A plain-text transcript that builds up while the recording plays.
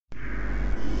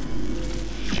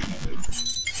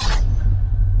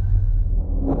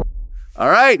All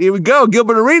right, here we go.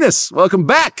 Gilbert Arenas, welcome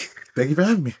back. Thank you for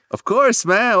having me. Of course,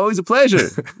 man. Always a pleasure.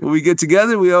 When we get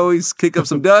together, we always kick up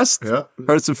some dust,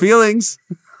 hurt some feelings.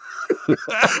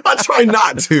 I try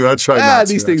not to. I try not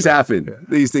to. These things happen. Yeah.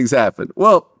 These things happen.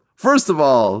 Well, first of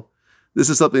all, this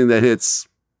is something that hits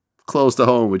close to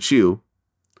home with you.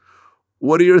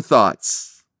 What are your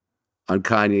thoughts on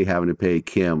Kanye having to pay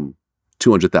Kim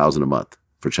 $200,000 a month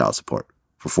for child support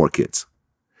for 4 kids?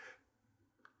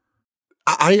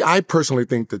 I personally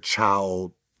think the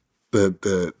child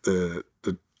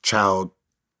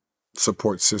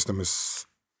support system is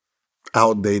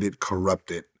outdated,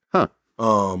 corrupted. Huh.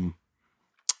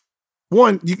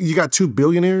 One, you got 2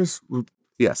 billionaires.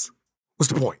 Yes.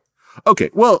 What's the point? Okay.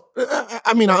 Well,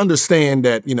 I mean, I understand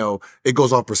that, it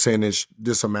goes off percentage,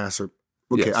 this amass.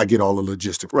 Okay, yes. I get all the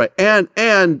logistics. Right. And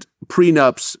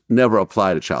prenups never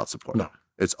apply to child support. No.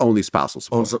 It's only spousal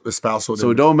support. Spousal.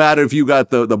 So it don't matter if you got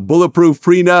the bulletproof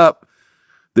prenup,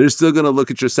 they're still going to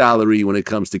look at your salary when it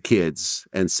comes to kids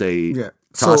and say,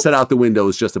 toss it out the window,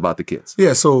 it's just about the kids.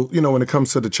 Yeah, so, when it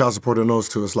comes to the child support and those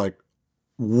two, it's like,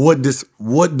 what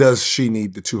does she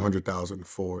need the $200,000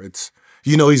 for? It's,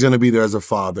 he's going to be there as a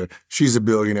father. She's a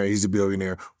billionaire. He's a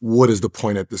billionaire. What is the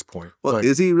point at this point? Well,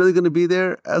 is he really going to be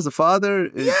there as a father?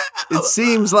 It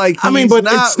seems like he's but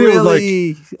not it's still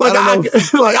really.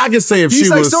 I can say if he's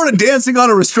she was sort of dancing on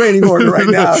a restraining order right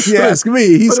now. If you ask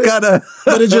me, he's kind of.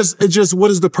 But it just what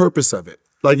is the purpose of it?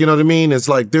 Like, you know what I mean? It's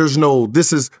like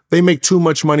they make too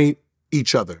much money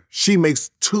each other. She makes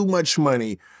too much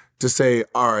money to say,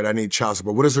 all right, I need child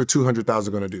support. What is her $200,000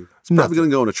 going to do? It's probably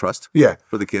going to go into trust. Yeah,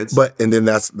 for the kids. And then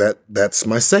that's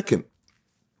my second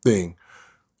thing.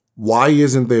 Why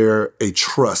isn't there a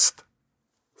trust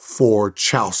for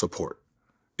child support?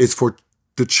 It's for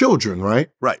the children,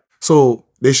 right? Right. So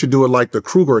they should do it like the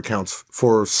Kruger accounts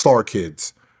for star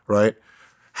kids, right?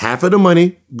 Half of the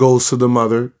money goes to the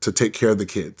mother to take care of the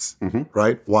kids,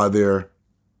 right? While they're,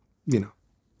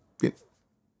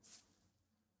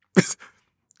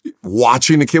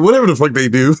 watching the kid, whatever the fuck they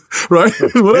do, right?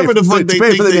 Whatever the fuck they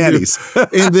think they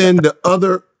do. And then the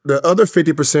other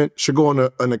 50% should go on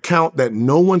an account that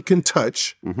no one can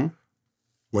touch.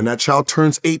 When that child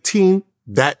turns 18,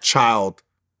 that child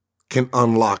can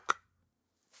unlock,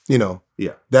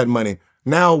 that money.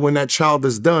 Now, when that child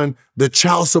is done, the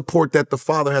child support that the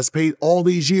father has paid all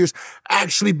these years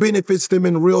actually benefits them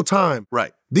in real time.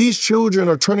 Right. These children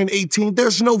are turning 18.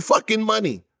 There's no fucking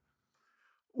money.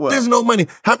 Well, there's no money.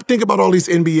 Think about all these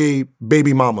NBA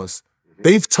baby mamas.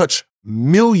 They've touched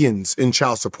millions in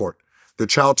child support. The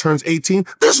child turns 18,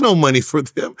 there's no money for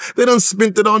them. They done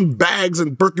spent it on bags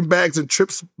and Birkin bags and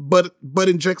trips, butt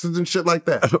injections and shit like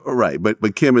that. Right,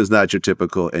 but Kim is not your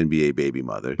typical NBA baby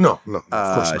mother. No, of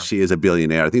course not. She is a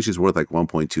billionaire. I think she's worth like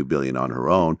 $1.2 billion on her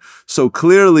own. So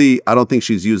clearly, I don't think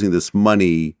she's using this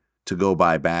money to go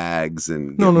buy bags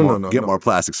and get more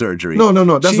plastic surgery. No.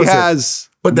 That's she has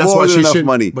but that's more why than enough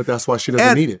money. But that's why she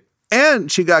doesn't need it.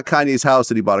 And she got Kanye's house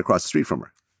that he bought across the street from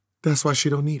her. That's why she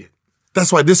don't need it.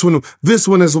 That's why this one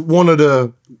is one of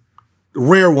the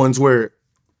rare ones where,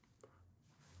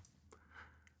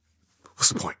 what's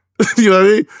the point? You know what I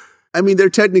mean? I mean, there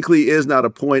technically is not a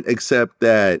point, except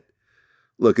that,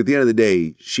 look, at the end of the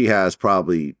day, she has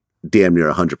probably damn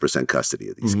near 100% custody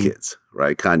of these kids,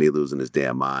 right? Kanye losing his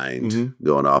damn mind,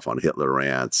 going off on Hitler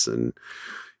rants and,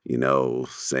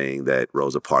 saying that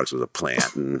Rosa Parks was a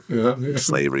plant and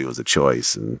slavery was a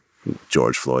choice and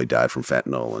George Floyd died from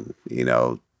fentanyl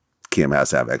and, Kim has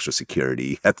to have extra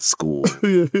security at the school.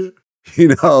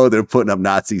 They're putting up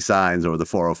Nazi signs over the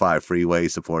 405 freeway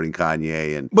supporting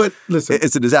Kanye. But listen,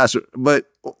 it's a disaster. But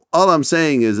all I'm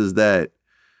saying is that,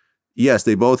 yes,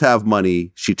 they both have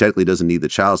money. She technically doesn't need the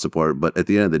child support. But at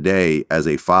the end of the day, as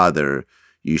a father,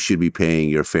 you should be paying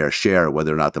your fair share,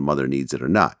 whether or not the mother needs it or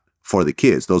not, for the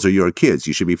kids. Those are your kids.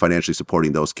 You should be financially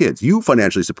supporting those kids. You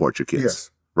financially support your kids.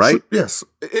 Yes. Right? Yes.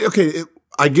 Okay.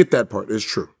 I get that part. It's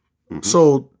true.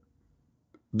 So,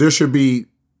 it should be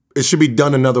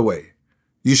done another way.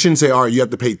 You shouldn't say, all right, you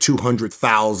have to pay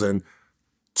 $200,000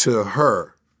 to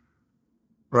her,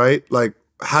 right? Like,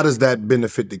 how does that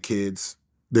benefit the kids?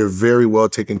 They're very well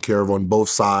taken care of on both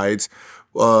sides.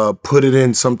 Put it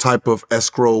in some type of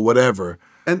escrow, whatever.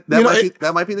 And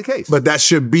that might be the case. But that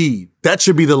should be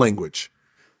the language.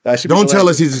 Don't tell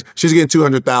us she's getting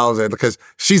 $200,000 because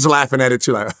she's laughing at it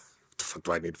too, like, the fuck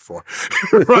do I need it for?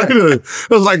 Right? It's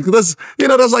like, that's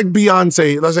like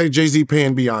Beyonce. Let's say Jay-Z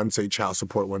paying Beyonce child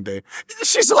support one day.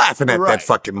 She's laughing at that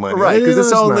fucking money. Right,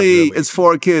 because it's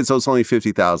 4 kids, so it's only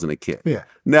 $50,000 a kid. Yeah.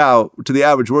 Now, to the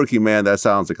average working man, that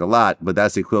sounds like a lot, but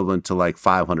that's equivalent to like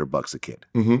 $500 a kid,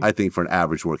 I think, for an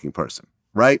average working person,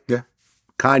 right? Yeah.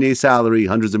 Kanye's salary,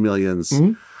 hundreds of millions,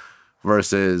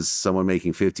 versus someone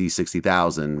making 50,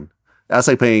 60,000. That's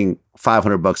like paying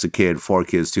 $500 a kid, 4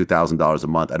 kids, $2,000 a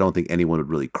month. I don't think anyone would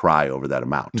really cry over that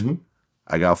amount.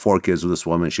 I got 4 kids with this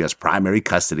woman. She has primary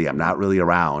custody. I'm not really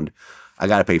around. I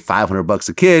got to pay $500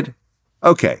 a kid.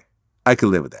 Okay, I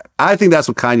can live with that. I think that's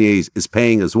what Kanye is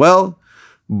paying as well.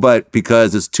 But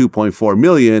because it's $2.4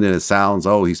 million and it sounds,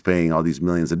 oh, he's paying all these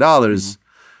millions of dollars,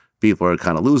 people are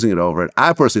kind of losing it over it.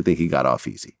 I personally think he got off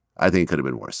easy. I think it could have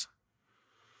been worse.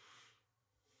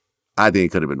 I think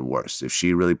it could have been worse if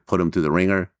she really put him through the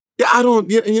ringer. Yeah, I don't.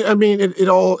 Yeah, I mean, it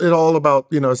all about,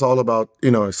 you know, it's all about,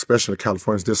 you know, especially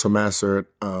California's this or mastered.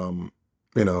 You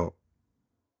know,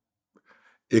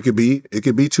 it could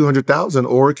be 200,000,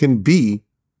 or it can be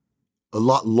a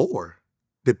lot lower,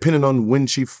 depending on when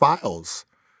she files.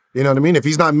 You know what I mean? If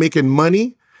he's not making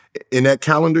money in that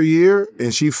calendar year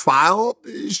and she filed,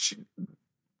 it's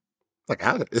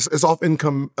off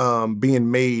income being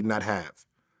made, not have.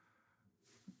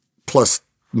 Plus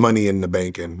money in the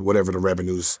bank and whatever the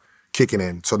revenue's kicking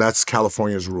in. So that's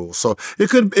California's rule. So it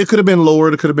could have been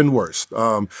lower, it could have been worse.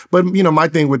 But you know, my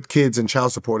thing with kids and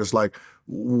child support is like,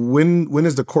 when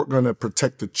is the court gonna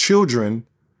protect the children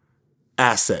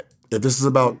asset? If this is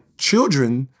about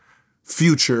children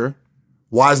future,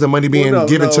 why is the money being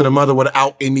given to the mother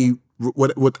without any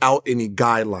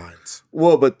guidelines?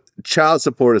 Well, but child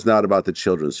support is not about the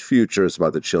children's future, it's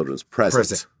about the children's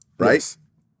present. Right? Yes.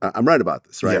 I'm right about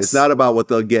this, right? Yes. It's not about what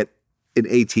they'll get in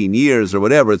 18 years or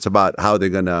whatever. It's about how they're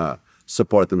going to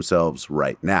support themselves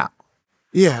right now.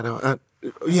 Yeah, no,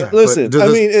 yeah. Listen, I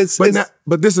mean,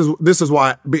 but this is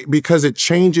why, because it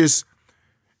changes.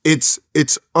 It's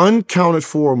uncounted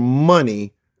for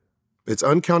money. It's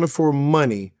uncounted for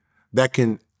money that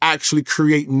can actually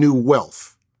create new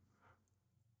wealth,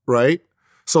 right?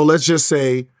 So let's just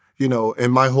say, you know,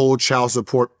 and my whole child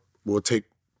support will take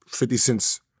 50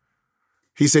 cents.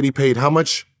 He said he paid how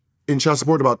much in child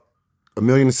support? About $1.7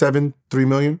 million, $3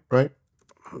 million, right?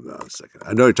 Hold on a second.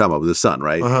 I know you're talking about with his son,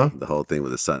 right? The whole thing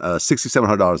with his son.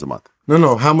 $6,700 a month.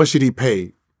 No. How much did he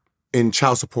pay in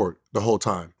child support the whole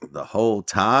time? The whole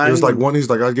time? It was like he's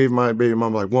like, I gave my baby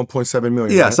mama like $1.7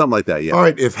 million. Yeah, right? something like that, yeah. All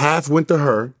right, if half went to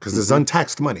her, because it's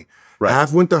untaxed money,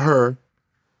 half went to her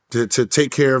to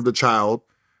take care of the child,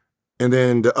 and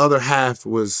then the other half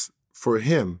was for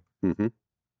him.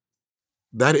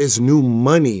 That is new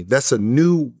money. That's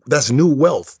new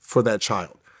wealth for that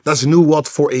child. That's new wealth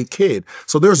for a kid.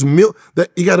 So there's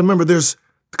that you got to remember.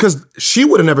 Because she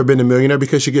would have never been a millionaire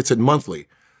because she gets it monthly.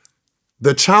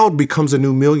 The child becomes a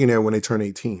new millionaire when they turn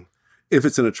 18. If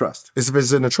it's in a trust. If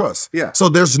it's in a trust. Yeah. So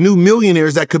there's new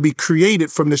millionaires that could be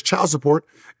created from this child support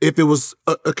if it was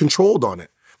controlled on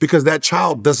it, because that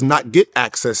child does not get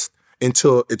access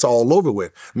until it's all over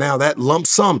with. Now that lump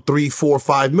sum, 3, 4,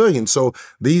 5 million. So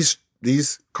these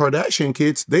Kardashian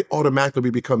kids, they automatically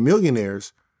become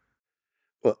millionaires.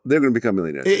 Well, they're going to become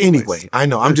millionaires. Anyway, I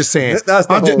know. I'm just saying.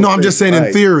 I'm just saying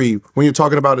in theory, when you're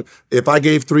talking about it, if I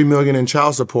gave $3 million in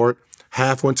child support,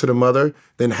 half went to the mother,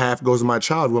 then half goes to my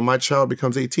child. When my child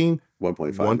becomes 18,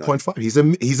 1.5.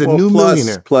 1.5. He's a new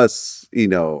millionaire. Plus, you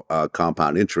know,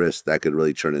 compound interest that could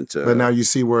really turn into. But now you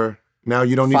see where now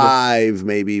you don't need 5,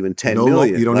 maybe even 10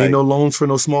 million. You don't need no loans for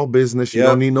no small business. You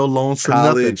don't need no loans for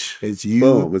college, nothing. It's you.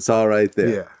 Boom, it's all right there.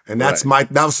 Yeah, and that's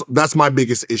my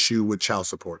biggest issue with child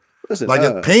support. Listen,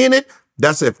 like paying it.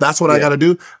 If that's what I got to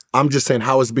do. I'm just saying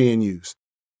how it's being used.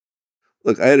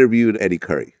 Look, I interviewed Eddie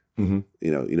Curry. You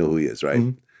know who he is,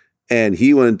 right? And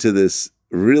he went into this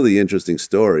really interesting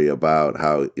story about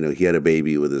how, you know, he had a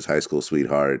baby with his high school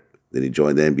sweetheart. Then he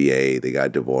joined the NBA. They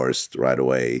got divorced right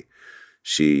away.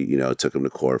 She, you know, took him to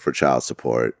court for child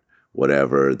support,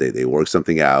 whatever. They worked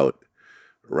something out.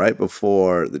 Right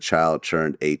before the child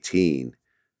turned 18,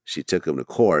 she took him to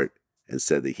court and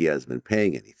said that he hasn't been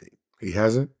paying anything. He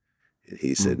hasn't? And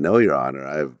he said, no, Your Honor,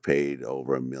 I've paid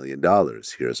over $1 million.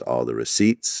 Here's all the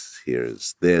receipts.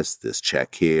 Here's this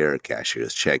check here,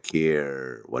 cashier's check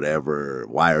here, whatever,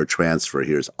 wire transfer.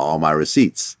 Here's all my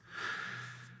receipts.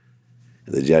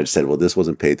 And the judge said, well, this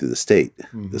wasn't paid through the state.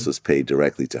 This was paid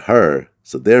directly to her.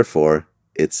 So therefore,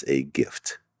 it's a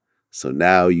gift. So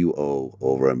now you owe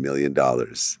over $1 million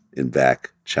in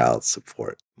back child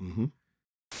support.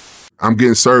 I'm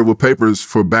getting served with papers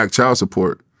for back child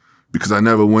support because I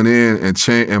never went in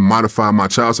and modified my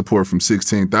child support from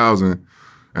 $16,000,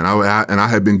 and I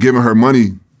had been giving her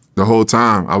money the whole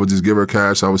time. I would just give her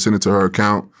cash. I would send it to her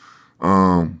account,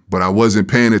 but I wasn't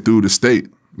paying it through the state.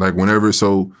 Like whenever,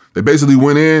 so they basically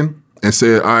went in and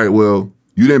said, all right, well,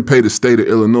 you didn't pay the state of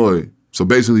Illinois, so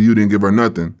basically you didn't give her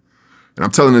nothing. And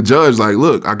I'm telling the judge, like,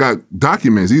 look, I got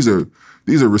documents. These are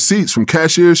These are receipts from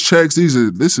cashier's checks.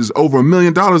 This is over $1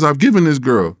 million I've given this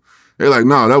girl. They're like,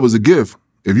 no, that was a gift.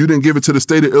 If you didn't give it to the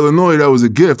state of Illinois, that was a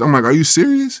gift. I'm like, are you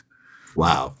serious?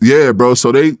 Wow. Yeah, bro.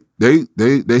 So they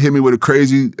hit me with a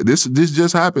crazy, this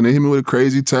just happened. They hit me with a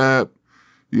crazy tap.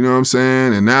 You know what I'm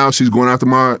saying? And now she's going after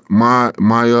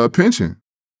my pension.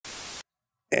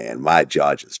 And my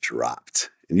jaw just dropped.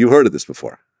 And you've heard of this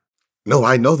before. No,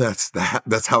 I know that's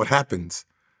how it happens.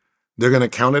 They're going to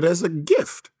count it as a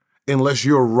gift unless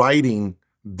you're writing,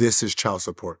 this is child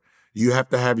support. You have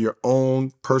to have your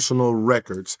own personal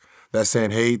records that's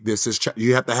saying, hey, this is,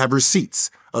 you have to have receipts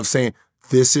of saying,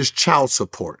 this is child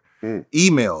support.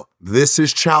 Email, this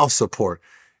is child support.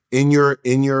 In your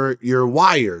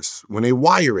wires, when they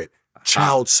wire it,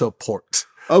 child support.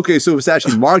 Okay, so if it's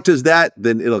actually marked as that,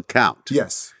 then it'll count.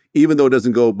 Yes. Even though it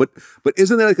doesn't go, but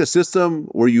isn't there like a system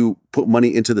where you put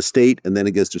money into the state and then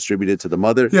it gets distributed to the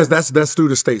mother? Yes, that's through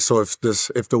the state. So if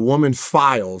the woman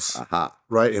files,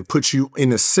 right, and puts you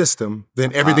in the system,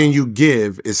 then everything you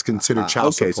give is considered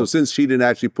child support. Okay, so since she didn't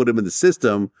actually put him in the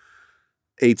system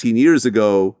 18 years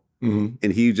ago, and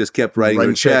he just kept writing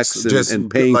her checks and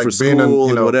paying like for school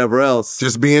and whatever else,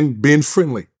 just being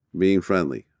friendly, being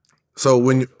friendly. So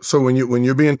when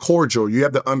you're being cordial, you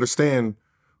have to understand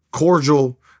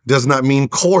cordial does not mean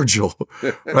cordial,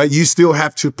 right? You still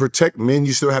have to protect men.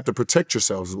 You still have to protect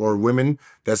yourselves, or women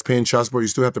that's paying child support. You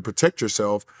still have to protect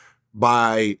yourself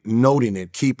by noting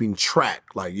it, keeping track.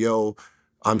 Like, yo,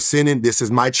 I'm sending, this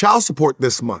is my child support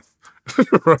this month,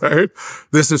 right?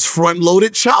 This is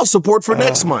front-loaded child support for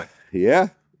next month. Yeah.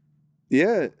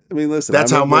 I mean, listen.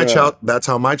 That's how my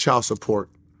child support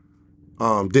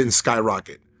didn't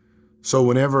skyrocket. So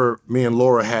whenever me and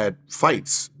Laura had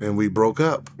fights and we broke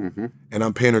up, and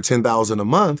I'm paying her $10,000 a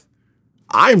month,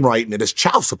 I'm writing it as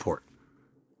child support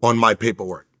on my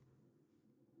paperwork.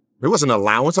 It wasn't an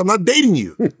allowance. I'm not dating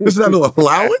you. This is not no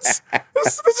allowance.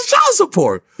 This is child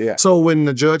support. Yeah. So when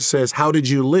the judge says, "How did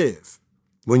you live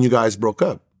when you guys broke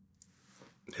up?"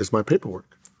 Here's my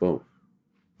paperwork. Boom.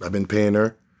 I've been paying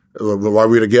her while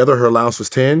we were together. Her allowance was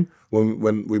 10.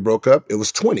 When we broke up, it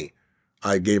was 20.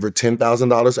 I gave her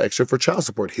 $10,000 extra for child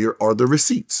support. Here are the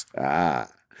receipts. Yeah.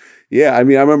 I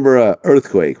mean, I remember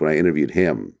Earthquake when I interviewed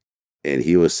him, and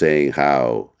he was saying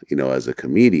how, as a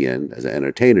comedian, as an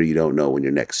entertainer, you don't know when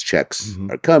your next checks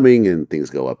are coming and things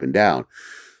go up and down.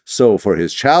 So for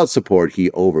his child support,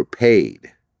 he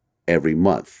overpaid every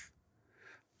month.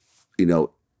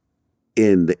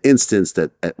 In the instance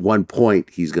that at one point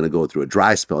he's going to go through a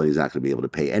dry spell and he's not going to be able to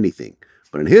pay anything.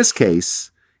 But in his case,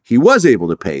 he was able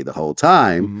to pay the whole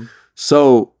time.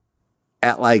 So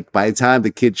by the time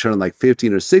the kid turned like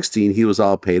 15 or 16, he was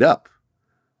all paid up.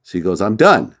 So he goes, I'm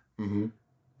done.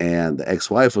 And the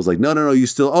ex-wife was like, no, you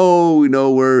still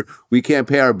owe, we can't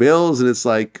pay our bills. And it's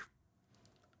like,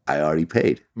 I already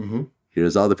paid.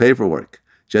 Here's all the paperwork.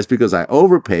 Just because I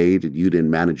overpaid and you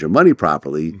didn't manage your money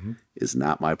properly is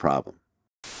not my problem.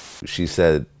 She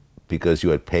said because you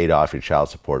had paid off your child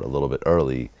support a little bit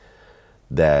early,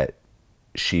 that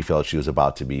she felt she was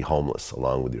about to be homeless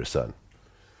along with your son.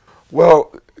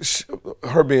 Well,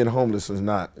 her being homeless is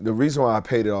not. The reason why I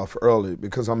paid it off early,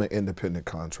 because I'm an independent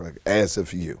contractor, as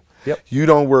if you. Yep. You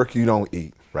don't work, you don't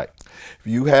eat. Right. If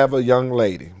you have a young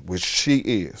lady, which she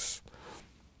is,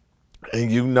 and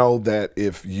you know that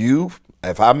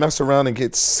if I mess around and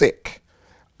get sick,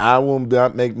 I will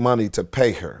not make money to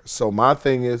pay her. So my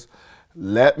thing is,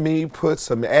 let me put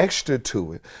some extra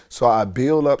to it so I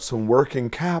build up some working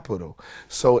capital.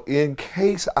 So in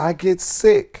case I get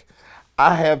sick,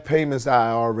 I have payments that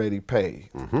I already paid.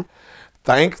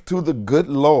 Thanks to the good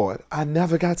Lord, I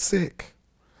never got sick.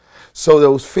 So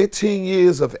those 15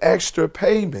 years of extra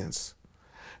payments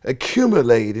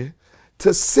accumulated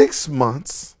to 6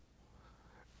 months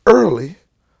early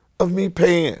of me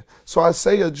paying. So I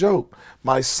say a joke.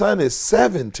 My son is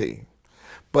 17,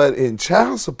 but in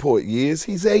child support years,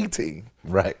 he's 18.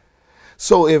 Right.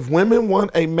 So if women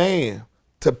want a man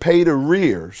to pay the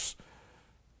arrears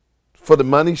for the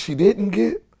money she didn't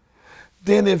get,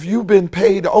 then if you've been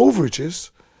paid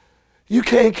overages, you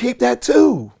can't keep that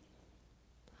too.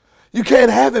 You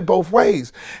can't have it both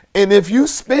ways. And if you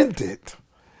spend it,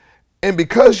 and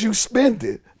because you spend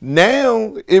it,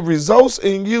 now it results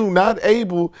in you not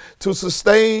able to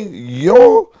sustain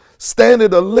your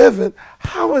standard of living,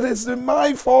 how it is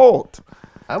my fault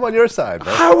I'm on your side,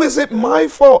 bro. How is it my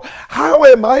fault? How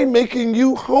am I making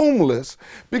you homeless?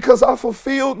 Because I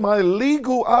fulfilled my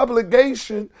legal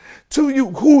obligation to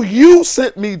you, who you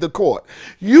sent me to court.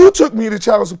 You took me to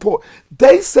child support.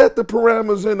 They set the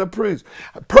parameters in the prison.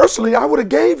 Personally, I would have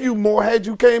gave you more had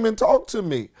you came and talked to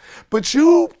me. But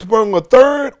you brought a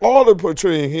third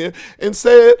arbiter in here and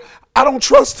said, I don't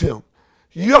trust him.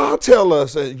 Y'all tell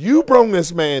us that you brought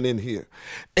this man in here.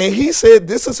 And he said,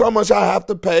 this is how much I have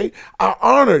to pay. I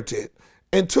honored it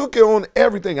and took it on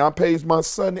everything. I paid my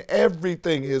son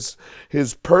everything, his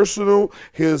personal,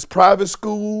 his private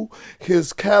school,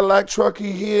 his Cadillac truck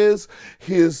his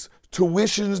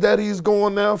tuitions that he's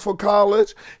going now for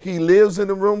college. He lives in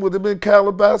the room with him in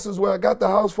Calabasas where I got the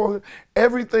house for him.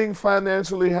 Everything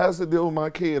financially has to deal with my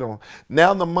kid on.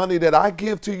 Now the money that I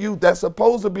give to you that's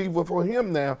supposed to be for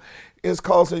him now is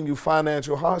causing you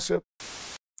financial hardship.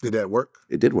 Did that work?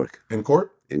 It did work. In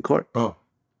court? In court. Oh.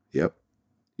 Yep.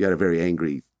 You had a very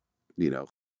angry,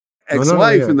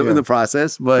 ex-wife in the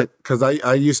process, but because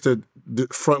I used to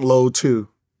front load too.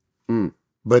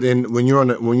 But when you're on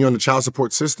the child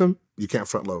support system, you can't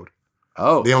front load.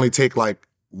 Oh. They only take like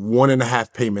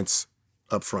 1.5 payments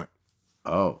up front.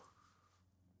 Oh.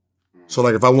 So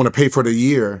like if I want to pay for the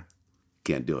year,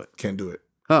 can't do it. Can't do it.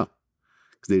 Huh.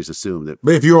 Because they just assume that.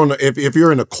 But if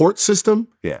you're in a court system,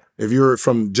 yeah. If you're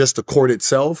from just the court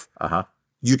itself,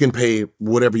 you can pay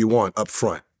whatever you want up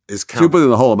front. It's so you put in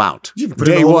the whole amount. You can put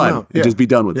Day in the whole one, amount. and just be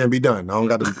done with it. Yeah, be done. I don't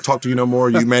got to talk to you no more.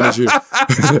 You manage it.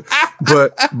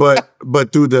 but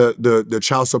through the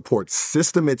child support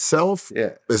system itself,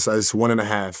 it's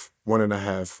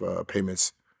 1.5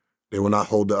 payments. They will not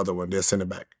hold the other one. They'll send it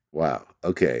back. Wow.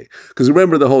 Okay. Because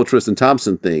remember the whole Tristan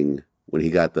Thompson thing when he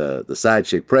got the side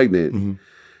chick pregnant, and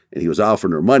he was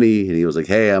offering her money, and he was like,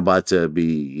 "Hey, I'm about to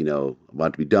be done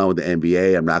with the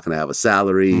NBA. I'm not going to have a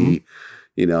salary."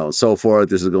 So forth.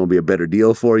 This is going to be a better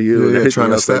deal for you. Yeah, trying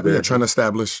to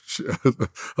establish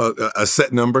a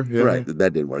set number. Yeah, right.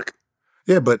 That didn't work.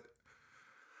 Yeah, but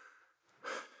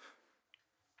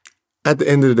at the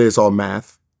end of the day, it's all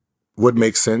math. What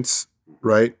makes sense,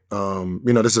 right?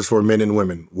 This is for men and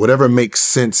women. Whatever makes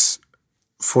sense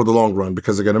for the long run,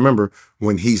 because again, remember,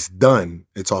 when he's done,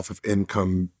 it's off of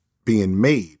income being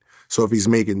made. So if he's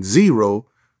making zero,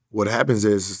 what happens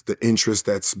is the interest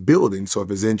that's building. So if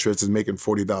his interest is making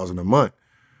 $40,000 a month,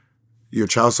 your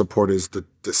child support is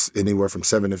anywhere from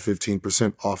 7 to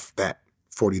 15% off that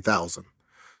 $40,000.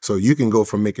 So you can go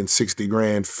from making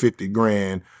 $60,000,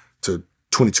 $50,000 to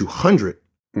 $2,200,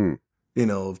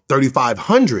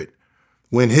 $3,500,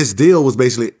 when his deal was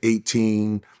basically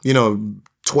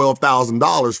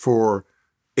 $12,000 for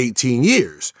 18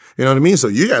 years. You know what I mean? So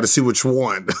you got to see which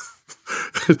one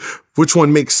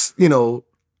makes,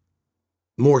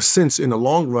 more sense in the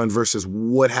long run versus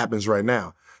what happens right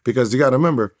now. Because you got to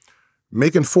remember,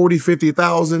 making $40,000,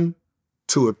 $50,000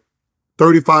 to a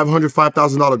 $3,500,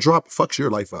 $5,000 drop fucks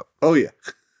your life up. Oh yeah.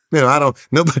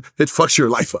 It fucks your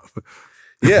life up.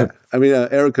 Yeah. I mean,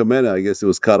 Erica Mena, I guess it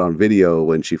was caught on video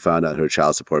when she found out her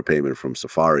child support payment from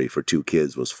Safari for 2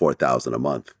 kids was $4,000 a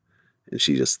month. And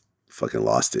she just fucking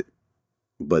lost it.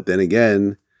 But then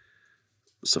again,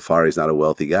 Safari's not a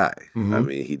wealthy guy. I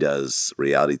mean, he does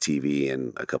reality TV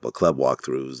and a couple of club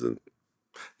walkthroughs, and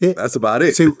that's about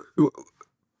it. See,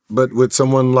 but with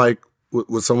someone like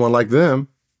them,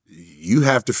 you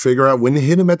have to figure out when to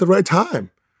hit him at the right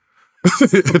time.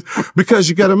 Because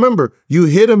you got to remember, you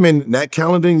hit him in that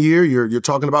calendar year. You're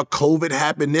talking about COVID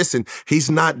happened this, and he's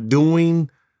not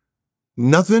doing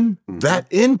nothing. That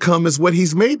income is what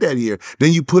he's made that year.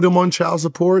 Then you put him on child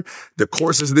support. The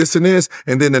course is this and this,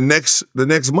 and then the next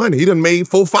month he done made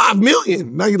 $4-5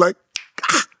 million. Now you're like,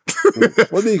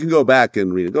 well, then you can go back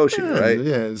and renegotiate, right?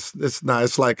 Yeah, it's not.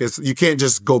 It's like you can't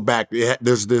just go back.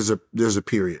 There's a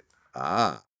period.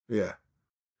 Yeah.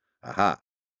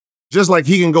 Just like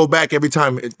he can go back every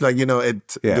time.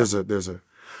 There's a.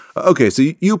 Okay, so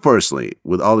you personally,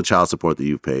 with all the child support that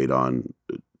you've paid on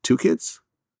 2 kids.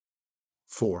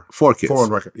 4 kids. 4 on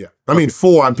record, yeah. I mean,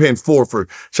 4. I'm paying 4 for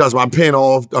child support. I'm paying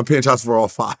child support for all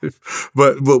 5,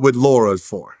 but with Laura it's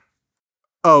 4.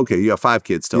 Oh, okay. You have 5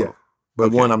 kids total. Yeah.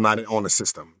 But 1 I'm not on the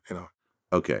system.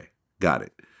 Okay, got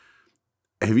it.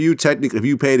 Have you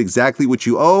paid exactly what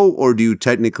you owe, or do you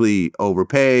technically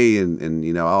overpay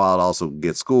and I'll also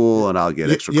get school and I'll get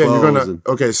extra clothes?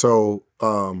 Okay, so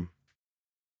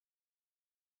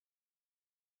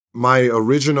my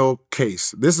original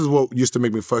case. This is what used to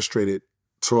make me frustrated.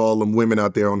 To all them women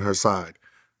out there on her side,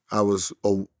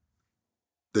 the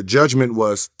judgment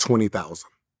was $20,000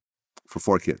 for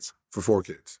 4 kids. For 4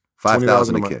 kids,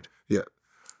 $5,000 a kid. Yeah,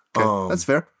 okay. That's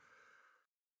fair.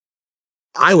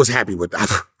 I was happy with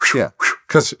that. Yeah,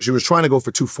 because she was trying to go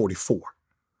for 244.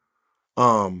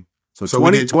 So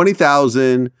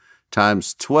 20,000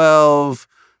 times 12,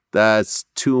 that's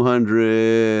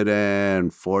 $240,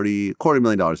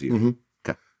 $250,000 a year. Mm-hmm.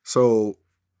 Okay. So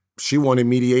she wanted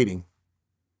mediating.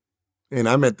 And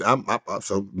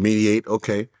so mediate,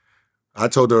 okay. I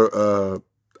told her,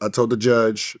 I told the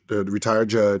judge, the retired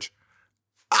judge,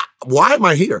 why am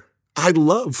I here? I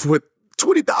love with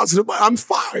 20,000. I'm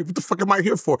fine. What the fuck am I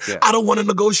here for? Yeah. I don't want to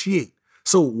negotiate.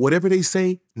 So whatever they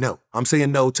say, no. I'm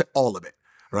saying no to all of it.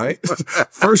 Right?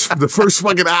 the first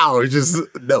fucking hour, just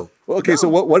no. Okay, so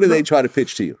what did they try to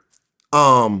pitch to you?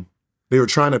 They were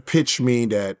trying to pitch me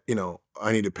that,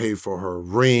 I need to pay for her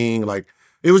ring. Like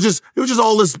it was just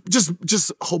all this, just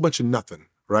a whole bunch of nothing,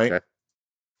 right? Okay.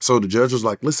 So the judge was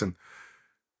like, listen,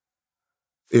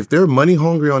 if they're money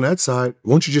hungry on that side,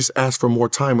 won't you just ask for more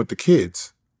time with the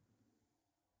kids?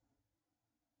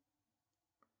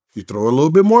 You throw a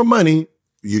little bit more money,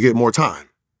 you get more time.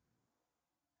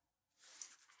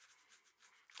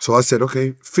 So I said,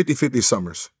 okay, 50-50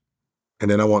 summers.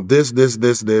 And then I want this,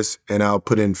 and I'll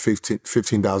put in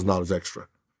 $15,000 extra.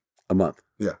 A month?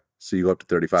 Yeah. So you go up to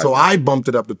 35. So I bumped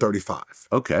it up to 35.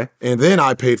 Okay. And then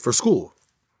I paid for school.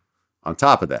 On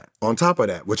top of that? On top of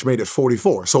that, which made it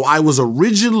 44. So I was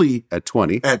originally at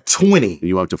 20. At 20. And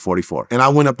you went up to 44. And I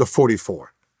went up to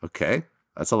 44. Okay.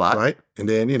 That's a lot. Right? And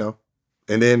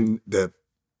then,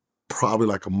 probably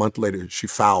like a month later, she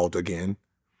fouled again.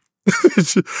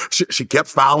 she kept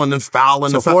fouling and fouling.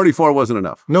 So 44 wasn't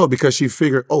enough? No, because she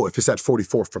figured, if it's at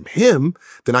 44 from him,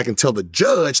 then I can tell the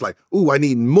judge, like, I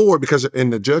need more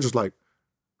and the judge was like,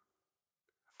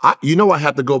 I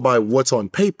have to go by what's on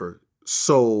paper.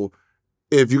 So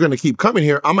if you're going to keep coming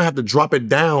here, I'm going to have to drop it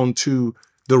down to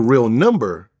the real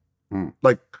number.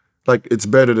 Like it's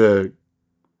better to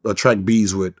attract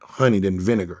bees with honey than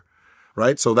vinegar,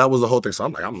 right? So that was the whole thing. So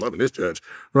I'm like, I'm loving this judge,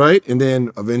 right? And then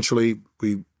eventually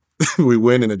we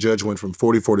win, and the judge went from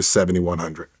 44 to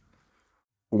 7,100.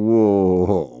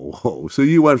 Whoa. So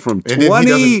you went from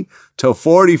 20 to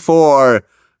 44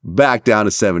 back down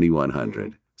to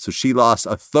 7,100. So she lost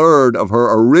a third of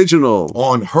her original.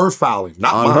 On her fouling,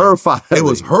 not on mine. Her fouling. It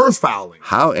was her fouling.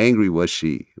 How angry was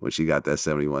she when she got that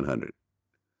 7,100?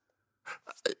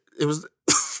 It was.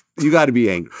 You got to be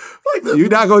angry. You're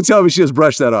not going to tell me she just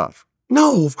brushed that off.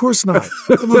 No, of course not.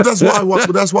 That's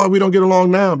why we don't get along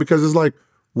now, because it's like,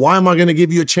 why am I going to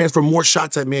give you a chance for more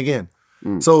shots at me again?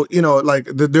 So,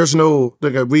 there's no,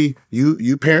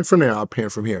 you parent from there, I'll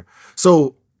parent from here.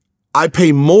 So I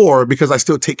pay more because I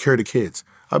still take care of the kids.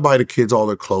 I buy the kids all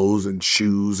their clothes and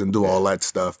shoes and do all that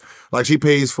stuff. Like she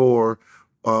pays for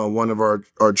one of our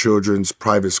children's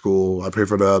private school. I pay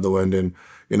for the other one, and,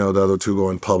 the other two go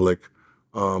in public.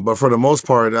 But for the most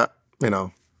part, I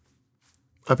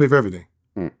pay for everything.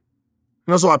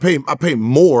 So I pay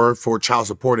more for child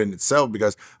support in itself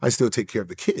because I still take care of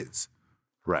the kids.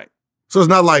 Right. So it's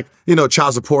not like,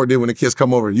 child support, then when the kids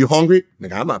come over, you hungry?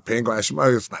 Nigga, I'm not paying glass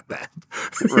money. It's not that.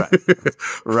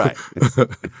 Right.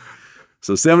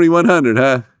 So 7,100,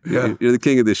 huh? Yeah. You're the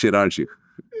king of this shit, aren't you?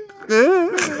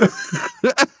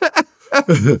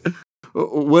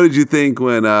 What did you think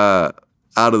when, out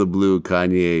of the blue,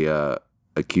 Kanye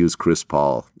accused Chris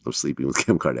Paul of sleeping with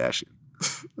Kim Kardashian?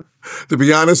 To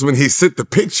be honest, when he sent the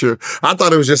picture, I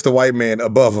thought it was just a white man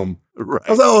above him. Right.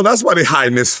 I was like, that's why they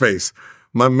hiding his face.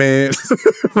 My man,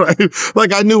 right?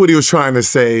 Like I knew what he was trying to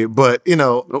say, but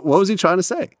What was he trying to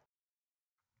say?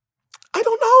 I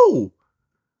don't know.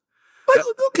 Like,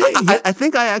 okay. I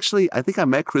think I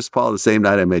met Chris Paul the same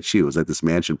night I met you. It was at this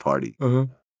mansion party in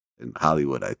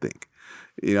Hollywood, I think.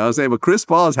 You know what I'm saying? But Chris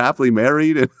Paul is happily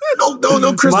married and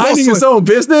no Chris Paul minding his own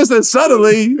business, and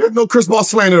suddenly no Chris Paul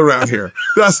slander around here.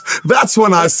 That's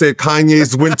when I said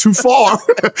Kanye's went too far.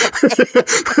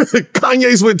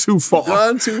 Kanye's went too far.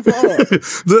 Gone too far.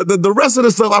 The rest of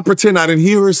the stuff I pretend I didn't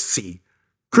hear or see.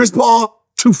 Chris Paul,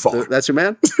 too far. That's your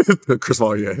man? Chris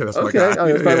Paul, yeah, that's my guy.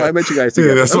 Oh, that's why I met you guys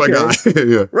together. Yeah, that's my guy.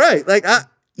 Yeah. Right. Like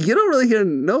you don't really hear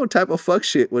no type of fuck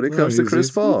shit when it comes to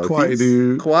Chris Paul. Quiet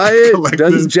dude. Quiet,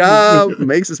 does his job,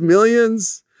 makes his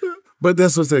millions. But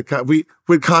that's what's it.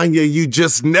 With Kanye, you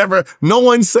just never. No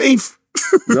one's safe.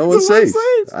 No one's safe.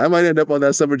 I might end up on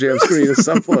that Summer Jam screen at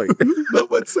some point. No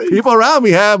one's safe. People around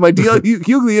me have. My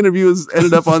Hughley interviews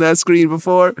ended up on that screen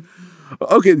before.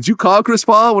 Okay, did you call Chris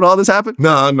Paul when all this happened?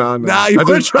 No. Nah, I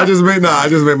just made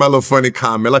my little funny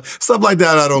comment. Like stuff like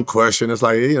that, I don't question. It's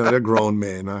like they're grown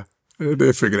men.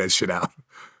 They figure that shit out.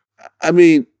 I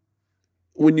mean,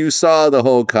 when you saw the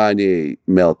whole Kanye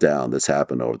meltdown that's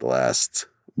happened over the last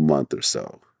month or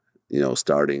so,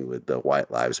 starting with the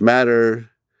White Lives Matter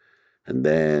and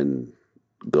then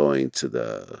going to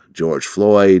the George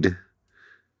Floyd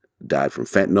died from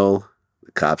fentanyl.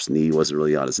 The cop's knee wasn't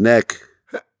really on his neck.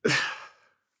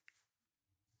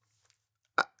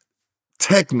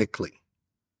 Technically,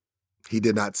 he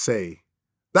did not say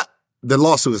that the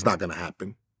lawsuit is not going to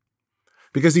happen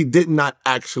because he did not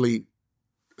actually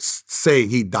say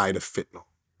he died of fentanyl.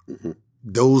 Mm-hmm.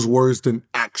 Those words didn't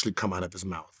actually come out of his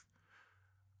mouth,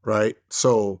 right?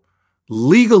 So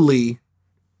legally,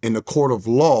 in the court of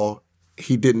law,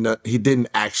 he didn't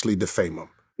actually defame him.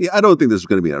 Yeah, I don't think this is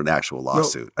going to be an actual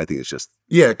lawsuit. No. I think it's just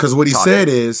because what he said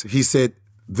is he said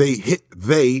they hit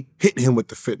him with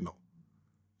the fentanyl.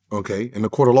 Okay, in the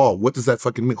court of law, what does that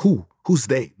fucking mean? Who's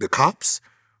they? The cops?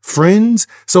 Friends?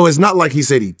 So it's not like he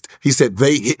said he said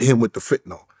they hit him with the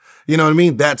fentanyl. You know what I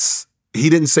mean? He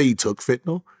didn't say he took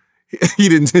fentanyl. He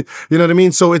didn't. You know what I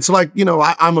mean? So it's like,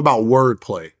 I'm about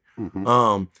wordplay.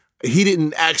 Mm-hmm. He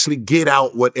didn't actually get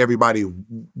out what everybody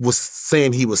was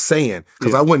saying he was saying.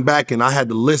 Because I went back and I had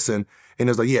to listen, and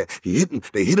it was like, yeah,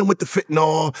 they hit him with the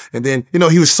fentanyl. And then,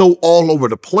 he was so all over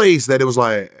the place that it was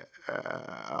like,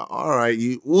 all right,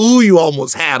 you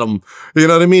almost had him. You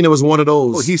know what I mean? It was one of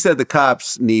those. Well, he said the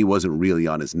cop's knee wasn't really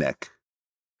on his neck.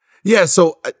 Yeah,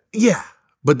 so,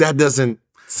 but that doesn't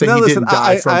say he didn't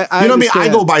die from, you know what I mean? I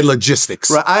go by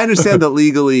logistics. Right. I understand that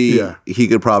legally he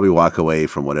could probably walk away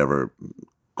from whatever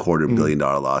 $250 million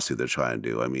lawsuit they're trying to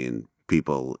do. I mean,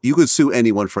 you could sue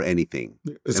anyone for anything.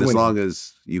 And as long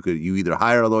as you either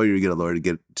hire a lawyer, you get a lawyer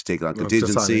to take it on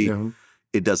contingency,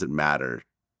 it doesn't matter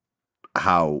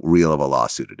how real of a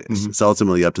lawsuit it is. Mm-hmm. It's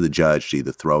ultimately up to the judge to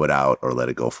either throw it out or let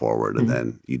it go forward, and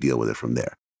then you deal with it from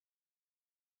there.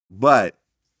 But,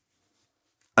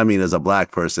 I mean, as a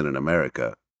black person in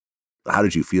America, how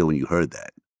did you feel when you heard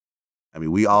that? I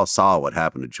mean, we all saw what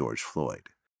happened to George Floyd.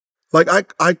 Like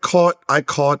I caught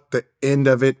the end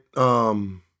of it.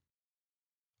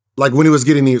 Like when he was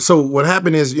getting so what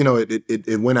happened is,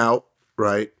 it went out,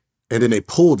 right? And then they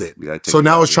pulled it. So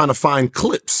now it's trying to find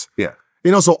clips. Yeah.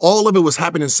 So all of it was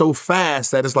happening so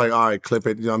fast that it's like, all right, clip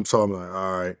it. I'm like,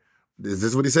 all right, is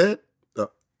this what he said?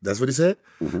 That's what he said?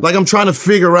 Mm-hmm. Like I'm trying to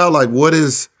figure out like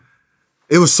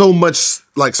it was so much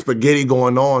like spaghetti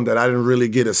going on that I didn't really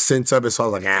get a sense of it. So I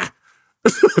was like,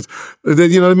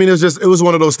 Then, you know what I mean? It was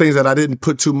one of those things that I didn't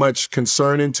put too much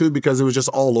concern into because it was just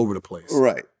all over the place.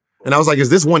 Right. And I was like, is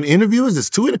this one interview? Is this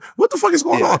two? What the fuck is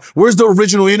going on? Where's the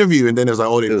original interview? And then it was like,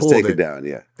 oh, they pulled it. Down,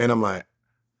 yeah. And I'm like,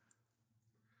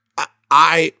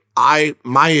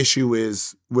 my issue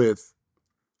is with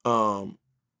Noriega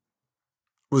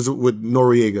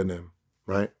and them,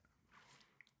 right?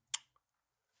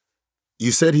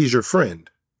 You said he's your friend,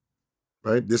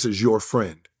 right? This is your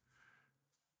friend.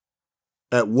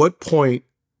 At what point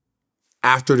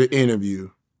after the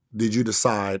interview did you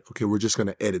decide, okay, we're just going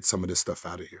to edit some of this stuff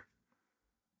out of here?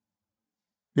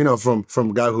 From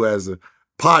a guy who has a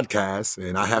podcast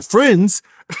and I have friends,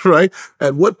 right?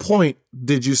 At what point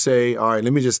did you say, all right,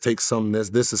 let me just take some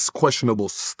of this is questionable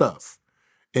stuff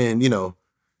and, and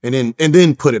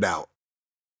then put it out?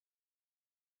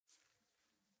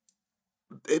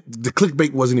 The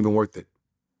clickbait wasn't even worth it.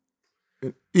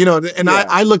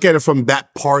 I look at it from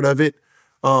that part of it.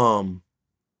 Him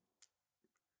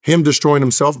destroying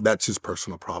himself, that's his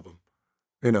personal problem.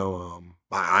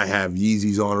 I have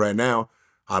Yeezys on right now.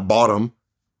 I bought them,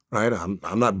 right?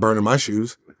 I'm not burning my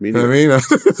shoes. You know what I mean?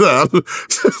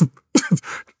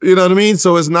 You know what I mean?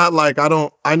 So it's not like I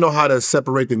know how to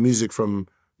separate the music from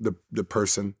the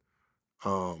person.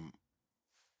 I'm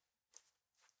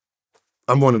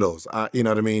one of those. You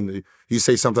know what I mean? You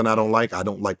say something I don't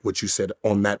like what you said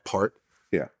on that part.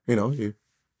 Yeah.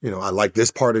 I like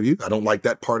this part of you. I don't like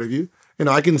that part of you.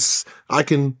 I can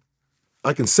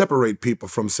separate people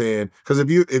from saying, because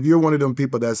if you're one of them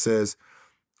people that says,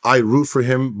 I root for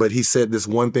him, but he said this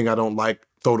one thing I don't like,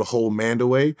 throw the whole man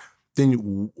away, then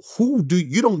you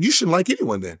shouldn't like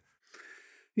anyone then.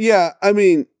 Yeah, I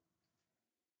mean,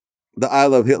 the I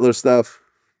love Hitler stuff.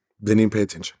 Didn't even pay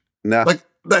attention. No.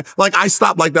 Like I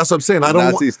stopped, like that's what I'm saying. I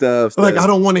don't Nazi stuff. Like I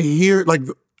don't want to hear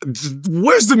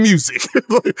where's the music?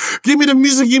 Give me the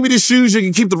music, give me the shoes, you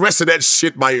can keep the rest of that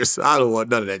shit by yourself. I don't want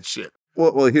none of that shit.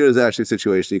 Well, here's actually a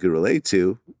situation you could relate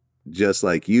to. Just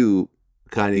like you,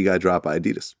 Kanye got dropped by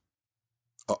Adidas.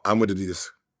 Oh, I'm with Adidas.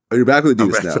 Oh, you're back with Adidas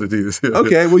I'm back now? with Adidas. Yeah.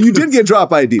 Okay, well, you did get dropped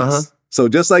by Adidas. Uh-huh. So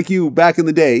just like you back in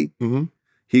the day,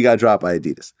 he got dropped by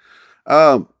Adidas.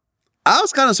 I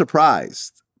was kind of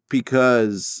surprised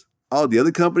because all the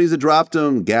other companies that dropped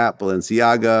him, Gap,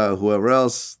 Balenciaga, whoever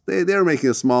else, they were making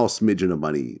a small smidgen of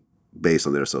money based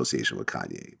on their association with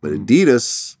Kanye. But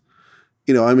Adidas,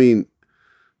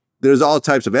 there's all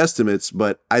types of estimates,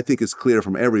 but I think it's clear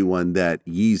from everyone that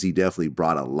Yeezy definitely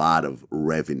brought a lot of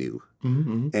revenue.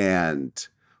 Mm-hmm. And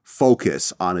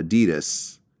focus on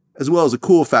Adidas, as well as a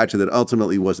cool factor that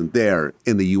ultimately wasn't there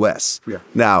in the U.S. Yeah.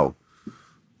 Now,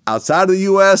 outside of the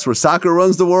U.S., where soccer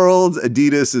runs the world,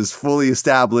 Adidas is fully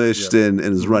established and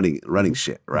is running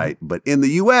shit, right? But in the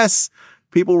U.S.,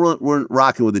 people weren't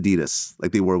rocking with Adidas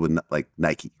like they were with like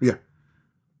Nike. Yeah.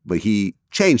 But he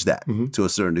changed that to a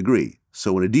certain degree.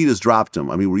 So when Adidas dropped him,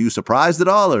 I mean, were you surprised at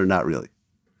all or not really?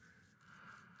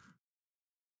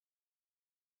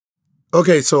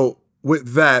 Okay, so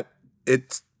with that,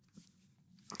 it's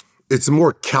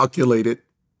more calculated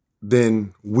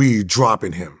than we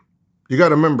dropping him. You got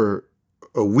to remember,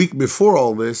 a week before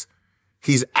all this,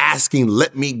 he's asking,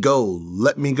 let me go,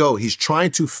 let me go. He's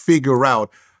trying to figure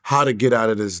out how to get out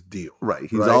of this deal. Right.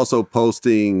 He's also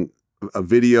posting a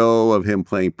video of him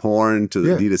playing porn to the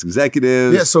Adidas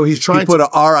executives. Yeah, so he's trying to put a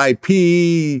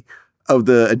RIP of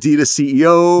the Adidas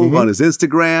CEO on his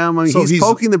Instagram. I mean, so he's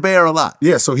poking the bear a lot.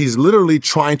 Yeah, so he's literally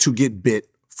trying to get bit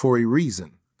for a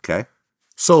reason. Okay.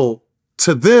 So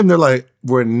to them, they're like,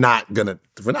 we're not letting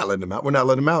him out. We're not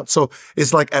letting him out. So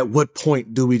it's like, at what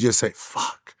point do we just say,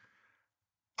 fuck?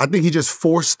 I think he just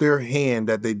forced their hand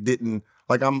that they didn't,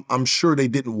 like, I'm sure they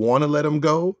didn't want to let him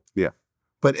go. Yeah.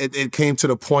 But it came to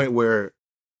the point where,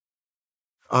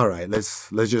 all right,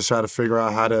 let's just try to figure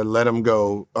out how to let him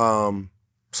go.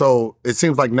 So it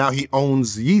seems like now he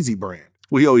owns Yeezy brand.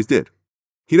 Well, he always did.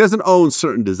 He doesn't own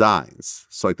certain designs.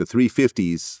 So like the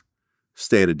 350s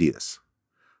stay at Adidas.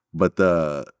 But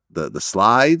the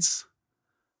slides,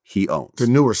 he owns. The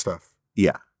newer stuff.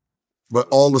 Yeah. But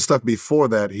all the stuff before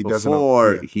that, he doesn't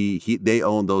own. Before, they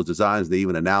own those designs. They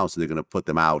even announced they're going to put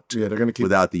them out they're going to keep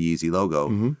without the Yeezy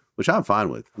logo, which I'm fine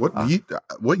with. What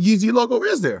Yeezy logo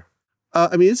is there?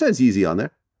 I mean, it says Yeezy on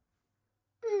there.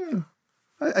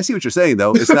 I see what you're saying,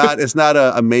 though. It's not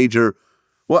a major.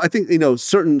 Well, I think,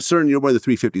 certain you're wearing the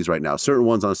 350s right now. Certain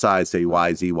ones on the side say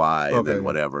YZY and then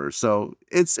whatever. So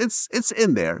it's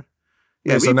in there.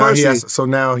 Yeah. So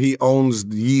now he owns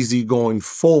Yeezy going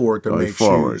forward to make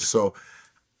shoes. So.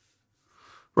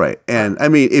 Right. And I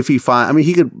mean,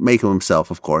 he could make them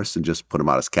himself, of course, and just put them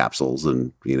out as capsules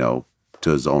and, to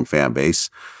his own fan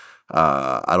base.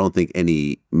 I don't think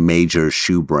any major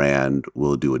shoe brand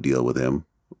will do a deal with him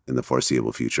in the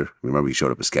foreseeable future. Remember, he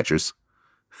showed up at Skechers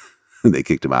and they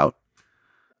kicked him out.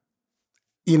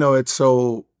 It's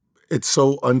so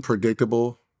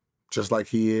unpredictable, just like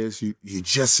he is. You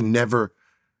just never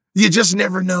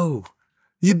know.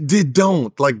 You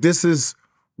don't. Like, this is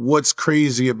what's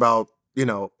crazy about,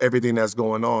 everything that's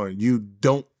going on. You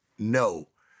don't know.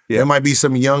 Yeah. There might be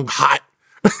some young, hot,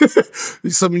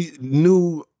 some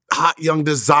new hot young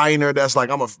designer that's like,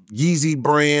 I'm a Yeezy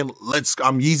brand.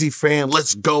 I'm Yeezy fan.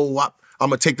 Let's go. I'm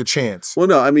gonna take the chance. Well,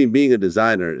 no, I mean, being a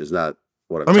designer is not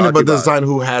what I'm talking about. But the designer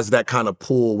who has that kind of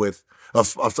pull with a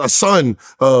son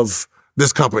of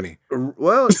this company.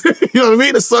 Well, you know what I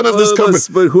mean? The son of this company.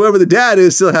 But whoever the dad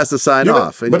is still has to sign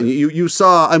off. And you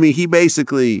saw, I mean,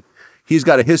 he's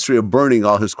got a history of burning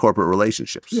all his corporate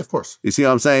relationships. Yeah, of course. You see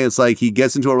what I'm saying? It's like he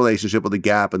gets into a relationship with the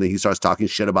Gap and then he starts talking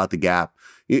shit about the Gap.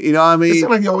 You know what I mean? It's not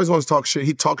like he always wants to talk shit.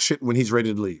 He talks shit when he's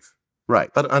ready to leave.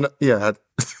 Right.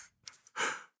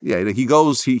 Yeah,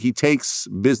 he takes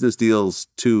business deals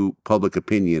to public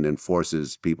opinion and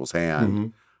forces people's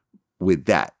hand with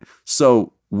that.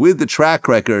 So with the track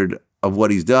record of what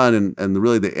he's done and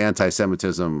really the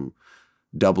anti-Semitism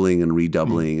doubling and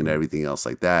redoubling and everything else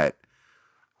like that,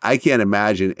 I can't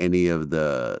imagine any of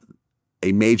a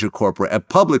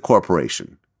public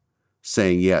corporation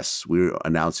saying, yes, we're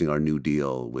announcing our new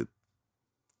deal with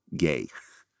gay.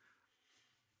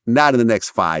 Not in the next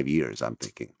 5 years, I'm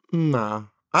thinking. Nah.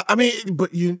 I mean,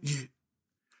 but you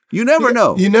never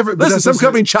know. You never. Listen, some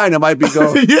company in China might be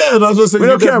going. Yeah, that's what I'm saying. We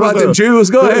don't care about them Jews.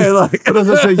 Go ahead. Like, that's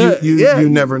what I'm saying. You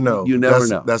never know. You never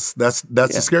know. That's the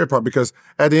scary part, because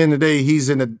at the end of the day, he's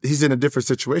in a different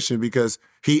situation because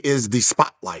he is the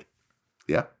spotlight.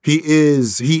 Yeah, he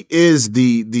is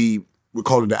the we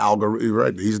call it the algorithm.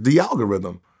 Right, he's the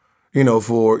algorithm.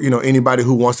 For anybody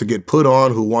who wants to get put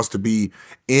on, who wants to be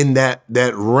in that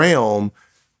realm.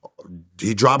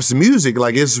 He drops music.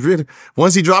 Like, it's really,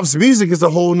 once he drops music, it's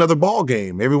a whole nother ball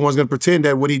game. Everyone's gonna pretend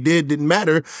that what he didn't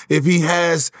matter if he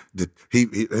has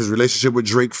his relationship with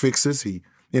Drake fixes. Him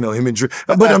and Drake.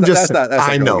 But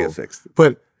I know. Get fixed.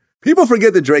 But people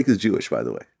forget that Drake is Jewish, by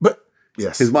the way. But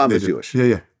yes, his mom is Jewish.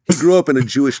 Yeah. He grew up in a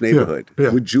Jewish neighborhood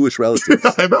with Jewish relatives.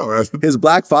 I know. Right? His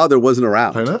black father wasn't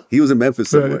around. I know. He was in Memphis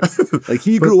somewhere. Like,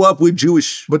 he grew up with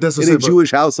Jewish, in a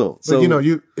Jewish household. So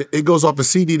it goes off the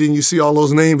CD, then you see all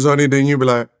those names on it, then you be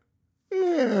like,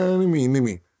 let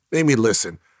me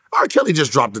listen. R. Kelly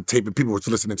just dropped the tape and people were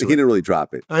listening to it. He didn't really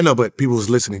drop it. I know, but people was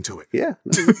listening to it. Yeah.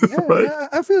 Right? Yeah,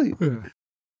 I feel you. Yeah.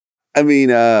 I mean,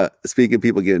 speaking of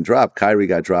people getting dropped, Kyrie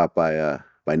got dropped by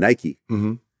Nike.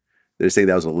 Mm-hmm. They're saying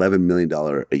that was an $11 million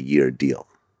a year deal.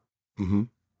 Mm-hmm. Does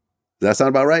that sound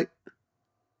about right?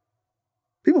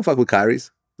 People fuck with Kyrie's,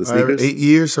 the sneakers. 8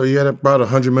 years, so you had about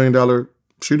 $100 million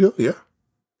shoe deal? Yeah.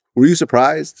 Were you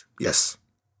surprised? Yes.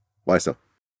 Why so?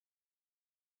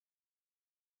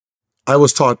 I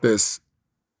was taught this.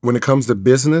 When it comes to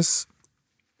business,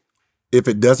 if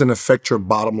it doesn't affect your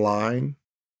bottom line,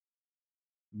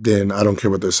 then I don't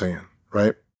care what they're saying,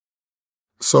 right?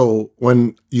 So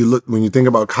when you think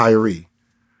about Kyrie,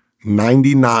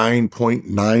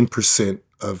 99.9%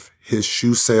 of his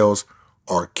shoe sales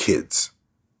are kids.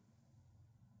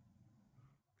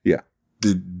 Yeah.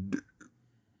 Did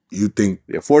you think?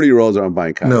 Yeah, 40-year-olds aren't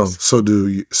buying Kyries. No.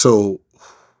 So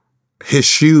his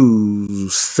shoe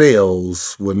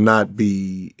sales would not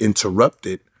be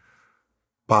interrupted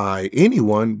by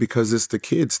anyone because it's the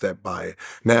kids that buy it.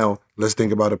 Now, let's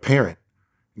think about a parent.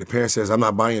 The parent says, I'm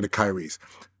not buying the Kyries.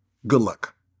 Good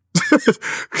luck.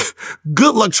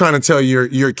 Good luck trying to tell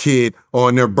your kid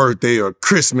on their birthday or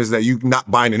Christmas that you're not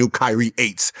buying a new Kyrie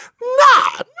 8s.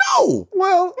 Nah, no.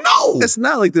 Well, no. It's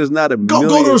not like there's not a million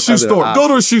Go to a shoe store. options.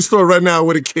 Go to a shoe store right now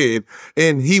with a kid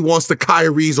and he wants the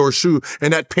Kyries or shoe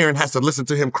and that parent has to listen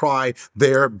to him cry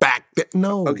there, back there.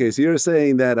 No. Okay, so you're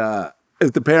saying that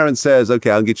if the parent says,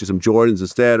 okay, I'll get you some Jordans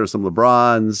instead or some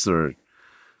LeBrons or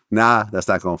nah, that's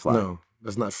not going to fly. No,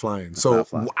 that's not flying. That's so not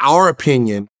flying. our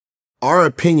opinion,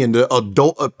 the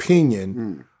adult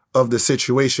opinion of the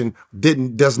situation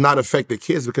does not affect the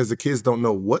kids because the kids don't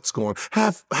know what's going on.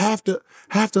 Half the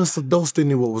adults didn't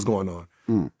know what was going on.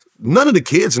 None of the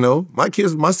kids know. My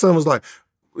son was like,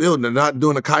 yo, they're not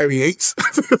doing the Kyrie 8s.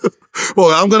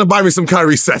 Well, I'm going to buy me some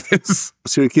Kyrie 7s.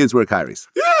 So your kids wear Kyries?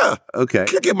 Yeah. Okay.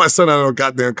 Can't get my son out of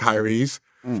goddamn Kyries.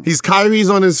 He's Kyrie's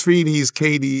on his feet. He's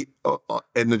KD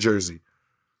in the jersey.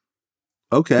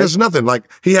 Okay. There's nothing. Like,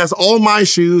 he has all my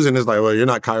shoes, and it's like, well, you're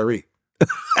not Kyrie.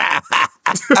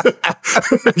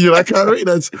 You're not Kyrie.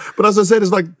 But as I said,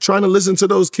 it's like trying to listen to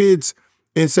those kids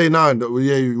and say, no,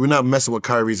 yeah, we're not messing with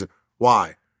Kyrie's.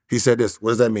 Why? He said this.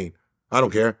 What does that mean? I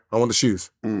don't care. I want the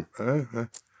shoes.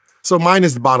 So mine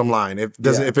is the bottom line. If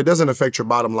it doesn't affect your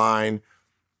bottom line,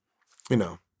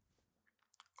 that's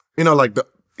what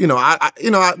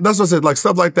I said, like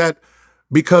stuff like that.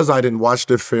 Because I didn't watch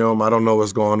the film, I don't know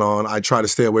what's going on. I try to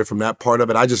stay away from that part of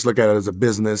it. I just look at it as a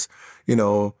business.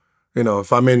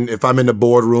 If I'm in the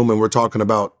boardroom and we're talking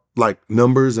about like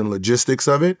numbers and logistics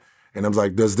of it, and I'm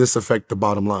like, does this affect the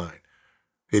bottom line?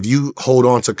 If you hold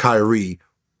on to Kyrie,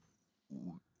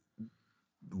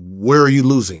 where are you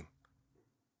losing?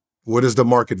 What is the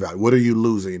market value? What are you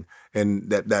losing? And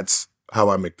that's how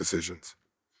I make decisions.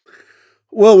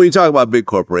 Well, when you talk about big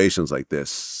corporations like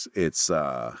this, it's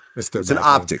an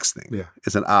optics thing. Yeah.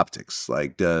 It's an optics.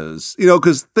 Like, because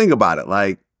think about it.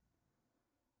 Like,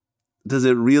 does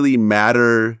it really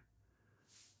matter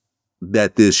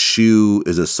that this shoe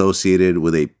is associated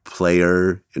with a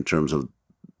player in terms of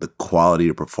the quality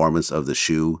or performance of the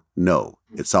shoe? No.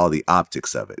 It's all the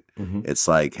optics of it. It's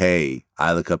like, hey,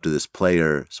 I look up to this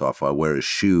player, so if I wear a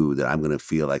shoe, that I'm going to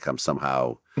feel like I'm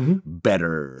somehow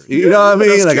better. You know what I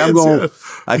mean? Like I'm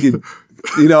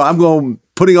going,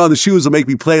 putting on the shoes will make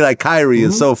me play like Kyrie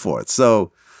and so forth.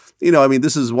 So,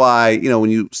 this is why, when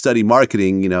you study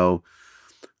marketing,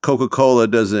 Coca-Cola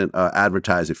doesn't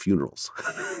advertise at funerals.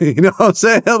 You know what I'm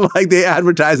saying? Like they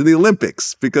advertise in the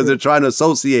Olympics because they're trying to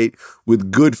associate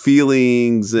with good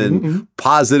feelings and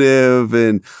positive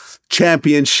and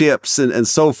championships and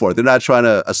so forth. They're not trying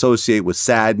to associate with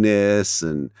sadness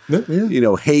and,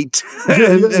 hate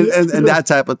and that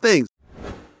type of thing.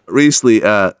 Recently,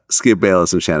 Skip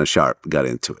Bayless and Shannon Sharpe got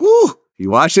into it. Woo! You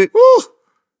watch it? Woo!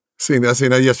 Seen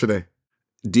that yesterday.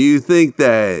 Do you think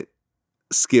that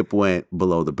Skip went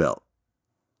below the belt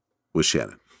with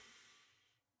Shannon?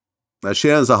 Now,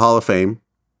 Shannon's a Hall of Famer.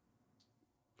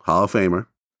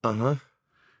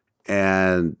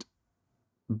 And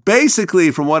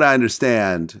basically, from what I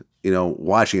understand,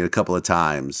 watching it a couple of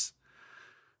times,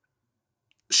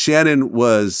 Shannon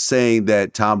was saying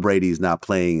that Tom Brady's not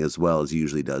playing as well as he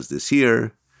usually does this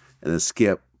year. And then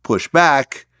Skip pushed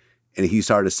back and he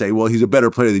started to say, well, he's a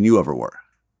better player than you ever were.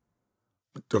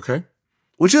 Okay.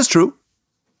 Which is true.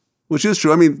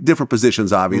 I mean, different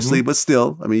positions, obviously, but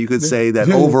still, I mean, you could say that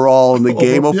overall in the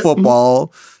game of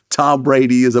football, Tom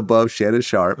Brady is above Shannon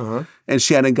Sharpe. And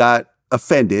Shannon got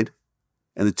offended.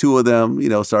 And the two of them,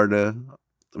 started to,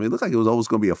 it looked like it was always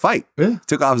going to be a fight. Yeah.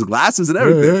 Took off his glasses and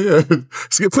everything.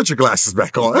 Skip, put your glasses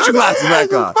back on. Put your glasses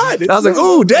back on. I was like,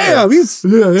 oh, damn.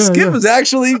 Skip is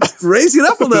actually raising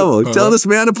it up a level, telling this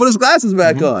man to put his glasses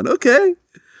back on. Okay.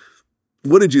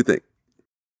 What did you think?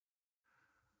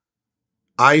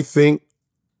 I think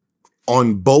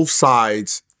on both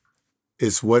sides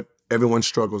is what everyone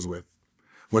struggles with.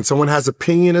 When someone has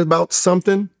opinion about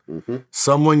something,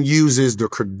 someone uses their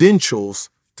credentials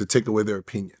to take away their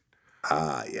opinion.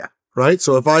 Yeah. Right?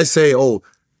 So if I say, oh,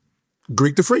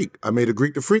 Greek the Freak, I made a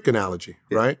Greek the Freak analogy,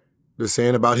 right? They're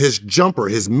saying about his jumper,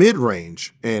 his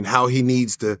mid-range, and how he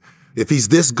needs to, if he's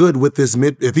this good with this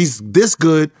if he's this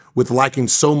good with liking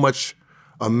so much,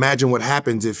 imagine what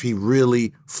happens if he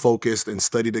really focused and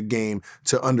studied the game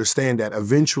to understand that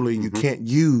eventually you can't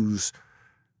use,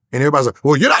 and everybody's like,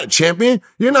 well, you're not a champion.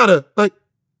 You're not a, like,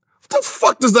 what the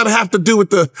fuck does that have to do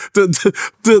with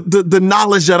the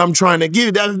knowledge that I'm trying to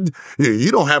give you?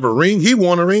 You don't have a ring. He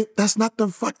won a ring. That's not the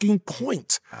fucking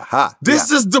point.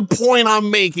 This is the point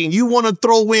I'm making. You want to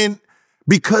throw in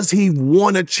because he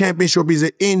won a championship, he's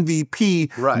an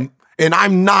MVP. Right. And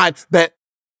I'm not, that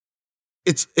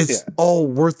it's all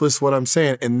worthless what I'm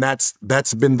saying. And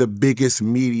that's been the biggest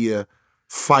media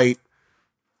fight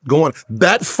going.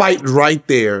 That fight right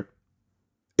there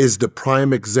is the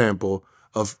prime example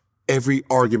of every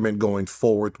argument going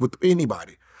forward with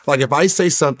anybody. Like if I say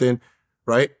something,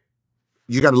 right,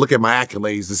 you got to look at my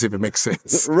accolades to see if it makes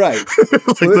sense. Right.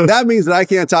 Well, that means that I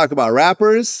can't talk about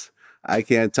rappers. I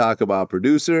can't talk about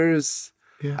producers.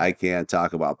 Yeah. I can't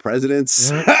talk about presidents.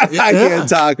 Yeah. I can't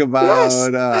talk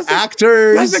about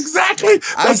actors. That's exactly.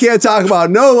 I can't talk about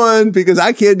no one because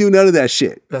I can't do none of that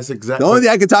shit. That's exactly. The only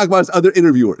thing I can talk about is other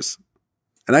interviewers.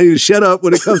 And I need to shut up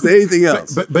when it comes to anything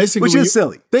else. But basically, which is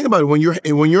silly. Think about it. When you're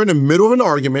in the middle of an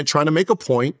argument trying to make a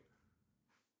point,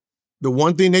 the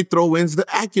one thing they throw in is the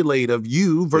accolade of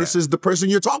you versus the person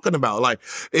you're talking about. Like,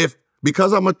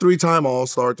 because I'm a 3-time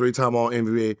All-Star, 3-time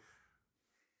All-NBA,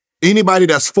 anybody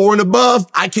that's 4 and above,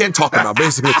 I can't talk about,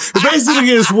 basically.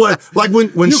 Basically is what, like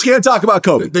when you can't talk about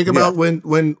Kobe. Think about when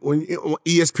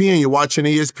ESPN, you're watching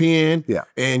ESPN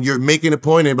and you're making a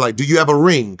point and be like, do you have a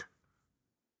ring?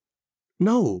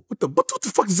 No. What the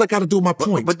fuck does that got to do with my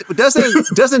point? But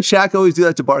doesn't Shaq always do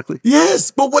that to Barkley?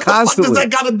 Yes, but what the fuck does that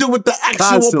got to do with the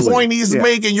actual point he's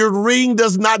making? Your ring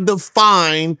does not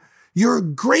define your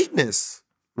greatness.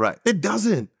 Right. It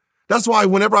doesn't. That's why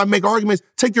whenever I make arguments,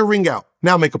 take your ring out.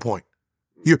 Now make a point.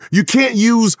 You can't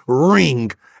use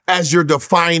ring as your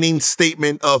defining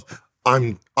statement of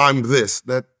I'm this.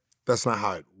 That's not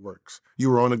how it works.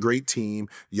 You were on a great team.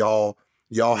 Y'all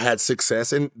had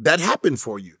success, and that happened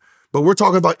for you. But we're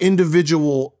talking about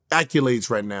individual accolades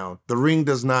right now. The ring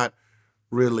does not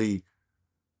really.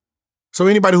 So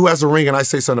anybody who has a ring and I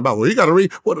say something about, well, he got a ring.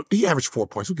 What, he averaged 4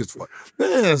 points. Who gives a fuck?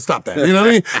 Stop that. You know what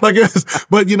I mean? Like,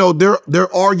 but you know,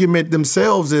 their argument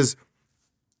themselves is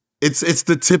it's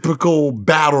the typical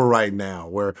battle right now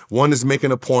where one is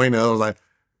making a point and the other's like,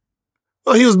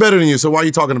 well, he was better than you, so why are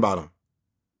you talking about him?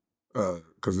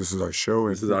 Because this is our show.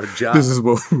 This is our job. This is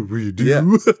what we do. Yeah.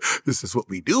 This is what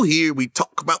we do here. We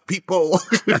talk about people.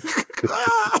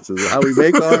 This is how we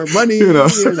make our money. You know,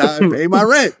 and I pay my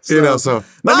rent. So. You know, so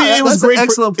I mean, it was great.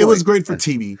 It was great for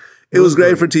TV. It was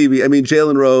great for TV. I mean,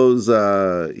 Jalen Rose,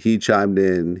 he chimed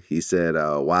in. He said,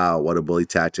 "Wow, what a bully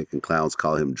tactic!" And clowns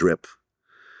call him drip.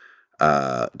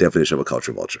 Definition of a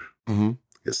culture vulture. I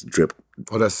guess drip.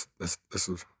 Oh, this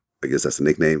was. I guess that's a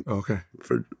nickname. Oh, okay.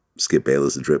 For Skip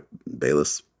Bayless, drip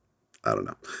Bayless. I don't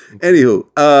know. Anywho,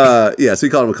 yeah, so he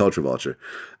called him a culture vulture.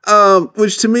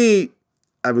 Which to me,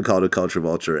 I've been called a culture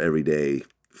vulture every day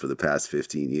for the past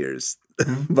 15 years,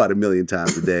 about 1 million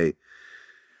times a day.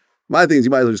 My thing is, you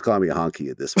might as well just call me a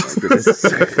honky at this point.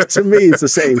 To me, it's the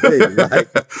same thing. Like,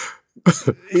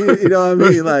 you know what I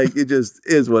mean? Like, it just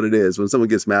is what it is. When someone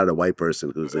gets mad at a white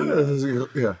person who's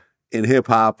in hip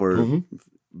hop or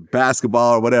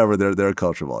basketball or whatever, they're a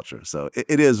culture vulture. So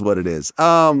it is what it is.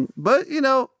 But you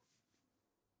know,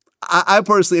 I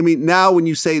personally, I mean, now when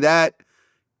you say that,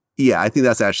 yeah, I think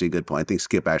that's actually a good point. I think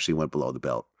Skip actually went below the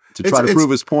belt to try to prove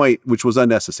his point, which was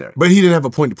unnecessary. But he didn't have a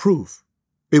point to prove.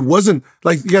 It wasn't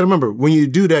like, you got to remember, when you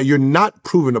do that, you're not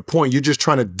proving a point. You're just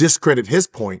trying to discredit his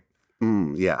point.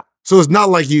 Yeah. So it's not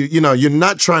like you're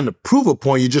not trying to prove a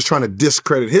point. You're just trying to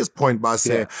discredit his point by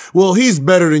saying, well, he's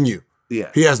better than you.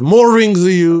 Yeah. He has more rings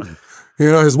than you.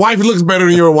 You know, his wife looks better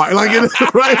than your wife. Like,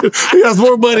 right? He has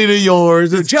more money than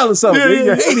yours. You're jealous of him.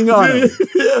 You're hating on him.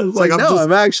 Yeah, it's like,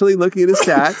 I'm actually looking at his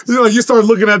stats. You know, you start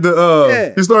looking at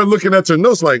you start looking at your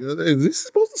notes like, is he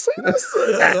supposed to say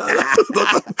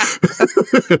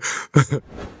this?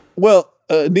 Well,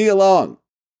 Nia Long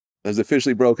has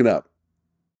officially broken up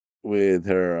with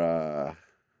her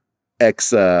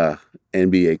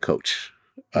ex-NBA coach,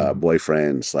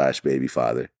 boyfriend / baby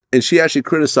father. And she actually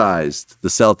criticized the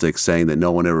Celtics, saying that no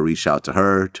one ever reached out to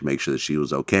her to make sure that she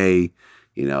was okay.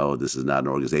 You know, this is not an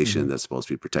organization that's supposed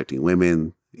to be protecting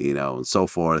women. and so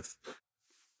forth.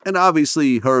 And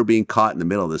obviously, her being caught in the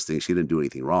middle of this thing, she didn't do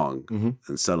anything wrong.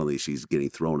 And suddenly she's getting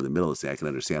thrown in the middle of this thing. I can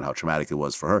understand how traumatic it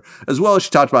was for her. As well as she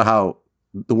talked about how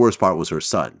the worst part was her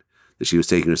son, that she was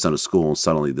taking her son to school and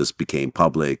suddenly this became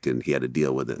public and he had to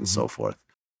deal with it and so forth.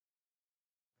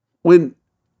 When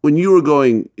you were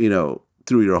going,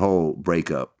 through your whole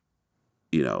breakup,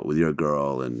 with your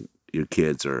girl and your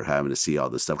kids are having to see all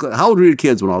this stuff. How old were your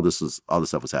kids when all this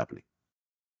stuff was happening?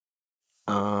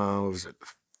 What was it?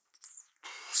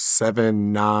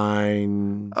 7,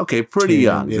 9. Okay, pretty 10,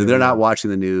 young. yeah, They're not watching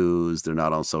the news. They're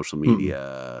not on social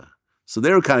media. So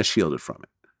they were kind of shielded from it.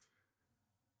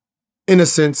 In a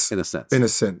sense.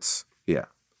 Yeah.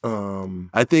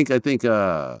 I think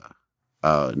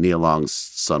Nia Long's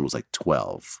son was like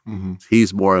 12.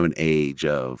 He's more of an age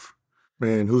of.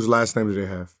 Man, whose last name do they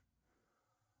have?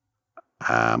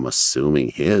 I'm assuming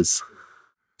his.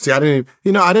 See, I didn't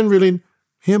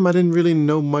really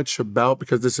know much about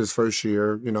because this is his first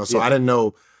year, so I didn't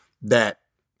know that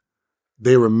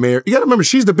they were married. You got to remember,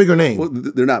 she's the bigger name. Well,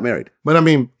 they're not married. But I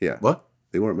mean, yeah. What?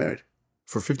 They weren't married.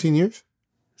 For 15 years?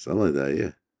 Something like that,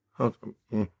 yeah.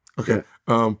 Okay.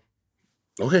 Yeah.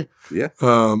 Okay. Yeah.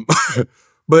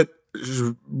 But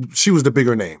she was the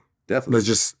bigger name.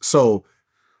 Definitely.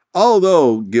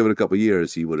 Although, given a couple of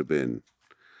years, he would have been,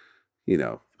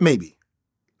 maybe.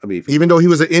 I mean, even though he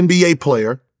was an NBA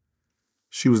player,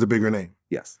 she was the bigger name.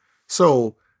 Yes.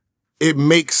 So it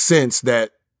makes sense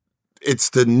that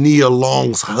it's the Nia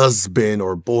Long's husband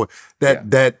or boy so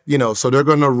they're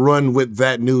going to run with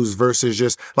that news versus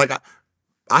just like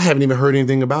I haven't even heard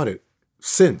anything about it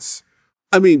since.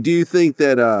 I mean, do you think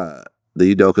that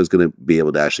the Udoka is going to be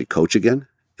able to actually coach again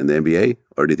in the NBA?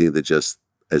 Or do you think that just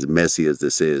as messy as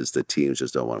this is, the teams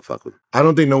just don't want to fuck with him? I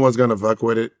don't think no one's going to fuck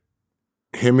with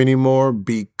him anymore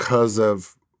because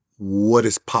of what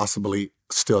is possibly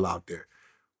still out there.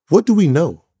 What do we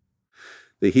know?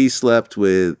 That he slept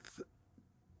with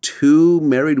 2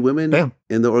 married women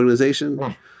in the organization?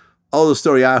 Damn. Oh, the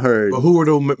story I heard. But who were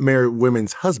those married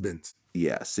women's husbands?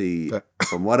 Yeah, see,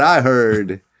 from what I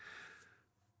heard,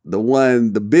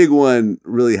 the big one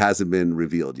really hasn't been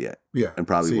revealed yet. Yeah. And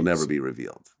probably will never be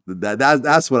revealed.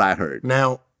 That's what I heard.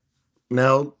 Now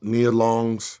Nia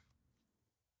Long's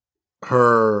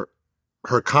her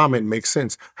comment makes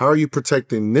sense. How are you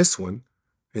protecting this one?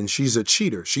 And she's a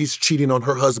cheater. She's cheating on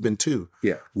her husband too.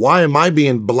 Yeah. Why am I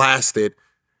being blasted?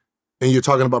 And you're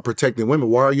talking about protecting women.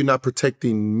 Why are you not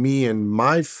protecting me and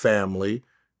my family,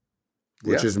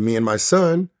 which is me and my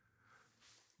son?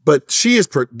 But she is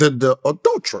the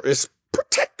adulterer is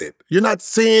protected. You're not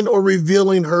saying or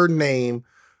revealing her name.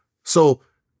 So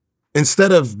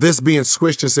instead of this being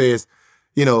squished and says,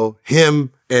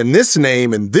 him and this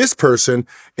name and this person,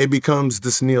 it becomes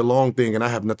this Nia Long thing, and I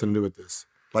have nothing to do with this.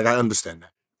 Like, I understand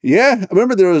that. Yeah. I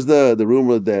remember there was the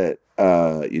rumor that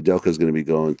Udoka is going to be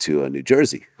going to New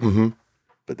Jersey.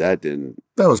 But that didn't.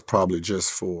 That was probably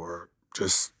just for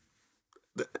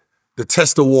the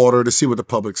test the water to see what the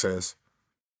public says.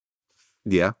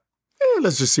 Yeah.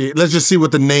 Let's just see. Let's just see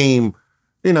what the name,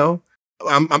 and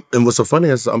what's so funny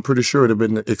is I'm pretty sure it'd have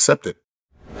been accepted.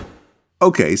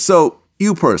 Okay, so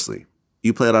you personally,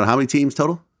 you played on how many teams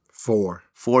total? 4.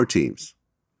 4 teams.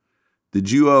 Did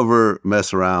you ever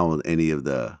mess around with any of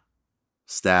the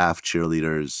staff,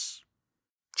 cheerleaders?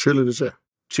 Cheerleaders, yeah.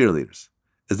 Cheerleaders.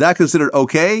 Is that considered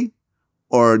okay?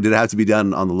 Or did it have to be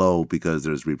done on the low because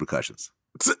there's repercussions?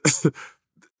 Because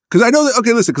I know that,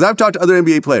 okay, listen, because I've talked to other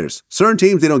NBA players. Certain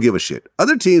teams, they don't give a shit.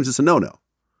 Other teams, it's a no-no.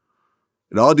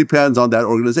 It all depends on that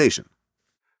organization.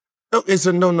 Oh, it's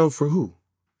a no-no for who?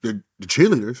 The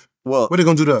cheerleaders? Well, what are they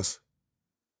going to do to us?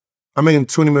 I'm making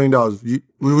 $20 million. What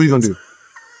are you going to do?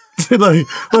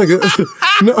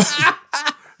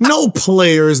 No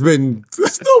player has been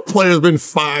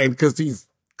fined because he's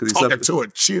talking to a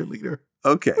cheerleader.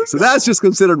 Okay, so that's just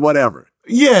considered whatever.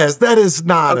 Yes, that is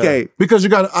not okay because you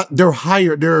got they're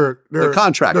hired. They're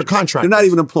contractors. They're contractors. They're not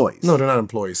even employees. No, they're not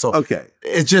employees. So okay,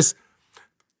 it's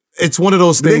one of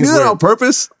those things. They do that on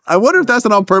purpose. I wonder if that's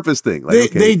an on purpose thing. Like,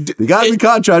 they got to be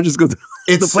contractors because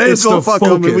the players gonna fuck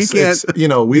them, and we can't. We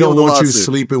don't want you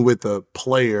sleeping with a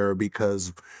player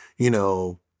because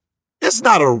it's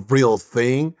not a real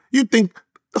thing. You think?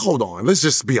 Hold on. Let's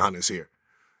just be honest here.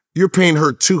 You're paying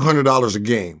her $200 a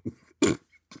game.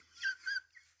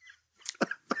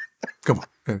 Come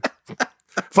on.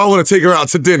 If I want to take her out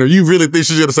to dinner, you really think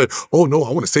she's going to say, oh, no,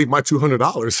 I want to save my $200?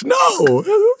 No.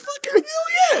 Fucking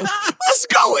hell yeah. Let's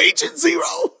go, Agent Zero.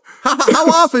 How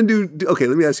often okay,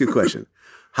 let me ask you a question.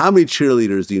 How many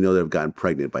cheerleaders do you know that have gotten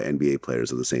pregnant by NBA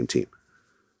players of the same team?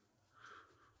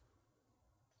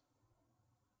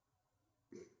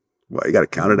 Well, you got to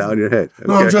count it out in your head. Okay.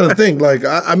 No, I'm trying to think. Like,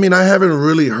 I mean, I haven't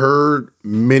really heard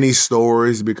many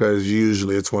stories because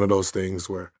usually it's one of those things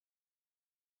where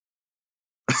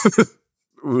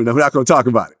we're not going to talk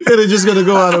about it. Yeah, they're just going to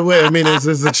go out of the way. I mean, it's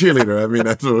a cheerleader. I mean,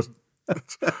 that's what,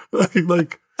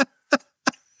 like.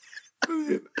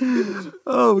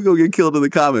 Oh, we're going to get killed in the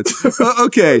comments.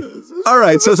 Okay. All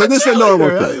right. So this is a normal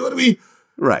thing. What do we?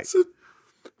 Right.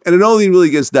 And it only really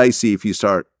gets dicey if you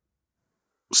start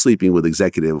sleeping with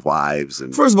executive wives.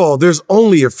 And first of all, there's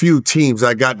only a few teams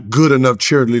that got good enough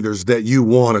cheerleaders that you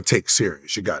want to take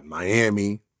serious. You got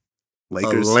Miami,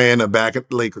 Lakers. Atlanta back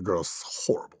at Laker girls.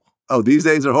 Horrible. Oh, these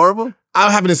days are horrible?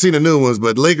 I haven't seen the new ones,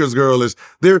 but Lakers girl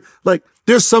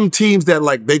there's some teams that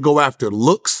like they go after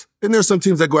looks and there's some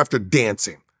teams that go after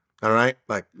dancing. All right?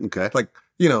 Like, okay. Like,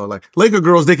 like Laker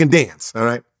girls, they can dance. All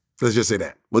right? Let's just say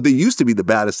that. Well, they used to be the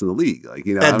baddest in the league. Like,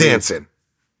 at dancing.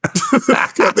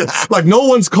 Like no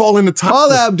one's calling the time.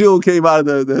 Paul Abdul came out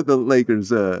of the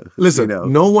Lakers. Listen,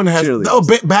 no one has. Oh,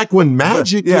 back when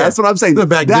Magic. Yeah, that's what I'm saying.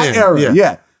 Back that then, era.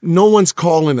 Yeah. No one's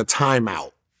calling a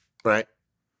timeout, right?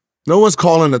 No one's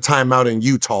calling a timeout in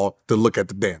Utah to look at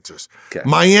the dancers. Okay.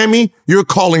 Miami, you're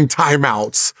calling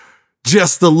timeouts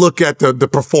just to look at the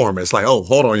performance. Like, oh,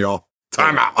 hold on, y'all.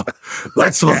 Timeout.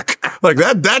 Let's look. Like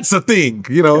that's a thing,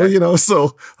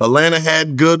 so Atlanta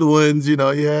had good ones, you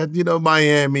had,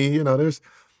 Miami, there's,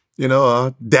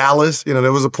 Dallas,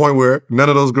 there was a point where none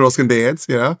of those girls can dance,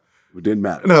 It didn't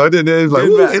matter. No, it didn't. It was like,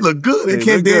 they look good. They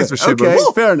can't dance for shit. Okay,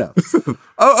 fair enough.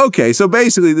 Oh, okay. So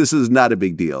basically this is not a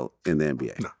big deal in the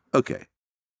NBA. No. Okay.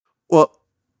 Well,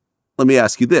 let me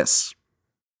ask you this.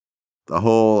 The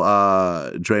whole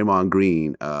Draymond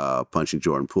Green punching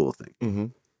Jordan Poole thing. Mm-hmm.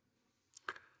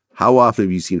 How often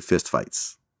have you seen fist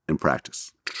fights in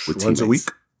practice with teammates? Once a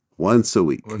week. Once a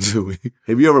week. Once a week.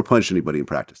 Have you ever punched anybody in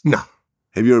practice? No.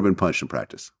 Have you ever been punched in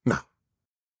practice? No.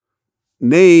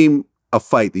 Name a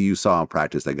fight that you saw in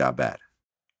practice that got bad.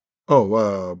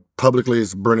 Oh, publicly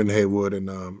it's Brendan Haywood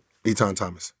and Eton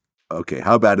Thomas. Okay,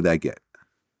 how bad did that get?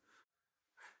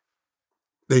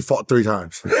 They fought 3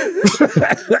 times. They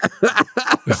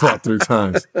fought 3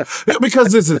 times. Yeah,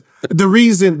 because this is the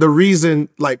reason,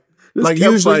 like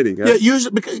usually, fighting, huh? yeah,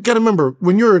 usually, because you gotta remember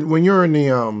when you're in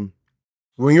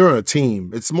a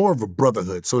team, it's more of a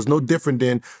brotherhood. So it's no different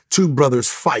than 2 brothers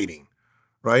fighting,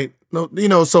 right? No,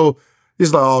 so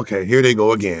it's like, okay, here they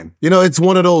go again. It's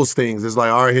one of those things. It's like,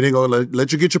 all right, here they go.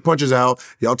 Let you get your punches out.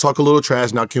 Y'all talk a little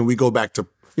trash. Now can we go back to,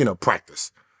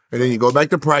 practice? And then you go back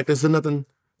to practice and nothing.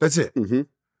 That's it. Mm-hmm.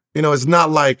 It's not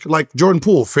like Jordan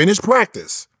Poole finished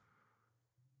practice.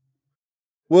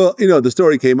 Well, the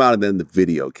story came out and then the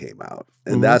video came out.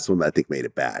 And that's when I think made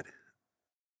it bad.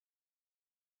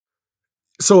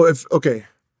 So if the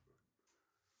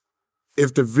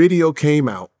video came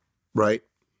out, right,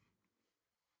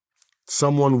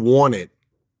 someone wanted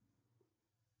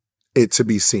it to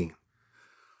be seen.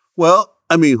 Well,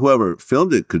 I mean, whoever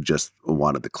filmed it could just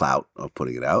wanted the clout of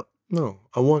putting it out. No,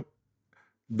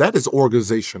 that is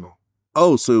organizational.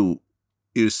 Oh, so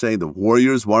you're saying the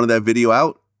Warriors wanted that video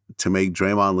out to make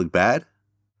Draymond look bad?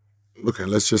 Okay,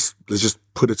 let's just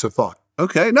put it to thought.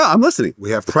 Okay, no, I'm listening.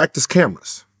 We have practice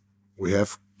cameras. We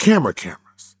have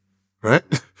cameras, right?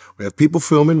 We have people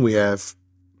filming. We have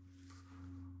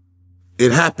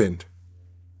it happened.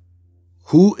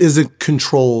 Who is in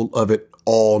control of it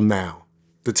all now?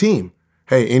 The team.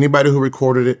 Hey, anybody who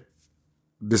recorded it,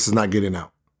 this is not getting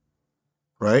out,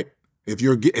 right?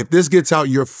 If this gets out,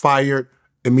 you're fired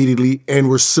immediately, and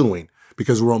we're suing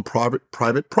because we're on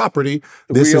private property.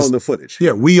 We own the footage.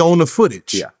 Yeah, we own the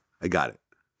footage. Yeah, I got it.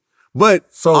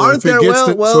 But so if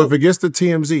it gets to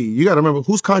TMZ, you got to remember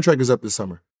whose contract is up this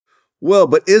summer. Well,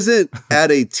 but isn't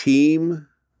at a team,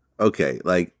 okay,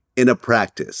 like in a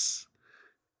practice,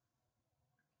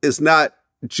 it's not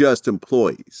just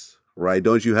employees, right?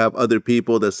 Don't you have other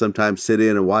people that sometimes sit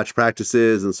in and watch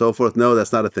practices and so forth? No,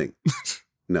 that's not a thing.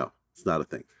 No, it's not a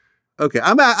thing. Okay,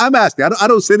 I'm asking. I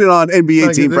don't sit in on NBA team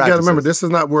practices. You got to remember, this is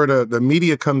not where the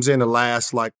media comes in the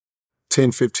last like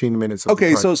 10, 15 minutes.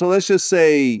 Okay, so let's just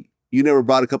say you never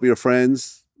brought a couple of your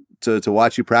friends to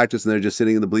watch you practice and they're just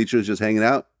sitting in the bleachers just hanging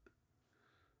out?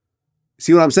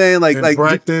 See what I'm saying? Like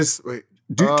practice.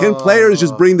 Can players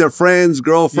just bring their friends,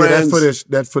 girlfriends? Yeah,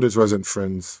 that footage wasn't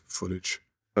friends footage.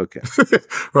 Okay.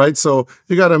 Right? So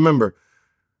you got to remember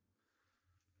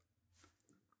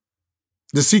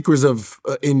the secrets of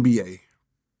NBA.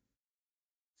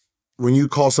 When you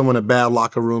call someone a bad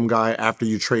locker room guy after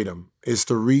you trade them, it's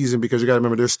the reason, because you got to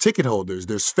remember there's ticket holders,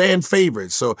 there's fan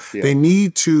favorites. So they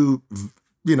need to,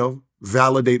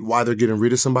 validate why they're getting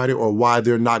rid of somebody or why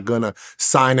they're not going to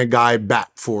sign a guy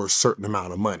back for a certain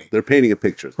amount of money. They're painting a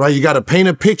picture. Right? You got to paint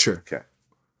a picture. Okay.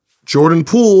 Jordan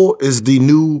Poole is the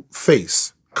new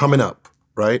face coming up,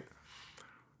 right?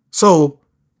 So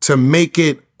to make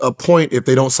it a point, if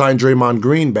they don't sign Draymond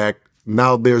Green back,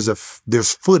 now there's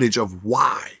footage of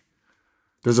why.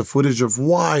 There's a footage of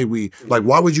why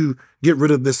why would you get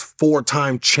rid of this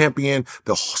 4-time champion,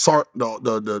 the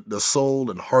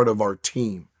soul and heart of our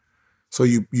team? So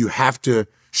you have to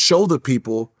show the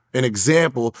people an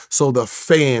example so the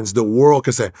fans, the world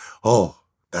can say, oh,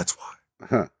 that's why.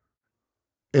 Uh-huh.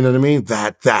 You know what I mean?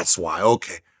 That's why.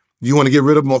 Okay. You want to get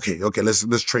rid of him? Okay,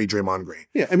 let's trade Draymond Green.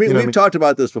 Yeah, I mean, we've talked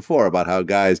about this before, about how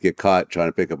guys get caught trying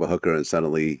to pick up a hooker and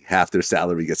suddenly half their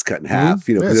salary gets cut in half.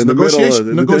 You know, in the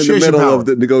middle of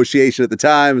the negotiation at the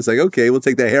time, it's like, okay, we'll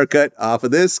take that haircut off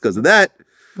of this because of that.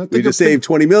 We just saved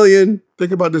 $20 million.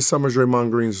 Think about this summer's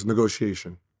Draymond Green's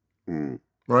negotiation.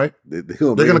 Right? They're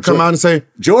going to come out and say,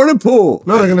 Jordan Poole.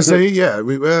 No, they're going to say, yeah,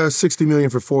 $60 million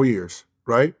for 4 years.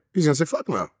 Right? He's going to say, fuck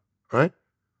no. Right?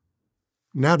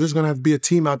 Now there's going to have to be a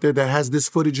team out there that has this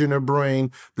footage in their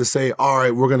brain to say, all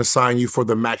right, we're going to sign you for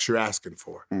the max you're asking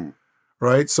for.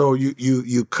 Right? So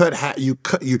you cut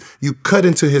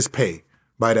into his pay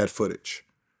by that footage.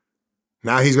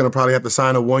 Now he's going to probably have to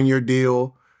sign a 1-year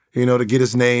deal, to get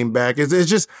his name back.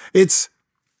 It's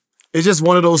just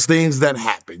one of those things that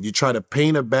happen. You try to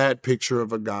paint a bad picture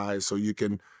of a guy so you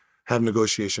can have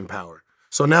negotiation power.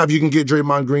 So now if you can get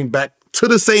Draymond Green back to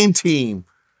the same team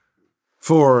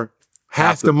for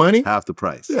half the money? Half the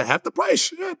price. Yeah, half the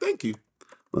price. Yeah, thank you.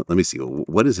 Let me see.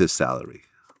 What is his salary?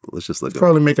 Let's just look.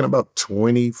 Probably making about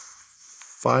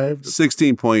 25.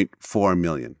 16.4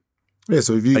 million. Yeah,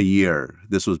 so if you a year.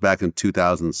 This was back in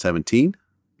 2017.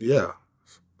 Yeah,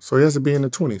 so he has to be in the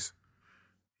 20s.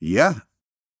 Yeah.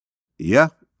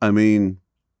 I mean,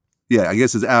 I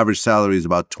guess his average salary is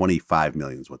about 25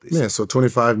 million is what they say. Yeah, so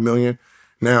 25 million.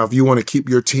 Now, if you want to keep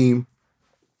your team,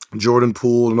 Jordan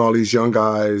Poole and all these young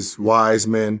guys, wise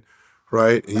men,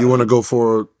 right? And you want to go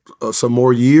for some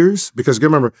more years? Because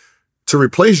remember, to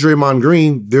replace Draymond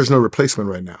Green, there's no replacement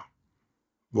right now.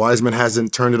 Wiseman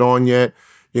hasn't turned it on yet.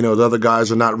 The other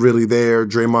guys are not really there.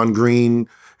 Draymond Green,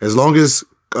 as long as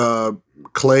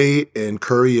Clay and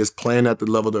Curry is playing at the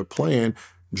level they're playing,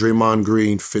 Draymond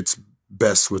Green fits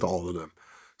best with all of them.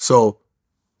 So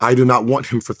I do not want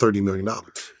him for $30 million.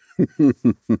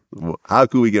 How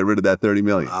could we get rid of that $30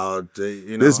 million?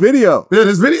 This video. Yeah,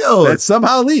 this video. That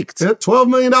somehow leaked. Yeah, $12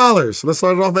 million. Let's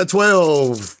start it off at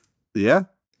 12. Yeah.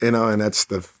 And that's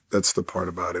the part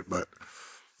about it.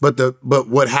 But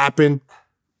what happened,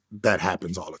 that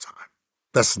happens all the time.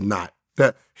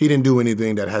 That he didn't do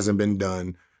anything that hasn't been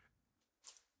done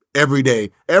every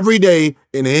day. Every day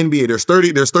in the NBA, there's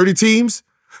 30 teams.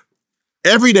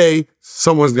 Every day,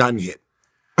 someone's gotten hit.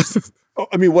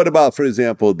 I mean, what about, for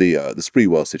example, the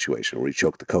Spreewell situation where he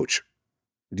choked the coach?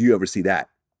 Do you ever see that?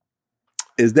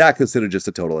 Is that considered just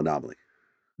a total anomaly?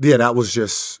 Yeah, that was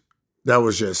just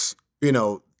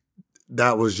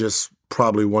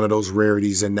probably one of those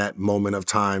rarities in that moment of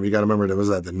time. You got to remember, that was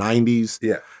at the 90s.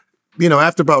 Yeah.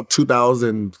 After about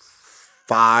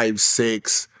 2005,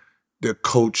 6, the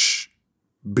coach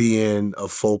being a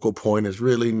focal point is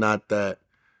really not that.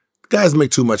 Guys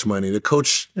make too much money. The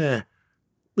coach,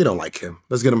 we don't like him.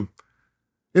 Let's get him.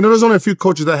 There's only a few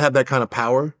coaches that have that kind of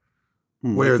power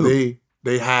where they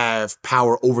have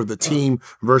power over the team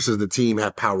versus the team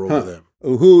have power over them.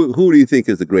 Who do you think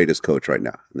is the greatest coach right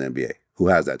now in the NBA? Who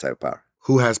has that type of power?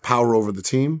 Who has power over the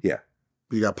team? Yeah.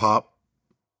 You got Pop.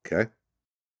 Okay.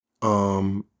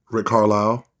 Rick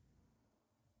Carlisle.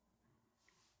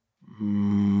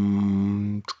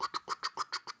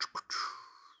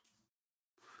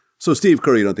 So Steve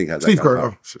Kerr, you don't think has that kind of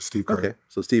power? Steve Kerr. Okay,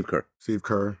 so Steve Kerr. Steve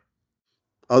Kerr.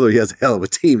 Although he has a hell of a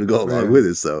team to go along with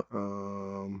it, so.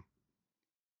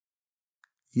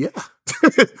 Yeah.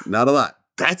 Not a lot.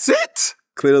 That's it.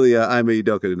 Clearly, Ime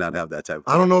Udoka did not have that type of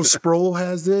power. I don't know if Sproul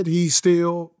has it. He's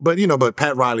still, but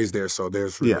Pat Riley's there, so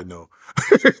there's really no.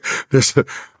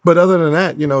 But other than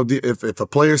that, if a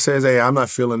player says, "Hey, I'm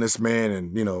not feeling this man,"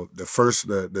 and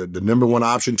the number one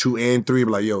option, 2 and 3,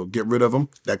 be like, "Yo, get rid of him."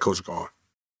 That coach gone.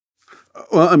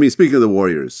 Well, I mean, speaking of the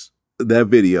Warriors, that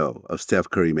video of Steph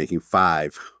Curry making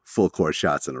 5 full court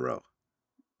shots in a row.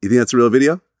 You think that's a real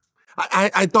video?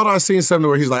 I thought I was seeing something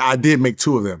where he's like, I did make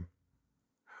 2 of them.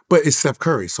 But it's Steph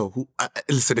Curry. So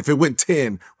listen, if it went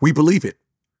 10, we believe it.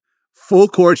 Full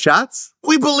court shots?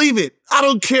 We believe it. I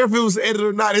don't care if it was edited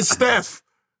or not. It's Steph.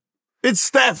 It's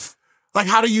Steph. Like,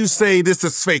 how do you say this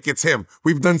is fake? It's him.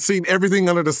 We've seen everything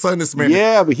under the sun this man.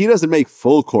 Yeah, but he doesn't make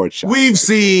full court shots. We've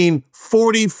seen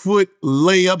 40-foot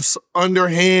layups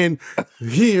underhand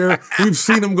here. We've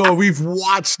seen him go. We've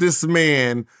watched this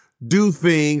man do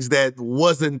things that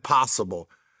wasn't possible.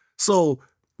 So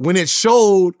when it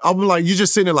showed, I'm like, you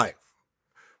just sitting there like,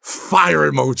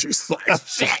 fire emojis. Like,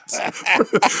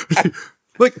 shit.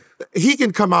 Like, he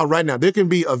can come out right now. There can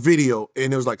be a video,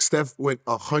 and it was like Steph went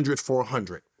 100 for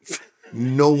 100.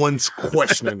 No one's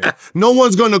questioning it. No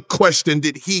one's going to question,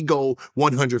 did he go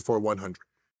 100 for 100?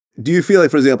 Do you feel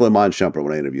like, for example, Iman Shumpert,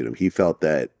 when I interviewed him, he felt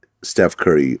that Steph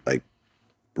Curry, like,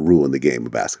 ruined the game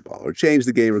of basketball or changed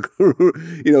the game,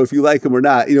 you know, if you like him or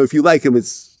not. You know, if you like him,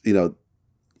 it's, you know,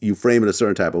 you frame it a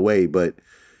certain type of way, but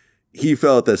he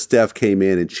felt that Steph came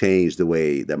in and changed the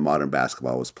way that modern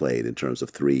basketball was played in terms of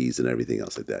threes and everything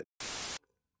else like that.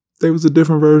 It was a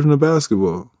different version of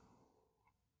basketball.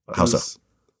 How so?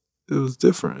 It was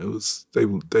different. It was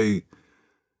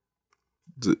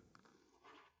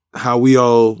how we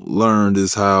all learned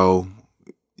is how,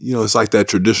 you know, it's like that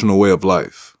traditional way of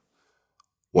life.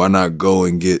 Why not go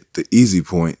and get the easy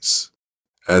points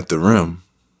at the rim?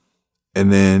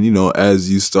 And then, you know,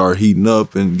 as you start heating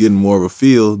up and getting more of a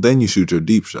feel, then you shoot your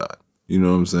deep shot. You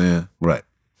know what I'm saying? Right.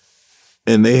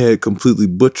 And they had completely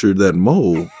butchered that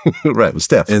mold. Right, with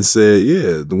Steph. And said,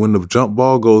 yeah, when the jump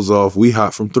ball goes off, we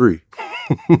hot from three.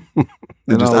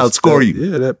 And just outscore you.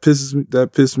 Yeah,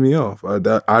 that pissed me off. I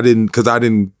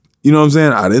didn't, you know what I'm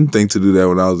saying? I didn't think to do that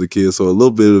when I was a kid. So a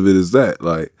little bit of it is that,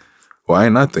 like, why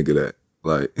ain't I think of that?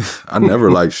 Like, I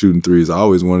never liked shooting threes. I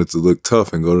always wanted to look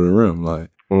tough and go to the rim. Like,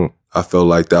 I felt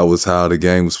like that was how the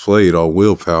game was played, all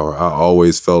willpower. I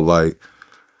always felt like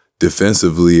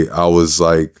defensively, I was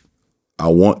like, I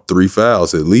want 3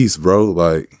 fouls at least, bro.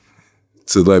 Like,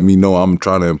 to let me know I'm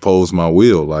trying to impose my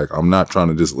will. Like, I'm not trying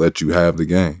to just let you have the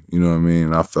game. You know what I mean?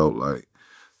 And I felt like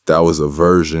that was a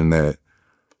version that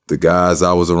the guys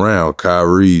I was around,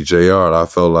 Kyrie, JR, I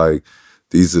felt like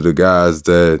these are the guys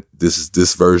that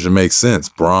this version makes sense.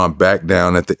 Bron back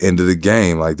down at the end of the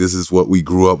game. Like, this is what we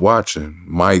grew up watching.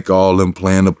 Mike, all them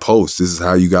playing the post. This is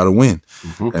how you got to win.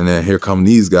 And then here come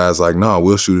these guys like, no,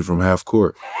 we'll shoot it from half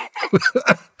court.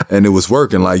 And it was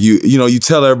working. Like, you know, you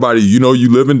tell everybody, you know, you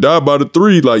live and die by the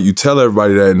three. Like, you tell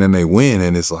everybody that, and then they win.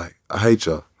 And it's like, I hate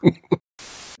y'all.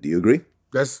 Do you agree?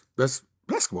 That's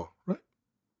basketball, right?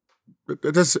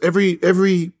 That's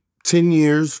every 10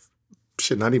 years,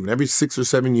 shit, not even, every 6 or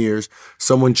 7 years,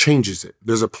 someone changes it.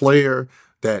 There's a player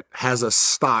that has a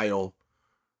style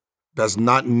that's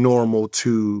not normal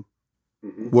to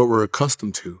what we're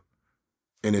accustomed to,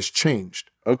 and it's changed.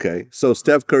 Okay, so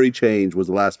Steph Curry was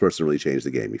the last person to really change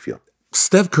the game, you feel?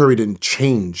 Steph Curry didn't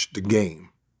change the game,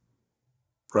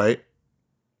 right?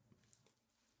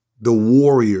 The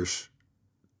Warriors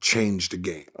changed the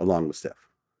game. Along with Steph.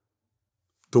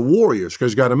 The Warriors,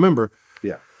 because you got to remember,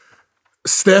 yeah,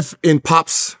 Steph in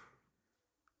Pop's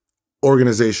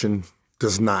organization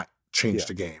does not change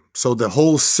the game. So the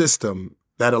whole system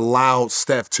that allowed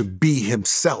Steph to be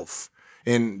himself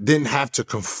and didn't have to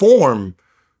conform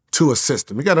to a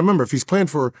system. You got to remember, if he's playing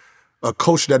for a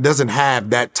coach that doesn't have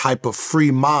that type of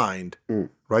free mind,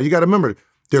 right? You got to remember,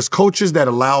 there's coaches that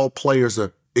allow players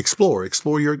to explore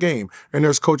your game. And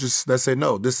there's coaches that say,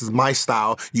 no, this is my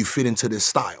style. You fit into this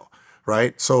style,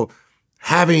 right? So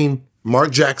having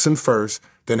Mark Jackson first,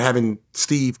 then having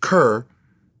Steve Kerr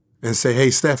and say,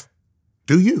 hey, Steph,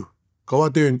 do you. Go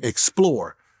out there and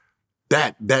explore.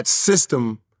 That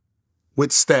system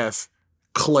with Steph,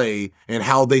 Clay, and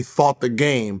how they thought the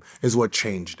game is what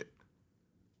changed it,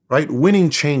 right? Winning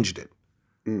changed it.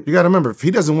 You got to remember, if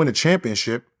he doesn't win a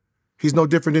championship, he's no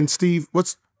different than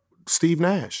Steve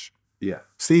Nash. Yeah.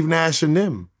 Steve Nash and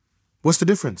them. What's the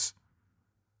difference?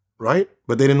 Right?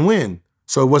 But they didn't win,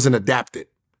 so it wasn't adapted.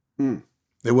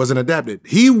 It wasn't adapted.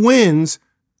 He wins,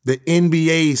 the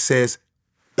NBA says,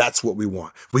 that's what we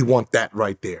want. We want that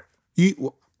right there.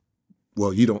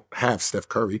 Well, you don't have Steph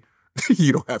Curry.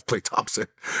 You don't have Klay Thompson,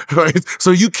 right?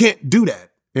 So you can't do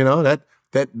that. You know,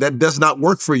 that does not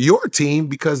work for your team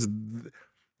because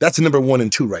that's number 1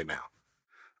 and 2 right now.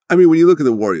 I mean, when you look at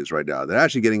the Warriors right now, they're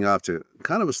actually getting off to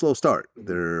kind of a slow start.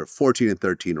 They're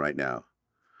 14-13 right now.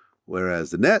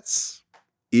 Whereas the Nets,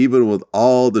 even with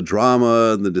all the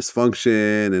drama and the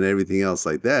dysfunction and everything else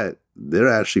like that,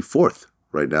 they're actually 4th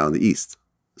right now in the East,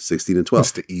 16-12.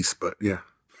 It's the East, but yeah.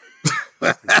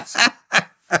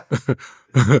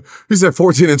 You said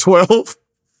 14-12?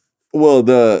 Well,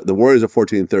 the Warriors are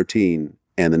 14-13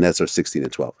 and the Nets are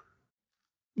 16-12.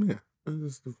 Yeah.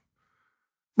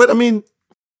 But I mean,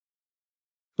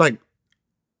 like,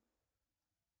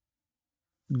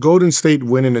 Golden State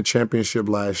winning the championship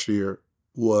last year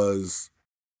was,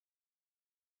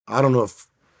 I don't know if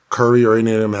Curry or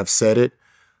any of them have said it,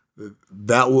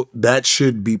 that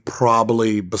should be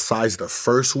probably, besides the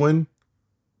first one,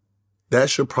 that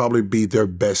should probably be their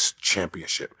best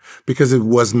championship because it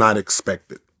was not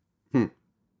expected.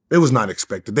 It was not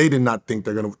expected. They did not think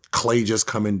they're going to, Clay just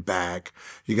coming back.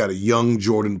 You got a young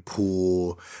Jordan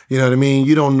Poole. You know what I mean?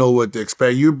 You don't know what to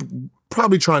expect. You're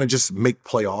probably trying to just make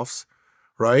playoffs,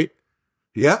 right?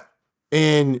 Yeah.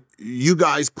 And you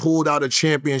guys pulled out a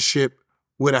championship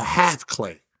with a half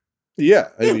Clay. Yeah.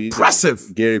 Impressive. I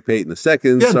mean, Gary Payton II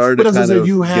started to kind of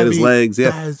get his legs. Yeah.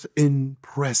 That's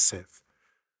impressive.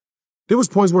 There was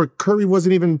points where Curry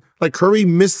wasn't even, like Curry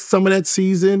missed some of that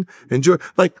season. And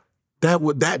like,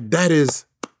 that is,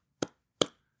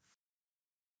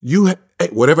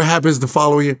 whatever happens the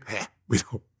following year,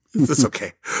 it's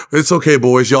okay. It's okay,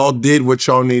 boys. Y'all did what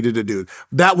y'all needed to do.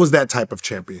 That was that type of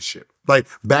championship. Like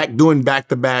doing back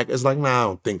to back. It's like, nah, I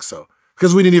don't think so.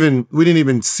 Because we didn't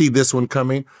even see this one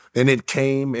coming, and it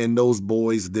came, and those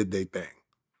boys did their thing.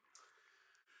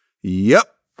 Yep.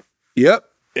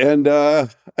 And I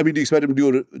mean, do you expect them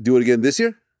to do it again this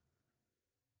year?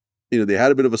 You know, they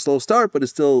had a bit of a slow start, but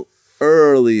it's still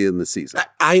early in the season.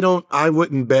 I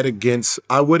wouldn't bet against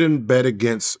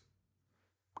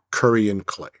Curry and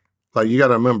Clay. Like, you got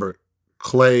to remember,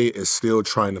 Clay is still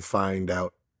trying to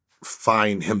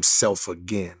find himself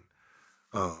again.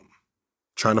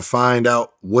 Trying to find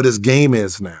out what his game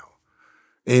is now.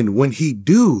 And when he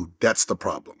do, that's the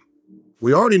problem.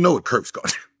 We already know what Curry's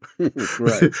got.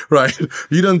 Right.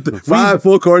 You done 5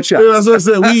 full court shots. That's what I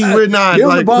said. We're not give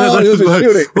him the ball,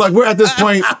 like we're at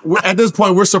this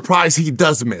point. We're surprised he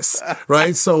does miss.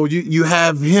 Right. So you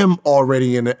have him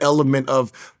already in the element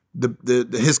of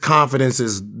his confidence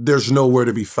is there's nowhere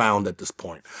to be found at this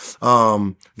point.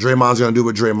 Draymond's gonna do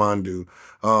what Draymond do.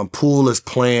 Poole is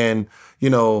playing,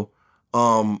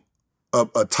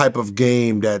 a type of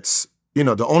game that's,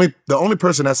 the only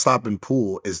person that's stopping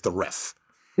Poole is the ref.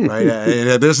 Right.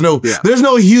 There's no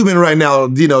human right now,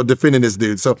 defending this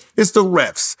dude. So it's the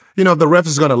refs. If the ref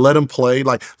is going to let him play,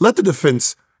 like let the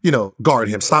defense, guard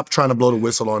him. Stop trying to blow the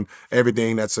whistle on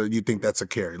everything you think that's a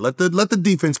carry. Let the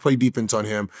defense play defense on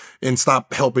him and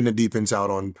stop helping the defense out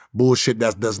on bullshit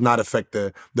that does not affect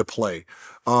the play.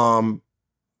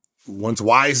 Once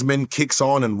Wiseman kicks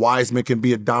on and Wiseman can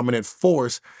be a dominant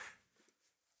force,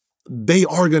 they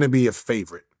are going to be a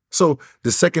favorite. So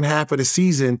the second half of the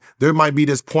season, there might be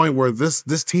this point where this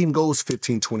team goes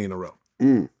 15-20 in a row.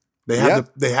 They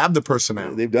have the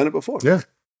personnel. They've done it before. Yeah.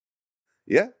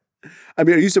 Yeah. I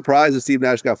mean, are you surprised that Steve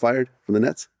Nash got fired from the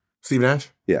Nets? Steve Nash?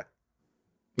 Yeah.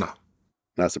 No.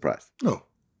 Not surprised. No.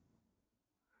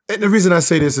 And the reason I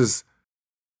say this is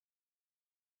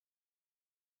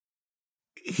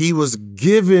he was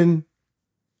given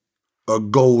a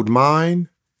gold mine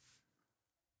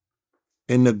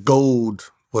and the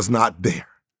gold was not there.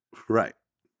 Right.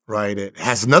 Right. It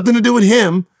has nothing to do with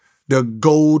him. The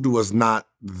gold was not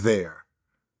there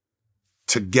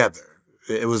together.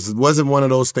 It wasn't one of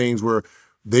those things where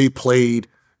they played,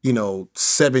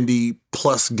 70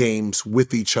 plus games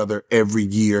with each other every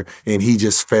year and he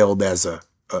just failed as a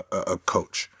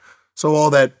coach. So all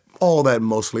that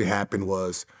mostly happened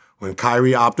was when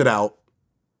Kyrie opted out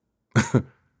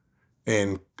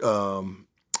and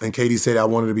Katie said, I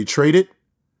wanted to be traded.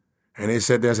 And they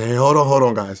said there and said, hey, hold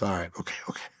on, guys. All right, okay.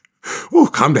 Ooh,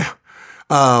 calm down.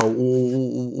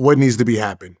 What needs to be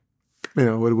happening? What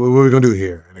are we going to do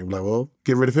here? And they were like, well,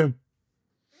 get rid of him.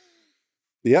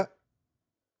 Yeah.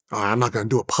 I'm not going to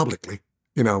do it publicly.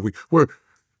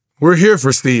 We're here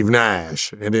for Steve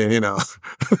Nash. And then,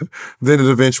 then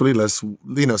eventually let's,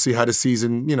 see how the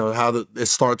season, how it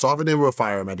starts off, and then we'll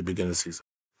fire him at the beginning of the season.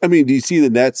 I mean, do you see the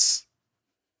Nets,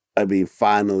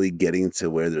 finally getting to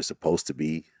where they're supposed to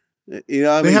be? They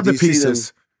have the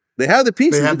pieces. They have the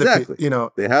pieces, exactly.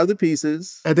 They have the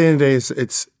pieces. At the end of the day,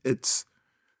 it's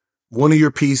one of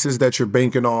your pieces that you're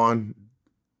banking on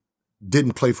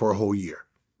didn't play for a whole year,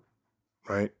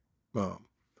 right?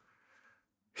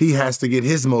 He has to get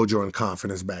his mojo and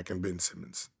confidence back in Ben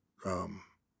Simmons,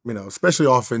 especially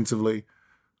offensively.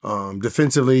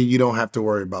 Defensively, you don't have to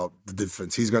worry about the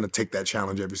defense. He's going to take that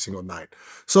challenge every single night.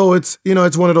 So it's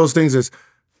one of those things is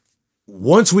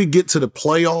once we get to the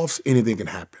playoffs, anything can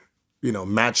happen.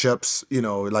 Matchups,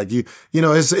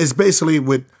 it's basically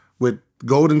with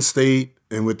Golden State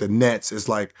and with the Nets, it's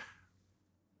like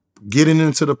getting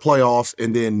into the playoffs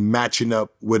and then matching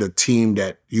up with a team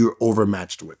that you're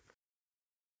overmatched with.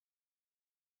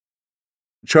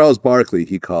 Charles Barkley,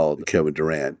 he called Kevin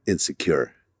Durant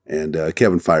insecure. And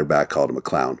Kevin fired back, called him a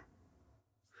clown.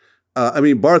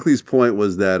 Barkley's point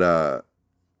was that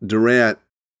Durant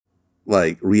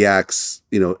like reacts,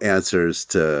 answers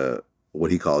to what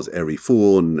he calls every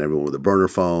fool and everyone with a burner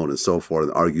phone and so forth,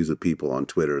 and argues with people on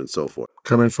Twitter and so forth.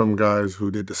 Coming from guys who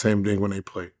did the same thing when they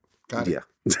played. Got it. Yeah.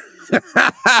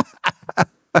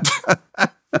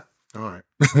 All right.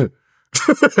 You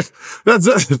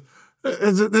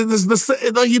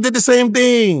did the same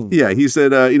thing. Yeah, he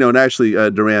said, and actually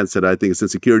Durant said, I think it's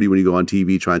insecurity when you go on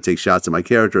TV trying to take shots at my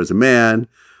character as a man,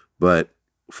 but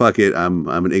fuck it, I'm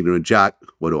an ignorant jock.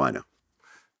 What do I know?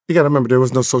 You got to remember, there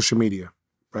was no social media,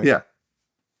 right? Yeah.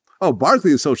 Oh,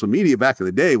 Barkley and social media back in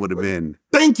the day would have been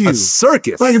a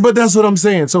circus. But that's what I'm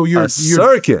saying. So you're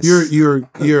circus.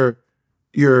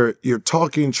 You're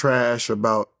talking trash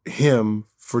about him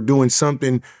for doing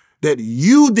something that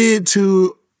you did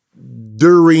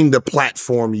during the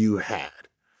platform you had.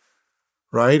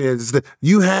 Right?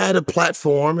 You had a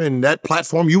platform, and that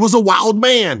platform, you was a wild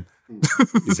man.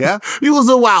 Yeah. You was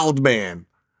a wild man.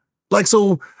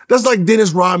 So that's like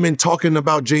Dennis Rodman talking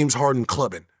about James Harden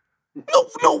clubbing. No,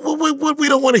 we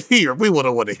don't want to hear. We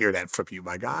don't want to hear that from you,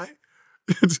 my guy.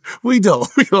 We don't.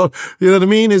 You know what I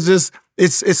mean? It's just,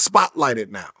 it's spotlighted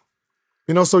now.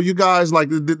 So you guys, like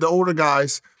the older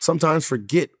guys, sometimes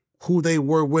forget who they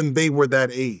were when they were that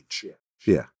age.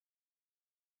 Yeah.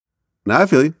 Now I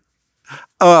feel you.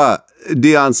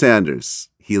 Deion Sanders,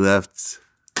 he left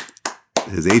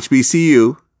his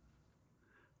HBCU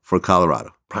for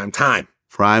Colorado. Prime time.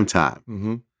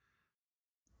 Mm-hmm.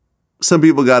 Some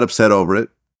people got upset over it,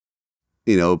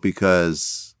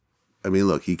 because,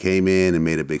 look, he came in and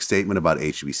made a big statement about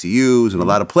HBCUs, and a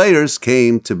lot of players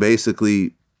came to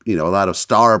basically, a lot of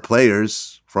star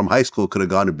players from high school could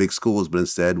have gone to big schools, but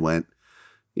instead went,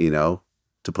 to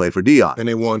play for Deion. And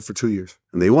they won for 2 years.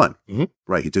 And they won. Mm-hmm.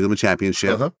 Right. He took them a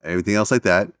championship, everything else like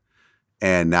that.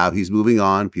 And now he's moving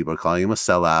on. People are calling him a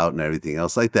sellout and everything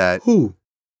else like that. Who?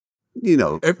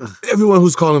 Everyone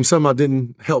who's calling him sellout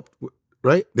didn't help,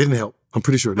 right? Didn't help. I'm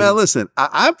pretty sure. Man, listen,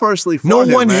 I'm personally for no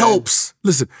him, one man. helps.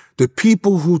 Listen, the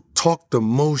people who talk the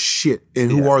most shit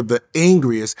and who are the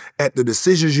angriest at the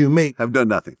decisions you make have done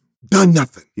nothing. Done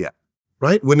nothing. Yeah.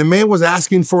 Right? When the man was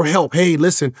asking for help, hey,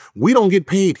 listen, we don't get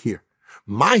paid here.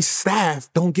 My staff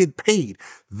don't get paid.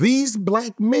 These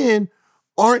black men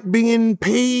aren't being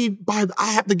paid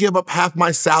I have to give up half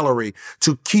my salary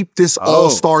to keep this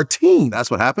all-star team.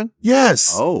 That's what happened?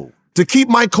 Yes. Oh. To keep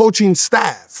my coaching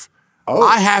staff. Oh.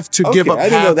 I have to give up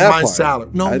half my salary.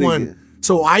 No one.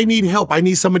 So I need help. I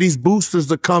need some of these boosters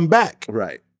to come back.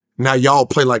 Right. Now y'all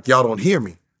play like y'all don't hear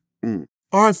me.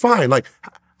 All right, fine. Like,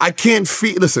 I can't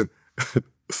listen,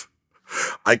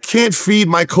 I can't feed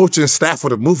my coaching staff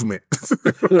with a movement.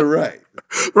 Right.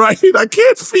 Right? I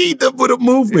can't feed them with a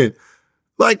movement.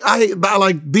 Like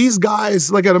these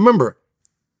guys, like I remember,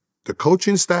 the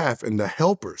coaching staff and the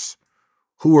helpers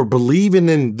who are believing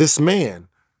in this man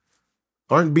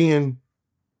aren't being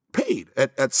paid.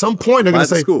 At some point, they're going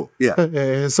to say, school. Yeah.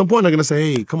 At some point, they're going to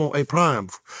say, hey, come on, hey, Prime,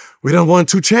 we done won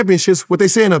 2 championships. What they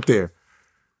saying up there?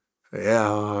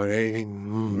 Yeah, they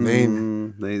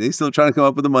still trying to come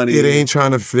up with the money. Yeah, they ain't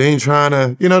trying to,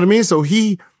 you know what I mean? So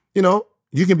he,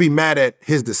 you can be mad at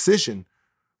his decision,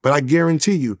 but I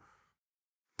guarantee you,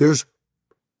 there's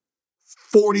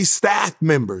 40 staff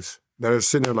members that are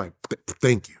sitting there like,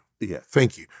 thank you. Yeah.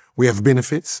 Thank you. We have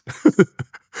benefits.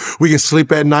 We can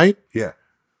sleep at night. Yeah.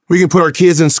 We can put our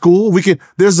kids in school.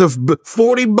 There's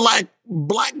 40 black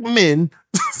men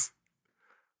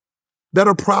that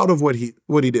are proud of what he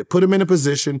did. Put him in a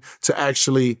position to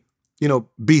actually,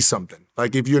 be something.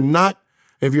 Like if you're not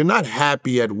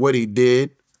happy at what he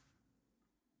did,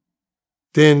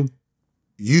 then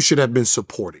you should have been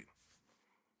supporting.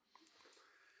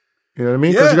 You know what I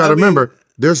mean? Because you got to remember,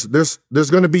 there's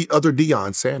going to be other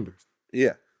Deion Sanders.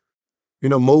 Yeah.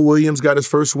 Mo Williams got his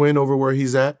first win over where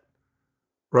he's at,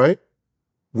 right?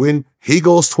 When he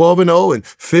goes 12-0 and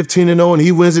 15-0 and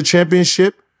he wins a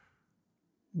championship,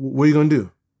 what are you gonna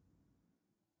do?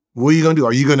 What are you gonna do?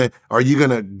 Are you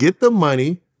gonna get the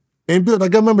money and build?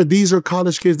 Like I remember, these are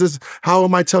college kids. How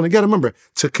am I telling? You gotta remember,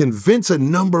 to convince a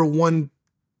 #1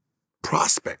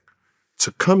 prospect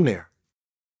to come there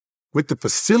with the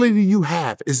facility you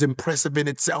have is impressive in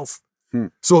itself.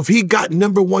 So if he got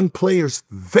 #1 players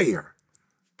there,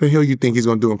 the hell you think he's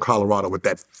gonna do in Colorado with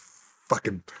that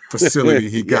fucking facility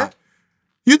he got?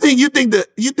 You think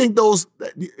those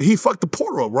he fucked the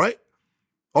portal, right?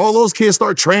 All those kids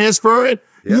start transferring.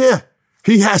 Yeah.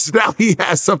 He has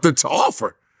something to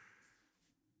offer.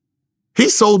 He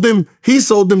sold them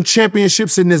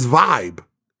championships in this vibe.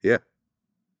 Yeah.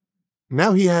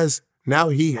 Now he has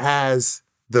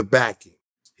the backing.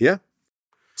 Yeah.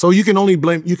 So you can only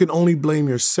blame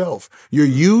yourself. You're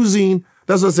using,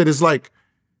 that's what I said, it's like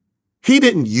He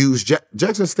didn't use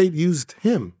Jackson State used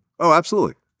him. Oh,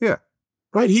 absolutely. Yeah.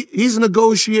 Right? He's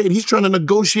negotiating. He's trying to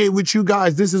negotiate with you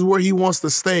guys. This is where he wants to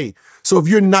stay. So if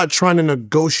you're not trying to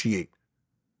negotiate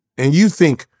and you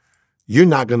think you're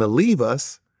not going to leave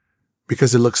us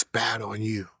because it looks bad on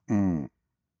you.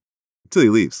 Until he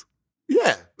leaves.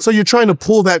 Yeah. So you're trying to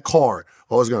pull that card.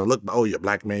 Oh, it's going to look, oh, you're a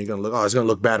black man. You're going to look, oh, it's going to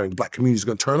look bad on the black community. It's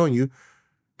going to turn on you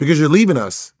because you're leaving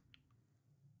us.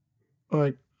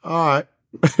 Like, all right.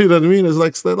 You know what I mean?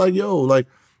 It's like, yo, like,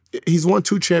 he's won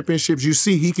 2 championships. You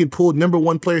see, he can pull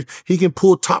 #1 players. He can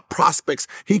pull top prospects.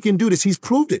 He can do this. He's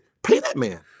proved it. Pay that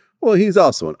man. Well, he's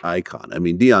also an icon. I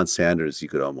mean, Deion Sanders, you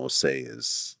could almost say,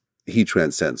 he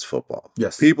transcends football.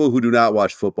 Yes. People who do not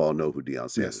watch football know who Deion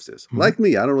Sanders is. Like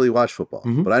me, I don't really watch football,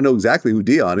 but I know exactly who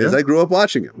Deion is. I grew up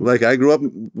watching him. Like, I grew up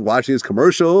watching his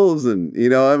commercials and, you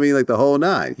know, I mean, like the whole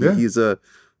nine. Yeah. He's a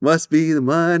must be the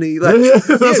money. Like,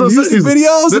 music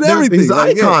videos and everything. He's an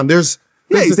icon.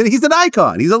 He's an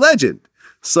icon. He's a legend.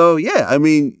 So, yeah, I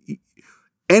mean,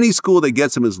 any school that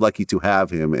gets him is lucky to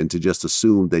have him, and to just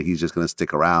assume that he's just going to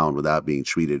stick around without being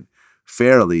treated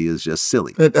fairly is just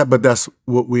silly. But that's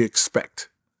what we expect.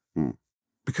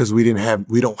 Because we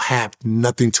don't have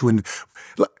nothing to.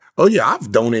 Oh, yeah,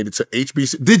 I've donated to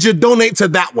HBC. Did you donate to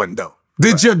that one, though?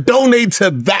 Did you donate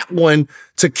to that one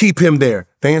to keep him there?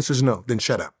 The answer is no. Then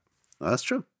shut up. That's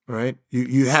true. All right?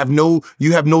 You have no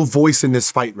voice in this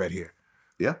fight right here.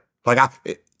 Yeah. Like,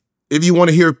 if you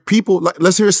want to hear people,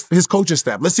 let's hear his coaching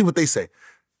staff. Let's see what they say.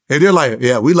 If they're like,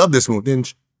 yeah, we love this move, then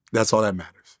that's all that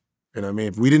matters. You know what I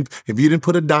mean? If you didn't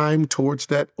put a dime towards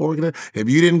that organization, if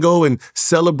you didn't go and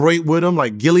celebrate with him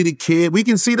like Gilly the Kid, we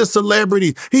can see the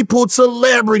celebrities. He pulled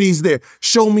celebrities there.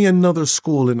 Show me another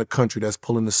school in the country that's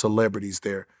pulling the celebrities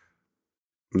there.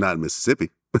 Not in Mississippi.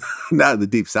 Not in the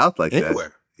Deep South like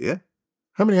Anywhere. that. Yeah.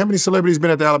 How many celebrities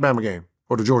been at the Alabama game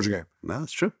or the Georgia game? No,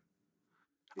 that's true.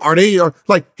 He got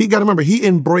to remember, he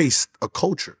embraced a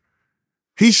culture.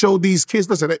 He showed these kids,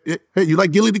 listen, hey, you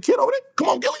like Gilly the Kid over there? Come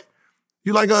on, Gilly.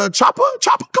 You like Chopper?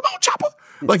 Chopper, come on, Chopper.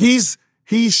 Like he's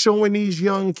showing these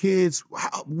young kids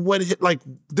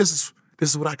this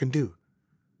is what I can do.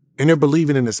 And they're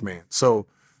believing in this man. So,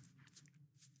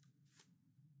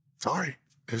 sorry,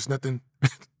 there's nothing.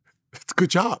 It's a good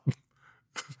job.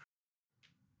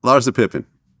 Larsa Pippen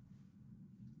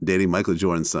dating Michael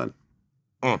Jordan's son.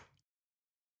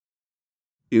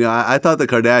 You know, I thought the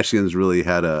Kardashians really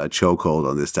had a chokehold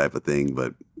on this type of thing,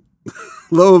 but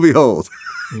lo and behold,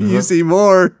 you see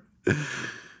more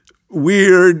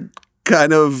weird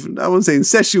kind of, I wouldn't say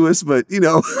incestuous, but, you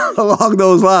know, along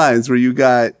those lines where you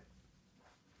got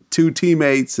 2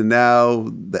 teammates and now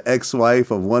the ex-wife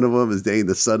of one of them is dating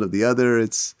the son of the other.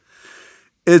 It's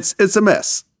a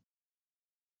mess.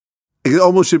 It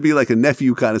almost should be like a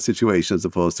nephew kind of situation as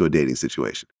opposed to a dating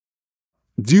situation.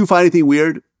 Do you find anything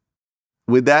weird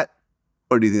with that,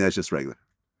 or do you think that's just regular?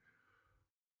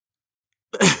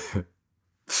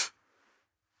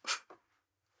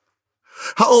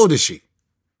 How old is she?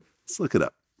 Let's look it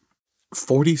up.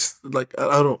 40s? Like,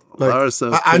 I don't, like,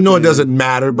 Larsa I know it doesn't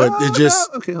matter, but it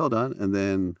just. No. Okay, hold on. And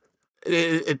then.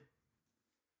 It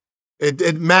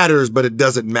matters, but it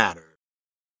doesn't matter.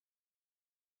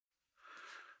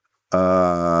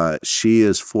 She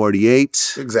is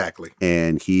 48. Exactly.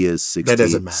 And he is 16, that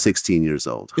doesn't matter. 16 years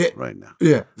old right now.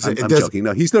 Yeah. I'm joking.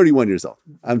 No, he's 31 years old.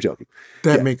 I'm joking.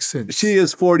 That makes sense. She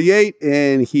is 48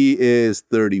 and he is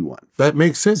 31. That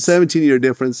makes sense. 17-year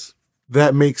difference.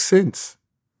 That makes sense.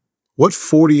 What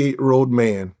 48-year-old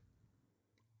man,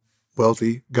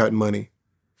 wealthy, got money,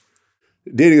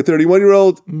 dating a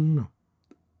 31-year-old? No.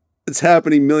 It's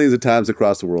happening millions of times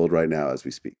across the world right now as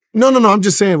we speak. No. I'm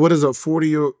just saying, what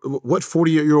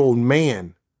 48-year-old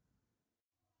man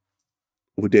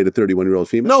would date a 31-year-old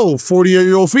female? No,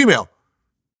 48-year-old female.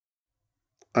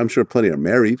 I'm sure plenty are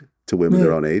married to women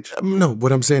their own age. No,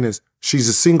 what I'm saying is she's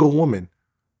a single woman.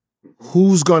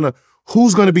 Who's gonna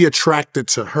be attracted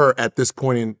to her at this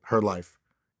point in her life?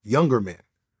 Younger men.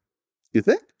 You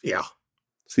think? Yeah.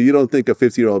 So you don't think a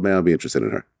 50-year-old man will be interested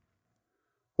in her?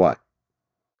 Why?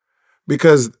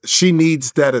 Because she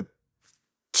needs the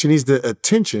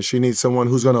attention. She needs someone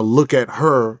who's going to look at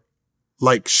her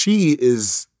like she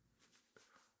is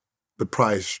the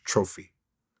prize trophy.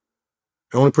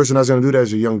 The only person that's going to do that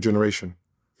is a young generation.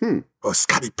 Oh,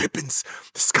 Scottie Pippen's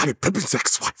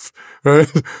ex-wife.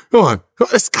 Right? Come on.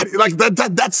 Scottie, like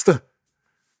that's the,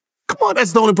 come on,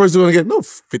 that's the only person who's going to get, no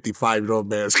 55-year-old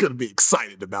man is going to be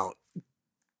excited about.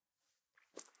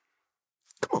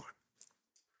 Come on.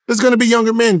 There's going to be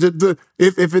younger men.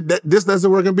 This doesn't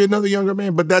work, going to be another younger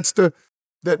man. But that's the...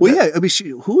 Yeah. I mean,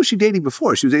 who was she dating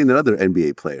before? She was dating another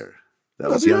NBA player that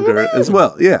was younger as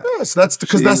well. Yeah. Yes, that's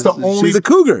because that's the only. She's a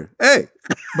cougar. Hey.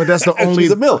 But that's the only.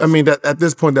 She's a MILF. I mean, at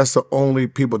this point, that's the only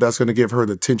people that's going to give her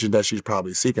the attention that she's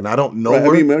probably seeking. I don't know her. I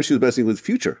mean, remember she was besting with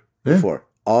Future before.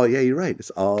 Oh, yeah, you're right. It's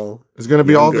all. It's going to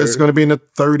be all. It's going to be in the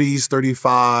 30s,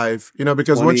 35. You know,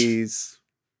 because 20s,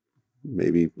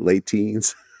 maybe late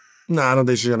teens. Nah, I don't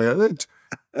think she's going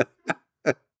to.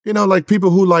 You know, like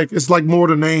people who like, it's like more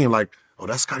the name. Like, oh,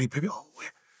 that's Scottie Pippen. Oh,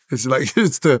 it's like,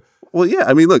 it's the. Well, yeah.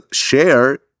 I mean, look,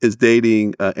 Cher is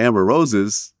dating Amber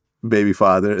Rose's baby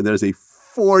father, and there's a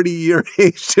 40-year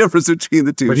age difference between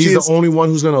the two. But he's the only one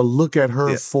who's going to look at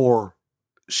her for.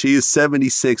 She is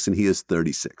 76 and he is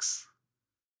 36.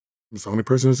 It's the only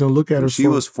person who's going to look at her. When she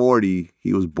was 40,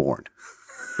 he was born.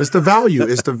 It's the value.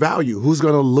 It's the value. Who's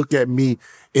going to look at me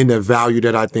in the value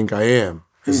that I think I am?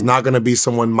 It's not going to be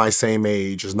someone my same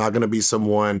age. It's not going to be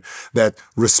someone that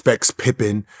respects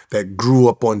Pippen, that grew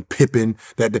up on Pippen.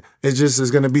 That it just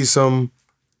is going to be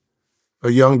a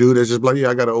young dude that's just like, yeah,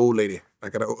 I got an old lady. I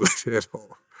got an old lady at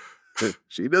home.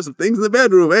 She does some things in the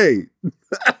bedroom. Hey,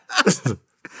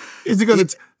 is he going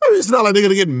to? It's not like they're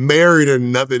going to get married or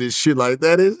nothing and shit like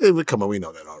that. Come on, we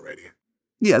know that already.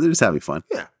 Yeah, they're just having fun.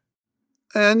 Yeah,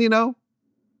 and you know,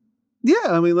 yeah.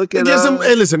 I mean, look at.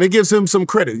 Hey, listen, it gives him some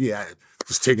credit. Yeah.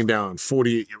 Was taking down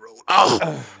 48-year-old.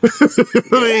 Oh,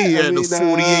 he had the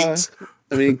 48.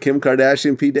 I mean, Kim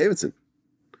Kardashian, Pete Davidson.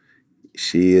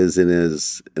 She is in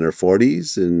her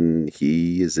 40s, and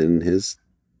he is in his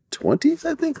 20s.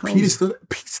 I think. Pete's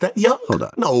that young? Hold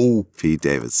on. No, Pete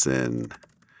Davidson,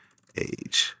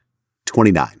 age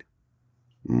 29.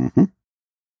 Mm-hmm.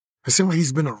 It seems like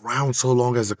he's been around so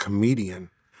long as a comedian.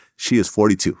 She is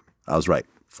 42. I was right.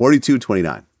 42,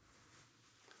 29.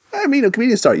 I mean,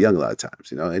 comedians start young a lot of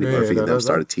times, you know. Anybody from them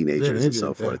started teenagers and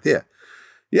so forth. Yeah.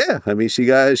 Yeah. I mean, she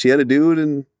had a dude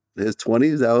in his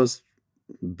 20s that was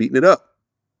beating it up.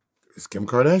 It's Kim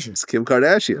Kardashian. It's Kim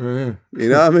Kardashian. You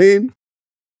know what I mean?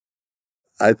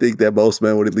 I think that most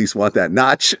men would at least want that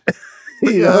notch.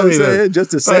 You know what I'm saying?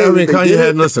 Just to say. I mean, Kanye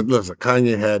had, listen,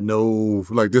 Kanye had no,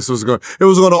 like, it was going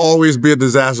to always be a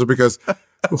disaster because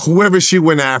whoever she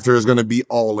went after is going to be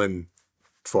all in.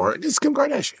 For it. It's Kim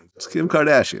Kardashian. It's Kim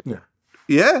Kardashian. Yeah.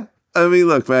 Yeah. I mean,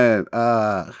 look, man,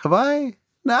 have I?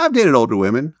 No, I've dated older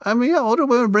women. I mean, yeah, older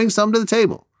women bring something to the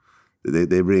table. They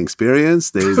bring experience.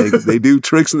 They do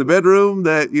tricks in the bedroom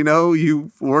that, you know,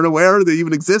 you weren't aware they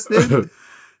even existed.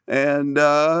 And,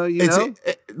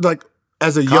 like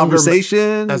as a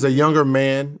younger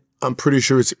man, I'm pretty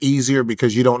sure it's easier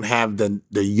because you don't have the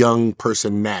young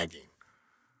person nagging,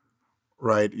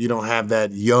 right? You don't have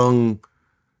that young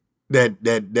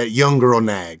girl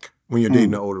nag when you're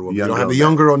dating an older woman. You don't have the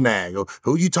young girl nag.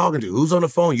 Who you talking to? Who's on the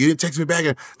phone? You didn't text me back.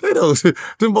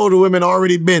 Them older women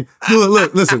already been.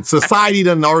 Look, listen. Society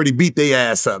done already beat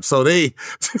their ass up, so they're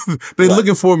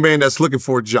looking for a man that's looking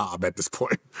for a job at this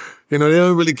point. You know, they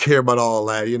don't really care about all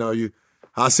that. You know,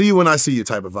 I'll see you when I see you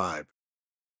type of vibe.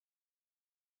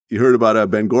 You heard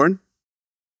about Ben Gordon?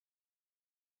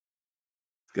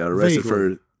 Got arrested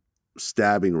for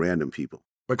stabbing random people.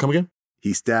 Wait, come again?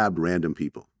 He stabbed random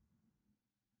people.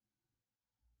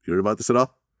 You heard about this at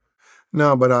all?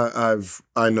 No, but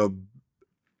I know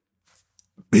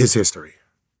his history.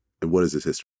 And what is his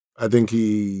history? I think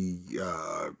he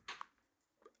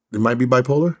might be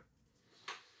bipolar,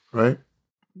 right?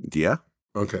 Yeah.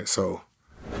 Okay, so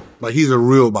like he's a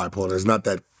real bipolar. It's not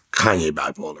that Kanye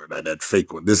bipolar, that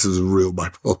fake one. This is real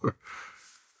bipolar.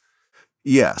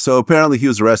 Yeah. So apparently he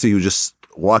was arrested. He was just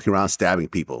walking around stabbing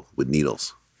people with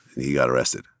needles. And he got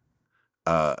arrested.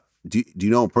 Do you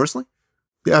know him personally?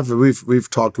 Yeah, we've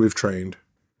talked, we've trained.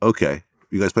 Okay.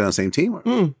 You guys play on the same team?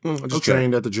 I just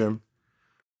trained at the gym.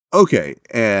 Okay.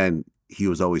 And he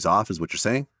was always off, is what you're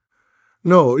saying?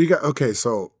 No,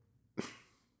 so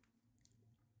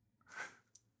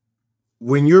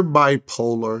when you're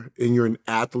bipolar and you're an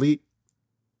athlete,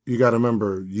 you got to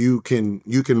remember you can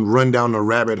run down the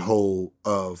rabbit hole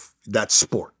of that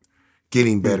sport,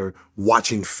 getting better,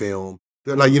 watching film.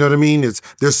 Like, you know what I mean?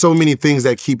 There's so many things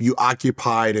that keep you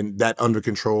occupied and that under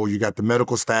control. You got the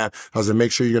medical staff has to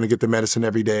make sure you're going to get the medicine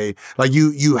every day. Like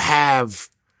you have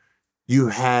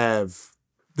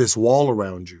this wall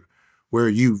around you where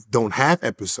you don't have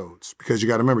episodes because you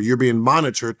got to remember you're being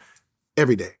monitored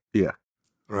every day. Yeah.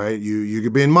 Right?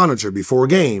 You're being monitored before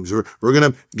games. We're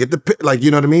going to get you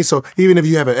know what I mean? So even if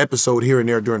you have an episode here and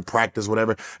there during practice,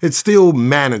 whatever, it's still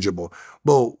manageable.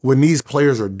 But when these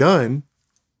players are done,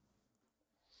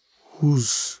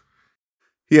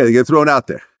 they get thrown out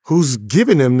there. Who's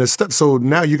giving him this stuff? So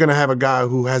now you're going to have a guy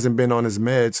who hasn't been on his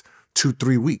meds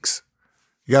 2-3 weeks.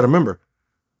 You got to remember,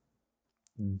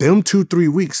 them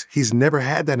 2-3 weeks, he's never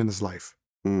had that in his life.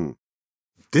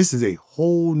 this is a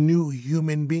whole new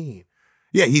human being.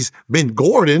 Yeah, he's Ben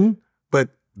Gordon, but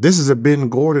this is a Ben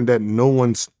Gordon that no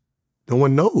one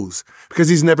knows because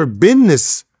he's never been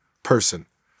this person.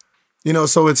 You know,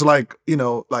 so it's like, you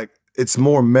know, like it's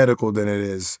more medical than it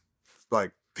is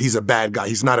like he's a bad guy.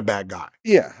 He's not a bad guy.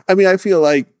 Yeah. I mean, I feel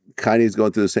like Kanye's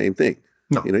going through the same thing.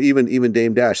 No. You know, even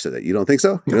Dame Dash said that. You don't think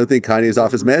so? You don't think Kanye's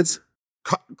off his meds?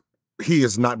 He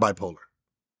is not bipolar.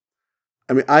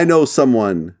 I mean, I know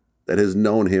someone that has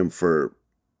known him for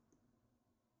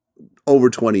over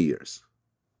 20 years.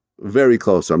 Very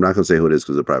close. I'm not going to say who it is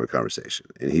because it's a private conversation.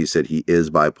 And he said he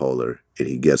is bipolar and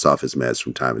he gets off his meds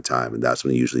from time to time. And that's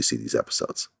when you usually see these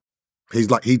episodes. He's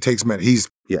like, he takes meds.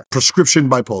 He's prescription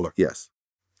bipolar. Yes.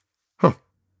 Huh.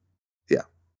 Yeah.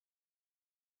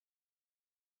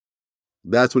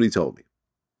 That's what he told me.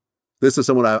 This is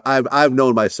someone I've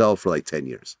known myself for like 10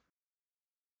 years.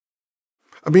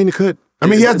 I mean, it could. I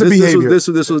mean, he has the behavior. This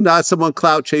was not someone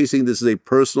clout chasing. This is a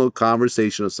personal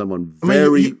conversation of someone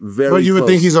very But you would close.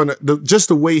 think he's on just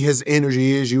the way his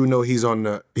energy is. You know, he's on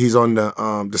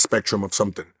the spectrum of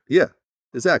something. Yeah,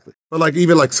 exactly. But like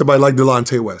even like somebody like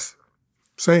Delonte West,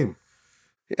 same.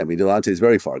 Yeah, I mean, Delonte's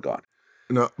very far gone.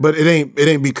 No, but it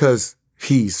ain't because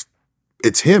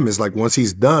it's him. It's like once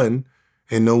he's done,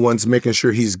 and no one's making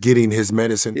sure he's getting his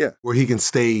medicine. Yeah. Where he can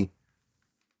stay.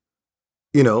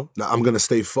 You know, I'm gonna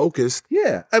stay focused.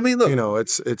 Yeah, I mean, look, You know,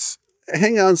 it's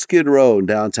hang on Skid Row in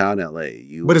downtown LA.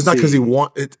 but it's not because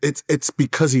it's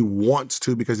because he wants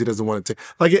to, because he doesn't want to take.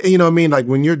 Like, you know what I mean? Like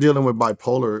when you're dealing with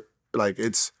bipolar, like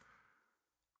it's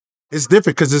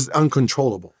different because it's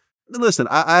uncontrollable. Listen,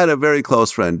 I had a very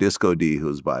close friend, Disco D,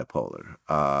 who's bipolar.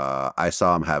 I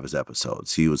saw him have his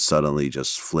episodes. He would suddenly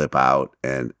just flip out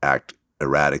and act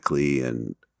erratically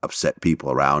and upset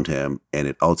people around him, and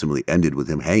it ultimately ended with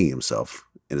him hanging himself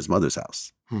in his mother's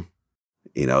house.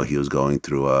 You know, he was going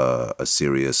through a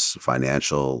serious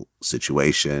financial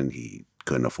situation. He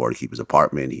couldn't afford to keep his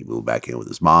apartment. He moved back in with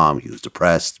his mom. He was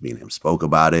depressed. Me and him spoke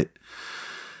about it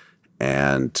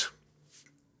and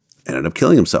ended up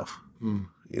killing himself.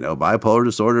 You know, bipolar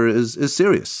disorder is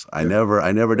serious. I never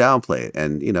downplay it.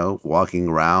 And, you know, walking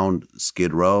around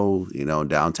Skid Row, you know, in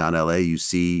downtown LA, you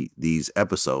see these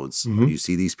episodes. You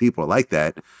see these people like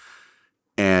that,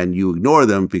 and you ignore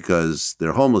them because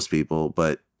they're homeless people.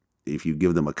 But if you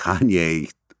give them a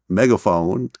Kanye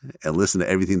megaphone and listen to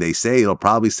everything they say, it'll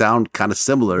probably sound kind of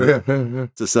similar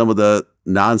to some of the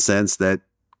nonsense that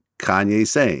Kanye's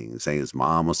saying his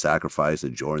mom was sacrificed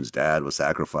and Jordan's dad was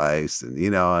sacrificed. And, you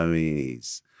know, I mean,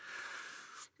 he's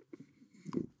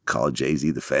called Jay-Z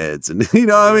the feds. And, you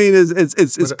know, I mean,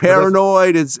 it's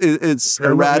paranoid. It's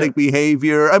erratic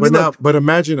behavior. I mean, but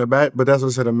imagine, but that's what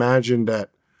I said. Imagine that,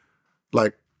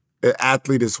 like, an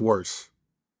athlete is worse.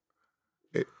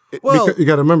 Well, you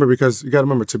got to remember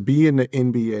to be in the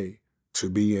NBA, to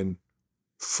be in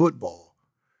football,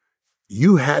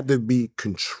 you had to be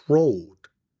controlled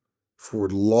for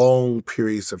long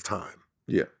periods of time.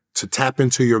 Yeah. To tap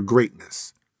into your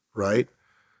greatness, right?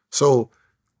 So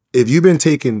if you've been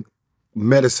taking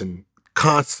medicine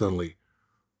constantly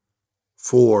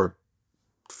for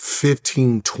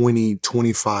 15, 20,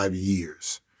 25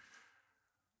 years,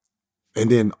 and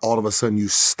then all of a sudden you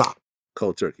stop.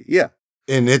 Cold turkey. Yeah.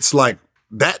 And it's like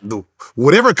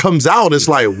whatever comes out, it's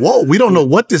like, whoa, we don't know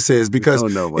what this is because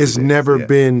it's never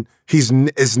been,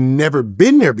 it's never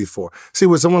been there before. See,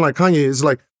 with someone like Kanye, it's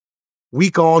like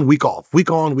week on, week off, week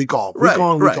on, week off, week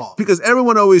on, week off. Because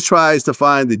everyone always tries to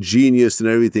find the genius in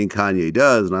everything Kanye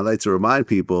does. And I like to remind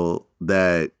people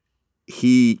that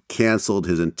he canceled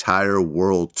his entire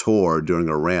world tour during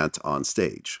a rant on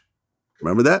stage.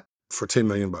 Remember that? For $10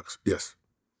 million, yes.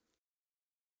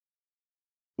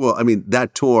 Well, I mean,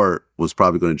 that tour was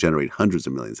probably going to generate hundreds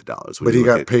of millions of dollars. But he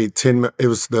got paid it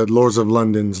was the Lords of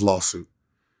London's lawsuit.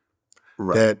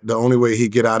 Right. That the only way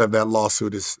he'd get out of that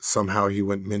lawsuit is somehow he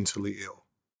went mentally ill.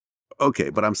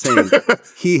 Okay, but I'm saying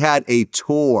he had a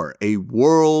tour, a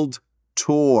world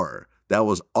tour that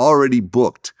was already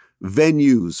booked.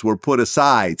 Venues were put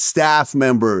aside. Staff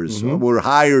members were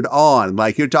hired on.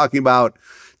 Like you're talking about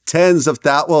tens of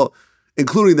thousands, well,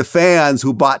 including the fans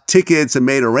who bought tickets and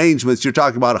made arrangements. You're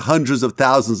talking about hundreds of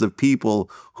thousands of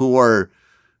people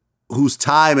whose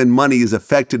time and money is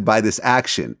affected by this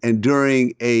action. And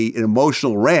during an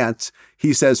emotional rant,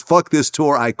 he says, "Fuck this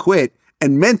tour, I quit,"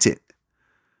 and meant it.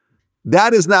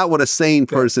 That is not what a sane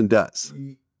person does.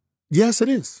 Yes, it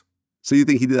is. So you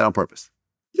think he did that on purpose?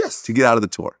 Yes. To get out of the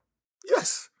tour?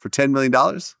 Yes. For $10 million?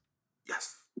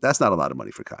 Yes. That's not a lot of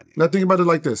money for Kanye. Now think about it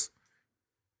like this.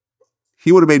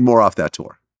 He would have made more off that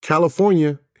tour.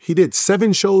 California, he did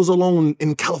 7 shows alone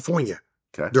in California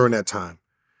during that time.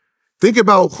 Think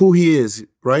about who he is,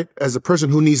 right? As a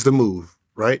person who needs to move,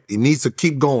 right? He needs to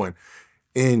keep going.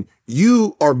 And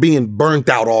you are being burnt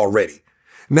out already.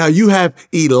 Now you have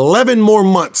 11 more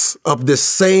months of this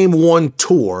same one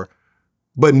tour,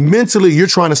 but mentally you're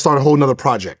trying to start a whole nother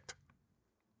project.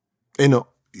 And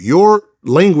your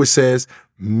language says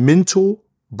mental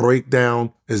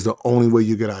breakdown is the only way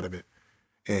you get out of it.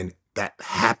 And that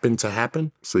happened to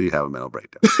happen. So you have a mental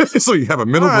breakdown. So you have a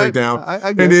mental breakdown. I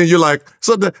and then you're like,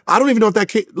 I don't even know if that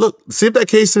case, look, see if that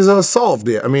case is solved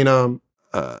there. I mean,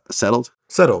 settled?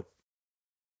 Settled.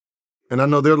 And I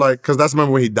know they're like, because that's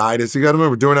remember when he dyed his, you got to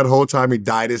remember during that whole time he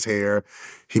dyed his hair.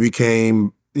 He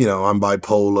became, I'm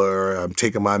bipolar, I'm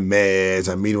taking my meds,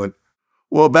 I'm meeting with.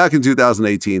 Well, back in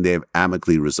 2018, they've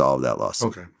amicably resolved that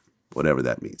lawsuit. Okay. Whatever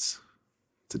that means.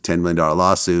 It's a $10 million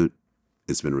lawsuit.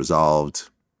 It's been resolved.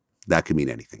 That could mean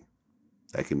anything.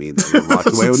 That could mean that they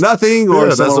walked away with nothing,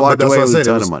 or someone walked away with a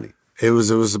ton of money. It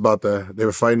was about they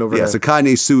were fighting over that. Yeah, so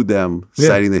Kanye sued them,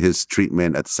 citing that his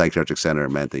treatment at the psychiatric center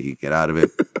meant that he could get out of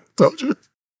it. Told you.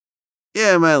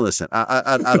 Yeah, man, listen,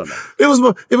 I don't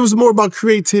know. It was more about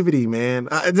creativity, man.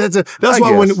 That's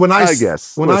why when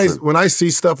I see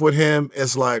stuff with him,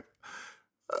 it's like,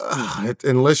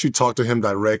 unless you talk to him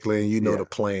directly and you know the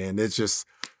plan, it's just,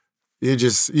 you're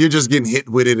just getting hit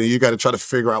with it and you got to try to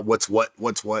figure out what's what. I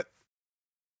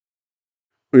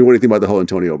mean, what do you think about the whole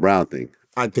Antonio Brown thing?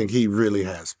 I think he really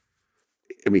has.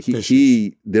 I mean,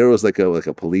 there was like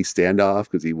a police standoff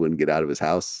because he wouldn't get out of his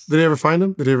house. Did they ever find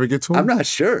him? Did they ever get to him? I'm not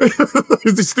sure. Is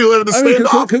he still at the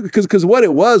standoff? Because what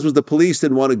it was the police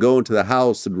didn't want to go into the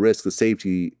house and risk the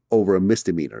safety over a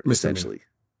misdemeanor. Essentially,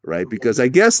 right? Because I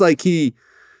guess the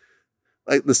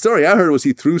story I heard was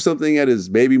he threw something at his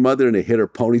baby mother and it hit her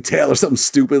ponytail or something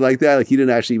stupid like that. Like he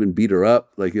didn't actually even beat her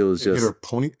up. Like it was just hit her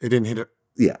pony. It didn't hit her.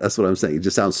 Yeah, that's what I'm saying. It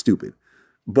just sounds stupid.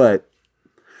 But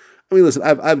I mean, listen,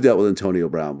 I've dealt with Antonio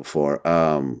Brown before.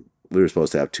 We were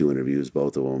supposed to have 2 interviews,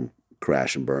 both of them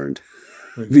crashed and burned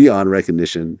beyond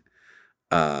recognition.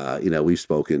 We've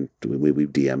spoken, we've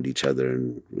DM'd each other,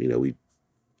 and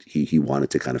he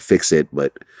wanted to kind of fix it.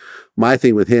 But my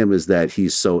thing with him is that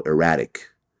he's so erratic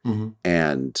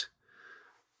and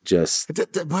just.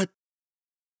 But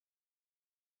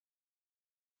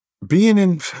being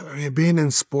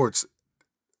in sports,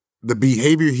 the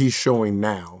behavior he's showing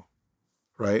now,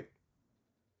 right?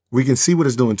 We can see what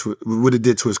it's doing what it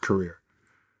did to his career.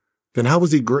 Then how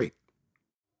was he great?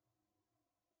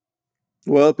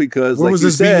 Well, because like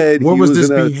you said, he was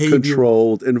in a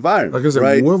controlled environment. Like I said,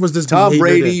 right? Where was this Tom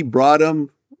Brady brought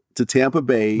him to Tampa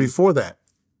Bay before that?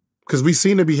 Because we've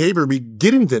seen the behavior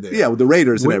getting to there. Yeah, with the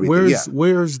Raiders and everything.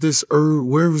 Where was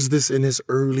this in his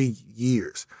early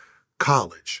years?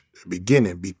 College,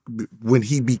 beginning, when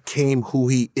he became who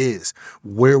he is.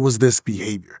 Where was this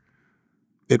behavior?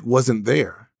 It wasn't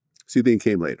there. So you think it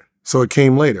came later? So it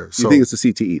came later. So you think it's a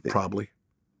CTE thing? Probably.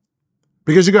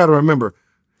 Because you got to remember,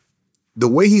 the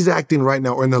way he's acting right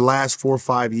now, or in the last 4 or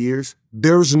 5 years,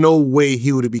 there's no way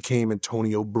he would have became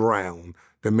Antonio Brown,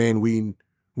 the man we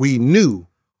knew.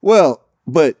 Well,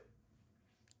 but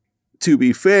to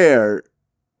be fair,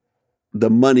 the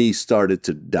money started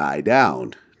to die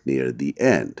down near the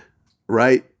end,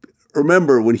 right?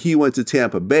 Remember when he went to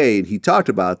Tampa Bay and he talked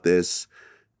about this,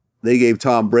 they gave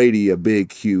Tom Brady a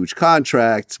big, huge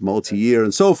contract, multi-year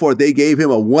and so forth. They gave him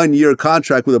a 1-year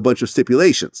contract with a bunch of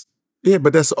stipulations. Yeah,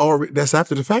 but that's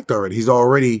after the fact already. He's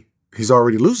already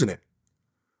losing it.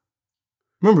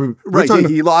 Remember, right?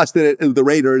 He lost it at the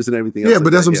Raiders and everything else. Yeah,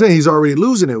 but that's what I'm saying. He's already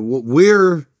losing it.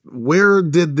 Where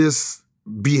did this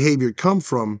behavior come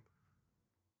from?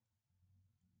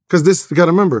 Because you got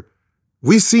to remember,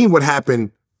 we've seen what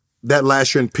happened that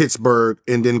last year in Pittsburgh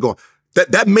and then go.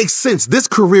 That makes sense. This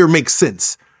career makes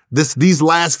sense. These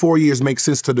last 4 years make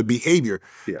sense to the behavior.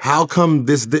 Yeah. How come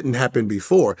this didn't happen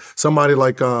before? Somebody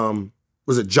like,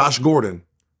 was it Josh Gordon?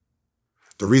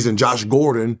 The reason Josh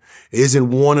Gordon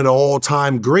isn't one of the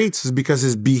all-time greats is because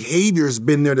his behavior's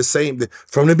been there the same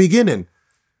from the beginning.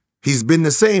 He's been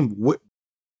the same. You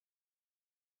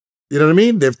know what I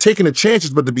mean? They've taken the chances,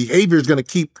 but the behavior is going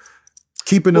to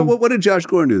keeping them. What did Josh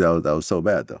Gordon do that was so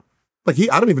bad, though? Like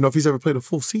I don't even know if he's ever played a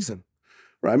full season.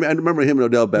 Right. I mean, I remember him and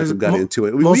Odell Beckham got into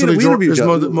it. We interviewed Josh.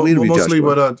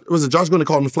 Was it Josh Gordon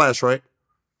called him the Flash, right?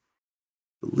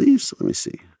 I believe so. Let me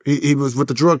see. He was with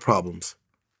the drug problems.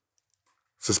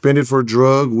 Suspended for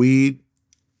drug, weed,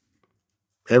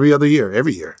 every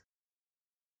year.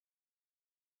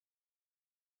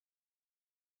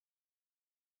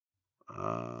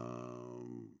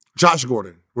 Josh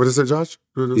Gordon. What is it, Josh?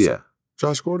 Yeah.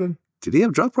 Josh Gordon? Did he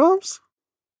have drug problems?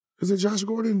 Is it Josh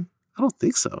Gordon? I don't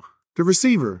think so. The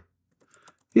receiver.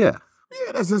 Yeah.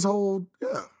 Yeah, that's his whole,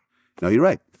 yeah. No, you're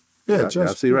right. Yeah, you're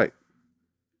absolutely right.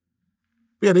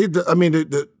 Yeah,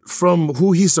 from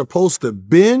who he's supposed to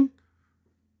been,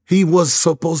 he was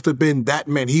supposed to been that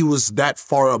man. He was that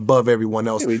far above everyone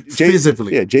else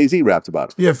physically. Yeah, Jay-Z raps about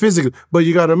it. Yeah, physically. But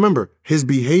you got to remember, his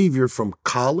behavior from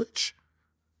college,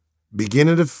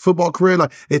 beginning of football career,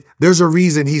 there's a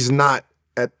reason he's not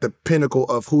at the pinnacle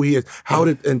of who he is. How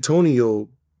did Antonio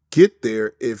get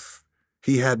there if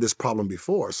he had this problem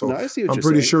before? So I'm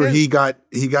pretty sure he got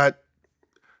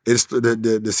it's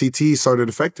the CT started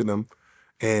affecting him.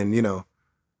 And,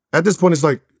 at this point, it's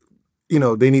like,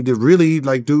 they need to really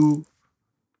do,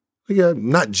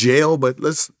 not jail, but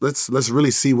let's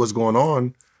really see what's going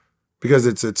on, because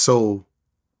it's so.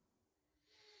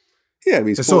 Yeah, I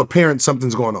mean, it's so apparent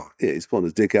something's going on. Yeah, he's pulling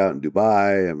his dick out in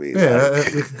Dubai. I mean,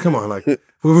 come on, what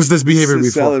was this behavior before?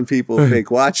 Selling people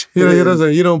fake watch.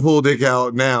 You don't pull dick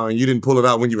out now, and you didn't pull it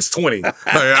out when you was 20. Right.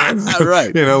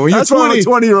 When you're 20,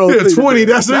 20-year-old. Yeah, 20.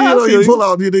 That's you pull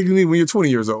out your dick when you're 20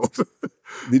 years old.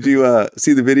 Did you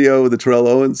see the video of the Terrell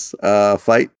Owens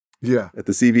fight? Yeah. At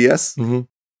the CBS? Mm-hmm.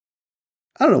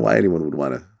 I don't know why anyone would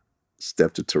want to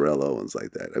step to Terrell Owens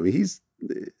like that.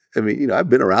 I mean, I've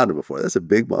been around him before. That's a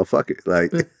big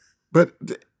motherfucker. But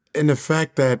in the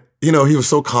fact that, he was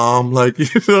so calm,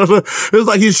 it was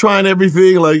like he's trying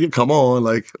everything, come on,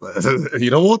 you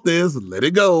don't want this, let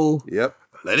it go. Yep.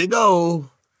 Let it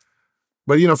go.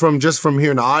 But, from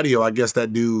hearing the audio, I guess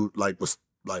that dude, was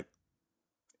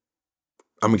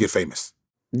I'm going to get famous.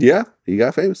 Yeah, he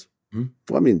got famous. Hmm?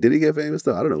 Well, I mean, did he get famous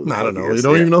though? I don't know. I don't know. You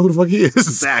don't even know who the fuck he is.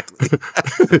 Exactly.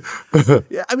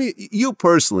 Yeah, I mean, you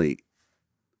personally,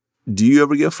 do you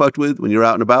ever get fucked with when you're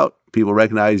out and about? People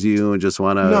recognize you and just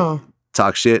want to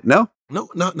talk shit? No? No.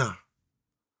 I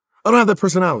don't have that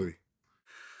personality.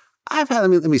 I've had,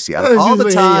 let me see. All the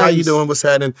time. Hey, how you doing? What's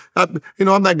happening? I'm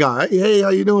that guy. Hey, how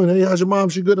you doing? Hey, how's your mom?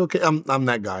 She good? Okay. I'm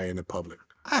that guy in the public.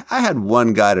 I had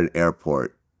one guy at an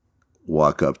airport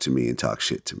walk up to me and talk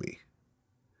shit to me.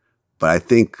 But I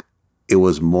think it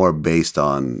was more based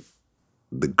on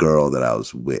the girl that I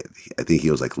was with. I think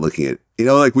he was looking at,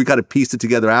 we kind of pieced it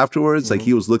together afterwards. Mm-hmm.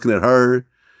 He was looking at her.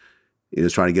 He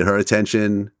was trying to get her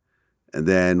attention. And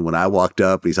then when I walked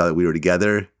up, he saw that we were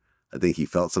together. I think he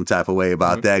felt some type of way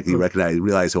about that. He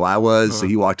realized who I was. So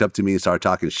he walked up to me and started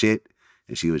talking shit.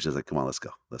 And she was just like, come on, let's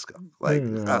go. We're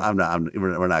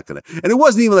not going to. And it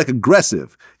wasn't even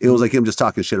aggressive. It was him just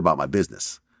talking shit about my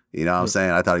business. You know what I'm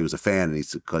saying? I thought he was a fan and he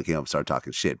started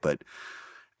talking shit. But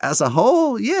as a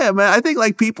whole, yeah, man, I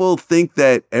think people think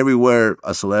that everywhere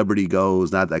a celebrity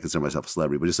goes, not that I consider myself a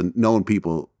celebrity, but just known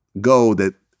people go,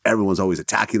 that everyone's always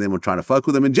attacking them or trying to fuck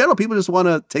with them. In general, people just want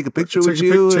to take a picture with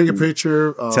you. Take a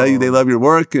picture. Tell you they love your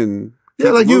work and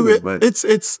yeah,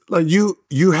 it's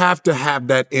you have to have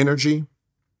that energy,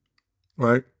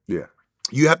 right? Yeah.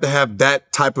 You have to have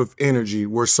that type of energy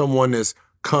where someone is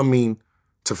coming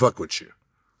to fuck with you,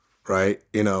 right?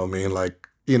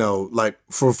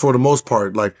 For the most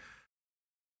part,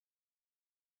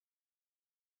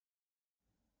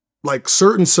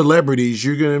 certain celebrities,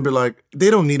 you're gonna be they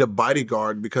don't need a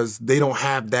bodyguard because they don't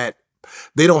have that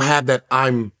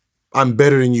I'm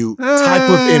better than you type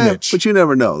of image. But you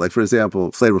never know. For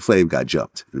example, Flavor Flav got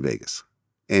jumped in Vegas.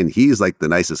 And he's the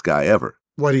nicest guy ever.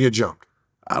 Why did he get jumped?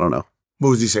 I don't know. What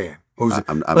was he saying?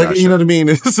 I'm not sure. You know what I mean?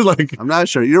 It's I'm not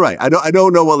sure. You're right. I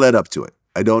don't know what led up to it.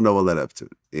 And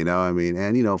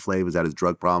Flav has had his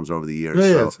drug problems over the years.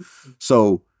 Yeah,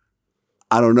 so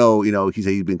I don't know. He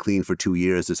said he's been clean for 2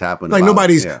 years. This happened.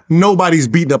 Nobody's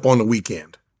beating up on the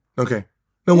weekend. Okay.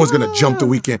 No one's going to jump the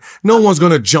weekend. No one's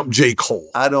going to jump J. Cole.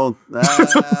 I don't.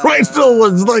 Right? No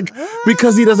one's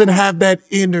because he doesn't have that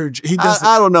energy. He doesn't.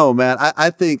 I don't know, man. I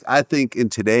think in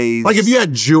today's. If you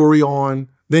had jewelry on,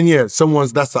 then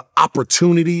that's an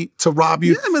opportunity to rob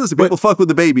you. Yeah, listen, people fuck with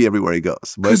the baby everywhere he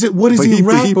goes. Because what is he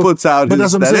rap? He puts out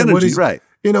that energy, right?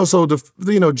 So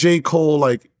J.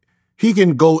 Cole, he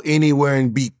can go anywhere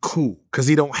and be cool because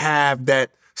he don't have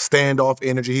that standoff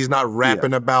energy. He's not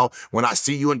rapping about when I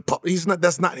see you in public.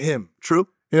 That's not him. True.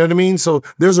 You know what I mean? So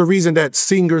there's a reason that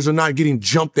singers are not getting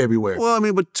jumped everywhere. Well,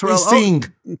 but Terrell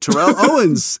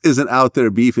Owens isn't out there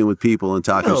beefing with people and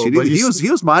talking shit. He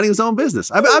was minding his own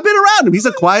business. I've been around him. He's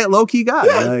a quiet, low-key guy.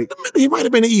 Yeah, he might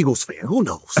have been an Eagles fan. Who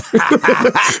knows?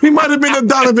 He might have been a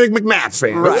Donovan McNabb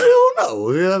fan. Right. I don't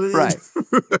know. Right.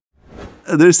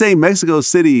 They're saying Mexico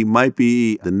City might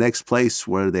be the next place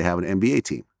where they have an NBA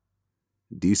team.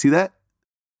 Do you see that?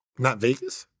 Not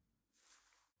Vegas?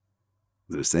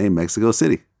 They're saying Mexico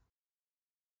City.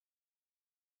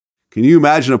 Can you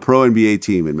imagine a pro NBA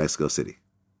team in Mexico City?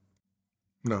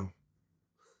 No.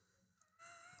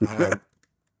 You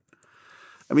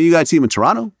got a team in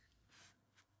Toronto.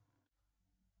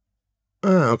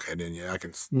 Okay, then yeah, I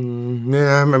can.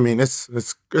 Yeah, I mean it's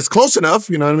close enough.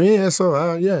 You know what I mean? Yeah,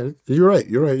 so yeah, you're right.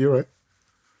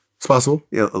 It's possible.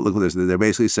 Yeah, look at this. They're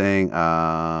basically saying, They've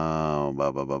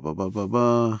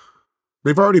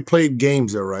already played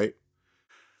games there, right?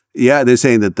 yeah, they're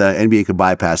saying that the NBA could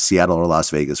bypass Seattle or Las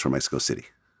Vegas for Mexico City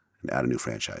and add a new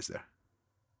franchise there.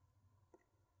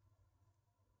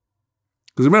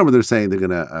 Because remember, they're saying they're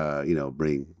gonna,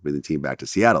 bring the team back to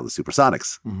Seattle, the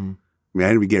Supersonics. Mm-hmm. I mean, I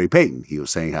interviewed Gary Payton. He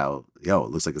was saying how, it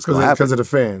looks like it's gonna happen because of the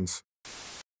fans.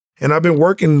 And I've been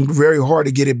working very hard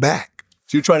to get it back.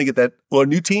 So you're trying to get that a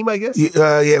new team, I guess?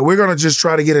 Yeah, we're gonna just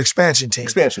try to get an expansion team.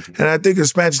 And I think an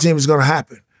expansion team is gonna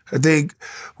happen. I think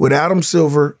with Adam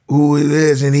Silver, who it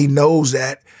is, and he knows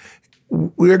that,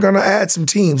 we're gonna add some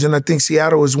teams. And I think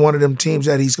Seattle is one of them teams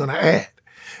that he's gonna add.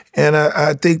 And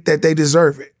I think that they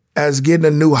deserve it. As getting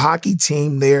a new hockey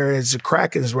team there as the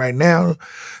Krakens right now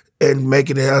and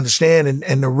making it understand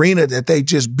and the arena that they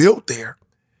just built there,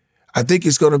 I think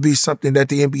it's going to be something that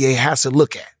the NBA has to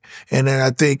look at. And then I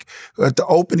think at the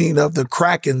opening of the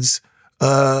Krakens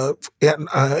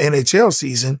NHL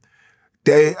season,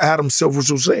 Adam Silver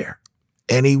was there.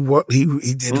 And he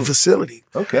did the facility.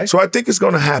 Okay. So I think it's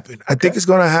going to happen. I think it's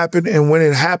going to happen. And when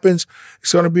it happens,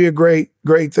 it's going to be a great,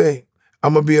 great thing.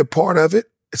 I'm going to be a part of it.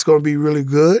 It's going to be really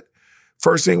good.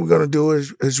 First thing we're going to do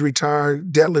is retire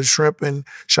Detlef Shrimp and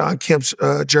Sean Kemp's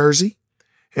jersey,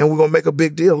 and we're going to make a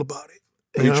big deal about it.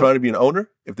 Are you trying to be an owner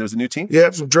if there's a new team? Yeah,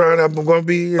 I'm going to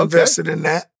be invested in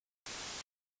that.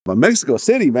 But Mexico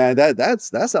City, man, that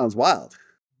sounds wild.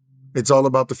 It's all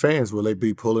about the fans. Will they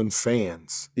be pulling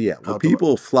fans? Yeah, when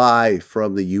people fly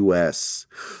from the U.S.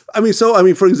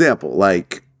 For example,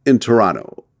 like in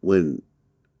Toronto, you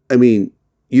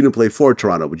didn't play for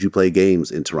Toronto, but you play games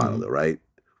in Toronto, though, right?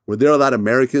 Were there a lot of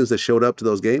Americans that showed up to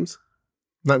those games?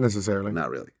 Not necessarily. Not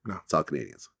really. No. It's all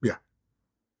Canadians. Yeah.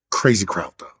 Crazy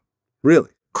crowd, though. Really?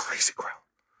 Crazy crowd.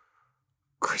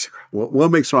 Crazy crowd.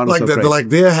 What makes Toronto so crazy? Like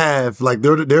they're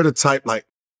the type,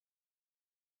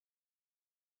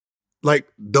 like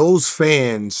those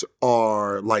fans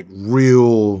are like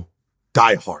real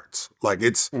diehards. Like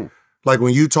it's like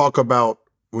when you talk about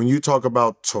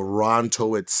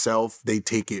Toronto itself, they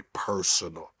take it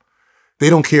personal. They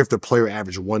don't care if the player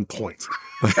averaged 1 point.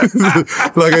 He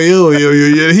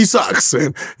sucks.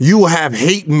 And you will have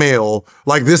hate mail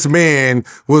like this man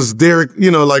was Derek,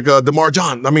 DeMar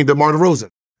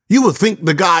DeRozan. You would think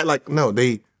the guy,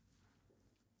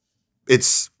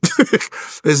 it's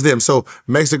them. So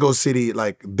Mexico City,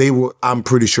 I'm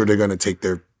pretty sure they're going to take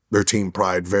their team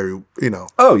pride very,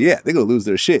 Oh, yeah. They're going to lose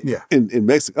their shit. Yeah. In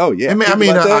Mexico. Oh, yeah.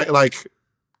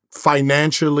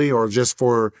 Financially or just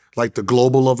for the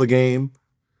global of the game,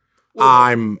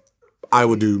 I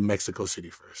would do Mexico City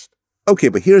first. Okay,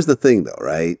 but here's the thing though,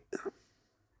 right?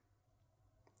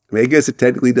 I guess it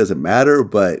technically doesn't matter,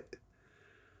 but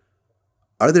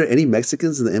are there any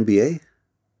Mexicans in the NBA?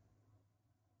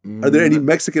 Are there any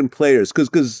Mexican players?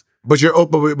 But you're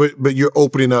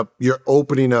opening up a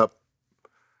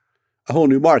whole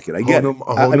new market. I get it.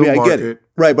 I get it.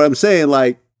 Right, but I'm saying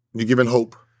you're giving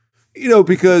hope.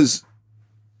 Because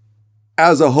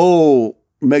as a whole,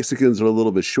 Mexicans are a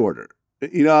little bit shorter.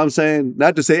 You know what I'm saying?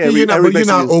 Not to say every Mexican. You're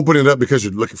not opening it up because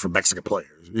you're looking for Mexican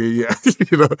players. Yeah.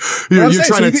 You're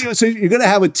trying to. So you're going to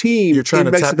have a team in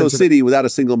Mexico City without a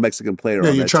single Mexican player.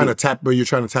 Yeah, you're trying to tap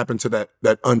into that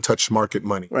untouched market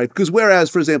money. Right. Because whereas,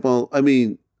 for example,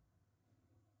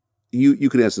 you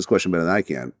can answer this question better than I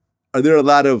can. Are there a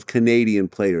lot of Canadian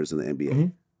players in the NBA? Mm-hmm.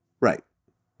 Right.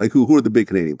 Who are the big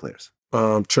Canadian players?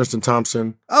 Tristan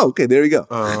Thompson. Oh, okay. There you go.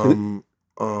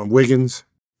 Wiggins.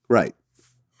 Right.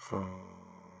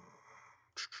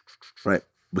 Right.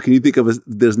 But can you think of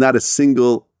there's not a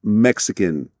single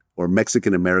Mexican or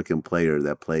Mexican-American player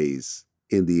that plays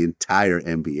in the entire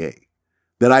NBA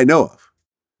that I know of.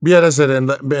 Yeah, that's it. And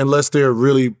unless they're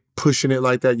really pushing it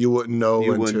like that, you wouldn't know.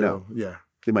 You wouldn't know. Yeah.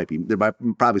 There might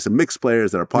probably some mixed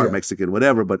players that are part of Mexican,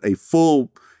 whatever, but a full,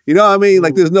 you know what I mean?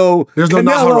 There's no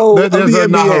Nahara. There's no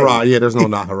Nahara. Yeah, there's no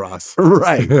Naharas.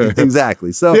 Right.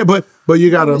 Exactly. So yeah, but you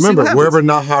got to remember, wherever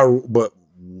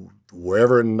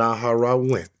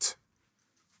Nahara went,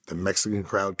 the Mexican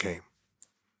crowd came.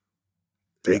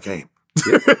 They came.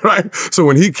 Yeah. Right? So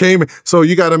when he came, so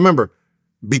you got to remember,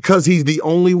 because he's the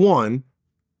only one,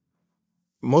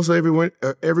 most everywhere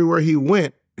he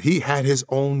went, he had his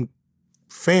own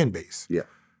fan base. Yeah.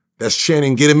 That's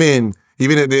Shannon, get him in.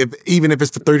 Even if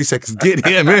it's for 30 seconds, get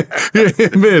him in. Get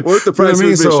him in. Worth the price of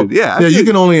admission. So, you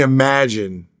can only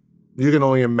imagine,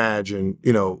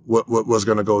 what was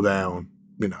going to go down,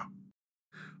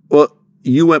 Well,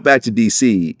 you went back to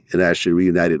D.C. and actually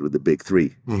reunited with the Big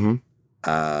Three. Mm-hmm.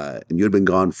 And you had been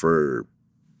gone for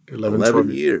 11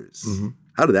 years. Mm-hmm.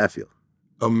 How did that feel?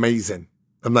 Amazing.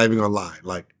 I'm not even gonna lie.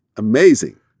 Like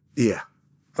amazing. Yeah.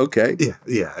 Okay.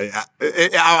 Yeah.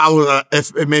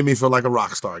 It made me feel like a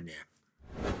rock star again.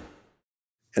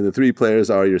 And the three players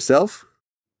are yourself.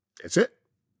 That's it.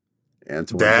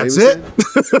 Antoine That's Jameson.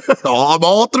 it.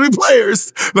 all three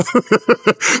players.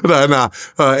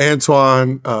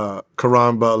 Antoine,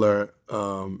 Caron Butler,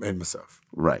 and myself.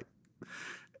 Right.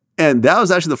 And that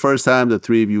was actually the first time the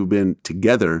three of you have been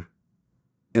together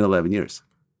in 11 years.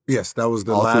 Yes, that was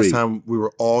the last time we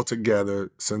were all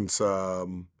together since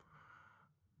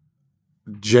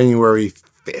January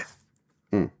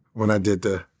 5th when I did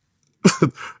the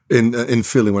in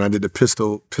Philly, when I did the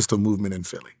pistol movement in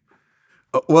Philly.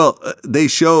 Well, they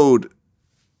showed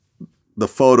the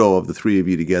photo of the three of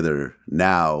you together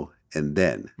now and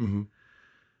then. Mm-hmm.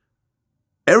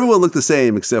 Everyone looked the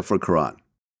same except for Caron.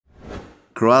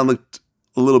 Caron looked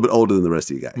a little bit older than the rest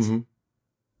of you guys. Mm-hmm.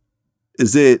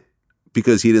 Is it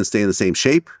because he didn't stay in the same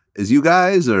shape as you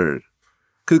guys, or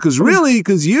because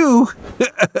you,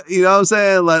 you know what I'm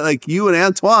saying? Like you and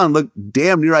Antoine look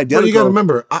damn near identical. Well, you got to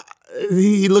remember,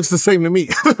 he looks the same to me,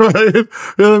 right? You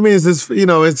know what I mean? It's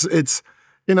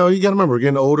you got to remember, we're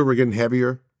getting older, we're getting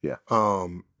heavier. Yeah.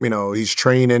 He's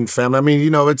training, family. I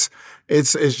mean,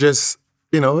 it's just,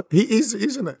 he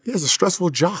has a stressful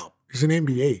job. He's an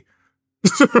NBA.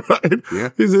 Right? Yeah.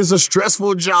 It's a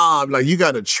stressful job. Like you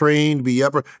got to train, be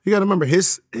up. You got to remember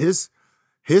his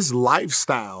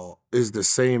lifestyle is the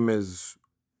same as,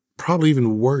 probably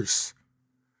even worse,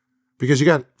 because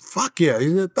you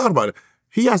thought about it.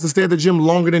 He has to stay at the gym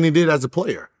longer than he did as a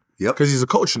player. Yep. Because he's a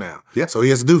coach now. Yeah. So he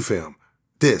has to do film,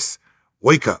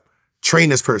 wake up, train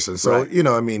this person. So right.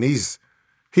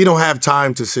 He don't have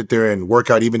time to sit there and work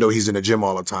out, even though he's in the gym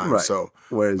all the time. Right. So,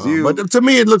 whereas you, but to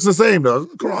me, it looks the same though.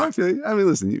 Come on. I mean,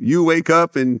 listen, you wake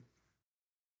up and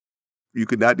you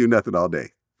could not do nothing all day.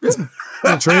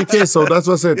 Yeah, train kids. So that's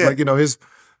what I said. Yeah. His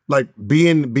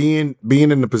being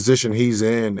in the position he's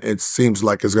in, it seems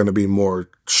like it's going to be more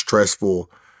stressful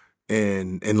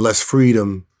and less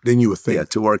freedom than you would think. Yeah,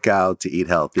 to work out, to eat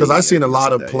healthy. Because I've seen a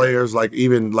lot of players,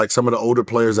 even some of the older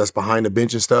players that's behind the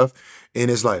bench and stuff,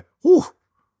 and it's like, whew.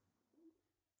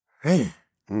 Hey,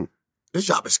 this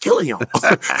job is killing y'all.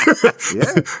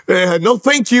 Yeah. No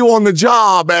thank you on the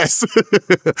job as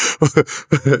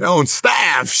on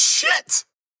staff. Shit.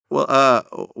 Well,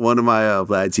 one of my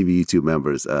VladTV YouTube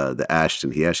members, the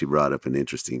Ashton, he actually brought up an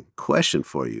interesting question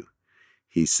for you.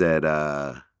 He said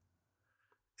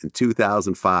in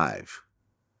 2005,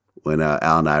 when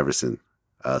Allen Iverson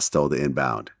stole the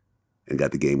inbound and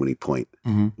got the game-winning point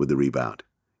with the rebound,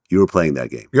 you were playing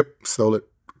that game. Yep, stole it.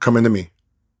 Coming to me.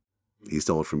 He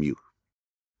stole it from you.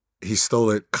 He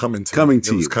stole it coming to me.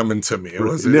 It was coming to me.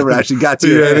 It never actually got to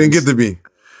you. Yeah, it didn't get to me.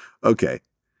 Okay.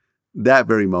 That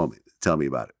very moment. Tell me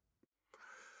about it.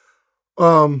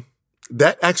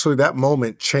 That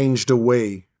moment changed the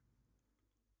way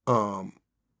I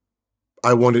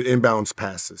wanted inbounds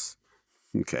passes.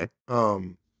 Okay.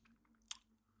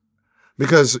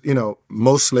 Because,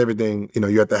 mostly everything,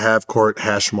 you're at the half court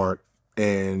hash mark,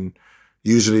 and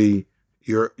usually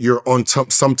you're on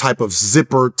some type of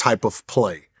zipper type of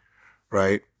play,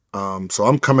 right? So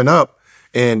I'm coming up,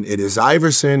 and it is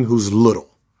Iverson who's little,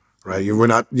 right? We're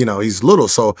not, he's little.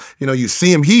 So, you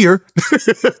see him here.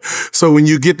 So when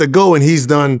you get to go and he's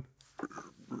done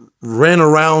ran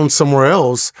around somewhere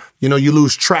else, you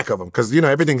lose track of him because,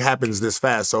 everything happens this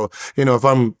fast. So,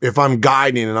 if I'm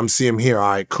guiding and I'm seeing him here,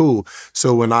 all right, cool.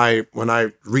 So when I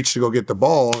reach to go get the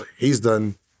ball, he's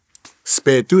done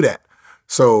sped through that.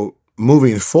 So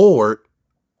moving forward,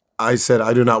 I said,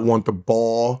 I do not want the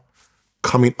ball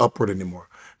coming upward anymore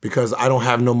because I don't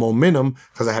have no momentum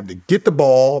because I have to get the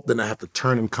ball, then I have to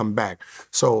turn and come back.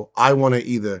 So I want to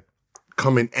either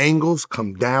come in angles,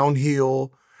 come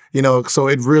downhill, so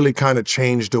it really kind of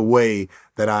changed the way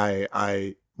that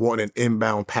I wanted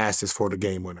inbound passes for the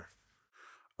game winner.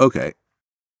 Okay.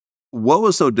 What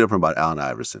was so different about Allen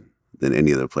Iverson than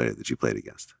any other player that you played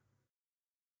against?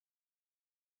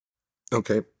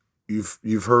 Okay.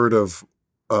 You've heard of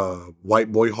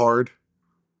White Boy Hard?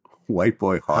 White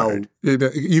Boy Hard.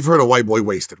 You've heard of White Boy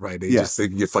Wasted, right? They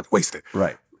get fucking wasted.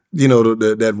 Right.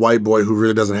 That white boy who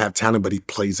really doesn't have talent, but he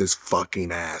plays his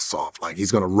fucking ass off. Like he's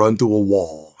gonna run through a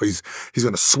wall. He's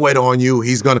gonna sweat on you.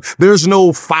 There's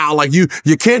no foul. Like you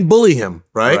can't bully him,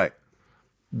 right? Right.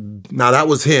 Now that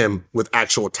was him with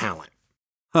actual talent.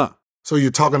 Huh. So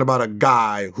you're talking about a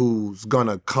guy who's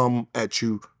gonna come at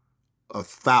you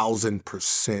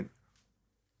 1,000%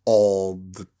 all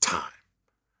the time.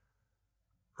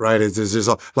 Right? It's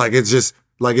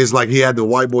like he had the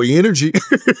white boy energy,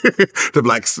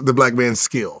 the black man's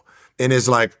skill. And it's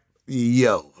like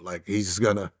yo, like is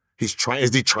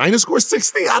he trying to score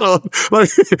 60? I don't like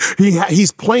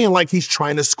he's playing like he's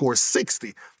trying to score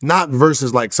 60, not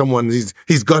versus like someone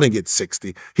he's gonna get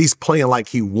 60. He's playing like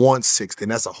he wants 60,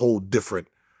 and that's a whole different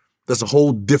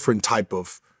type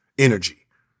of energy.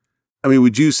 I mean,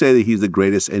 would you say that he's the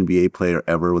greatest NBA player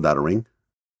ever without a ring?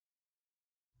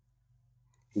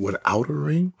 Without a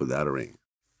ring? Without a ring.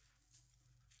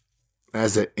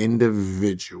 As an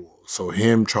individual. So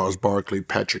him, Charles Barkley,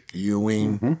 Patrick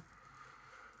Ewing. Mm-hmm.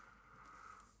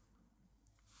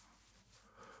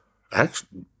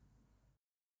 Actually,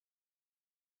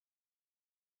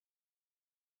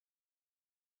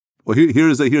 well,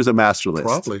 here's a master list.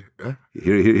 Probably. Yeah.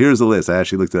 Here's the list. I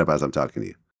actually looked it up as I'm talking to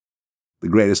you. The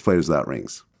greatest players without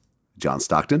rings: John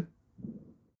Stockton,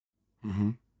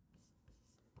 Allen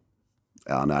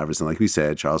Iverson, like we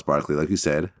said, Charles Barkley, like we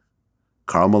said,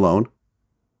 Karl Malone,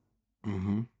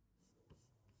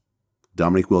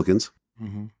 Dominique Wilkins.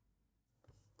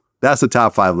 That's the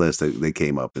top 5 list that they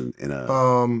came up in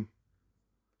a.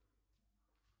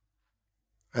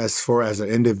 As far as an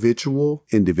individual,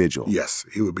 yes,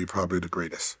 he would be probably the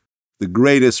greatest. The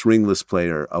greatest ringless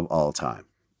player of all time.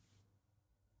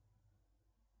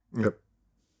 Yep.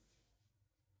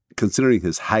 Considering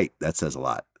his height, that says a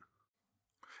lot.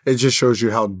 It just shows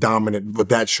you how dominant, but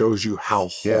that shows you how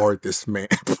hard this man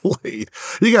played.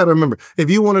 You got to remember, if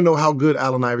you want to know how good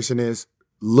Allen Iverson is,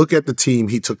 look at the team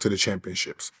he took to the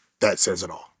championships. That says it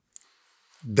all.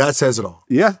 That says it all.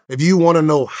 Yeah. If you want to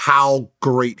know how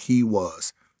great he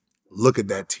was, look at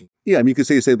that team. Yeah, I mean, you could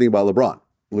say the same thing about LeBron.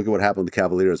 Look at what happened to the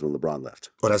Cavaliers when LeBron left.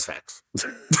 Well, that's facts.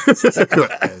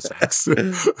 That's facts.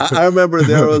 I remember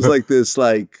there was like this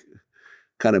kind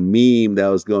of meme that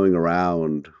was going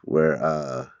around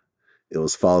where it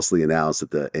was falsely announced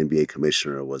that the NBA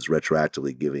commissioner was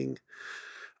retroactively giving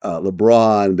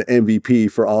LeBron the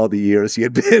MVP for all the years he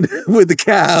had been with the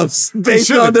Cavs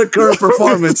based on their current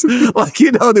performance. Like,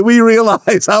 that we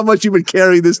realize how much you've been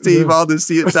carrying this team all this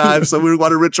time, so we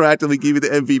want to retroactively give you the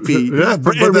MVP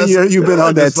for every year you've been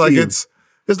on that team.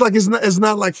 It's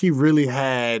not like he really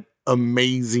had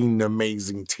amazing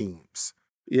teams.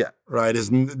 Yeah. Right?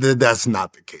 That's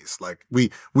not the case. Like,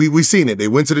 we seen it. They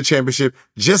went to the championship.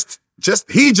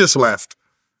 He just left.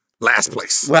 Last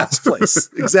place.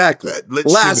 Exactly.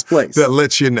 Last place. That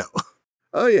lets you know.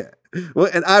 Oh, yeah. Well,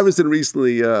 and Iverson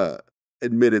recently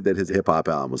admitted that his hip-hop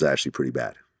album was actually pretty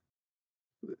bad.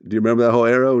 Do you remember that whole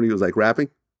era when he was, like, rapping?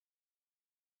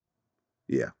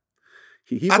 Yeah.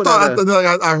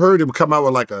 I heard him come out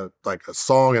with, like a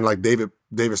song and, like, David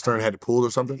Stern had to pull or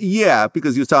something? Yeah,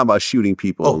 because he was talking about shooting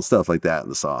people and stuff like that in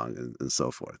the song and so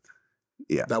forth.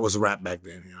 Yeah. That was rap back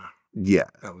then, yeah. Yeah.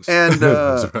 And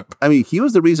I mean, he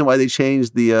was the reason why they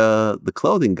changed the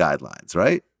clothing guidelines,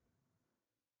 right?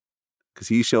 Because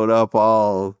he showed up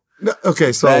all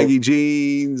baggy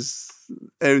jeans,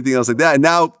 everything else like that. And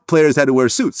now players had to wear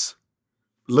suits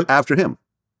after him.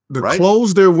 The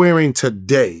clothes they're wearing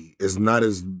today is not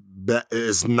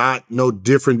no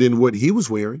different than what he was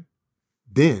wearing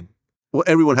then. Well,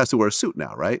 everyone has to wear a suit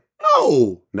now, right?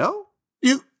 No. No?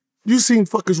 You seen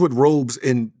fuckers with robes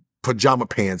and pajama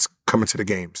pants coming to the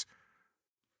games.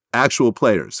 Actual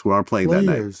players who aren't playing that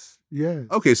night. Yeah.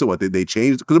 Okay, so what? They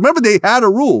changed? Because remember, they had a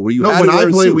rule where you had to wear a suit. When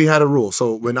I played, we had a rule.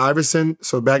 So when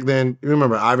back then, you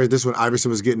remember, this when Iverson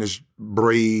was getting his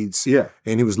braids. Yeah.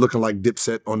 And he was looking like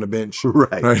Dipset on the bench.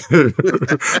 Right.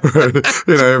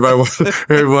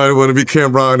 Everybody want to be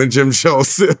Cameron and Jim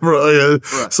Jones. Right.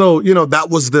 So, that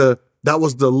was the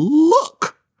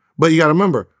look. But you got to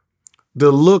remember,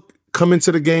 the look coming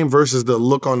to the game versus the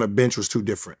look on the bench was too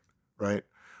different, right?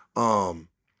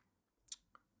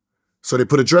 So they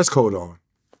put a dress code on,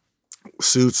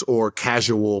 suits or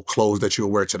casual clothes that you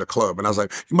would wear to the club. And I was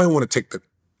like, you might want to take the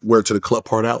wear to the club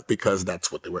part out because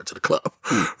that's what they wear to the club,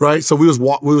 right? So we was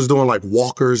doing like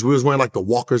walkers. We was wearing like the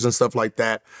walkers and stuff like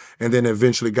that. And then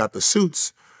eventually got the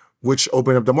suits, which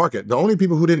opened up the market. The only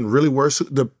people who didn't really wear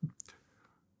suits,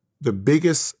 the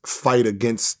biggest fight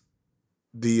against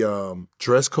the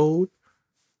dress code,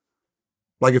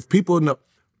 like if people know,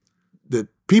 the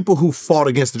people who fought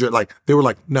against the dress, like they were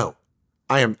like, no,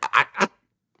 I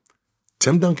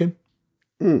Tim Duncan,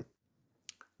 Dirk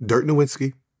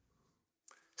Nowitzki,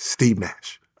 Steve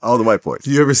Nash. All the white boys.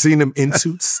 You ever seen them in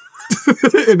suits?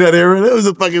 In that era, that was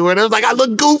a fucking word. It was like, I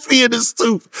look goofy in this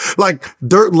suit. Like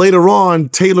Dirk later on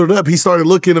tailored up. He started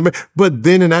looking, but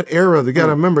then in that era, they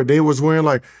gotta remember they was wearing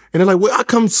like, and they're like, well, I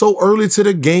come so early to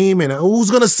the game, and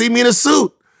who's gonna see me in a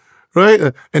suit,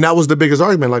 right? And that was the biggest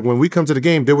argument. Like when we come to the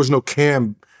game, there was no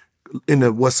Cam in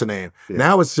the what's the name. Yeah.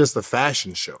 Now it's just a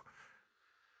fashion show,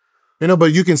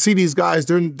 but you can see these guys.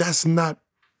 That's not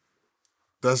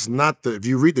That's not the. If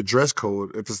you read the dress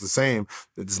code, if it's the same,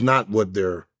 it's not what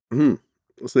they're. So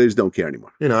they just don't care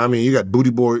anymore. You know, I mean, you got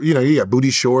booty board. You know, you got booty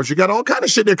shorts. You got all kind of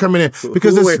shit they're coming in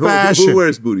because it's fashion. Who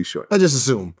wears booty shorts? I just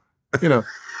assume. You know,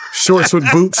 shorts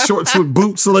with boots,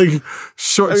 like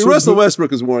shorts. I mean, Russell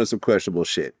Westbrook is wearing some questionable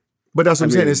shit. But that's what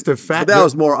I'm saying. It's the fact that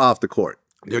was more off the court.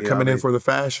 They're coming in for the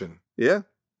fashion. Yeah.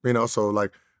 You know, so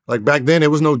like back then,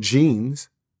 it was no jeans.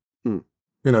 You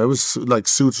know, it was like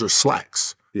suits or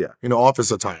slacks. Yeah. You know, office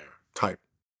attire type.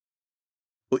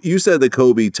 Well, you said that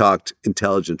Kobe talked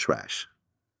intelligent trash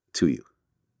to you.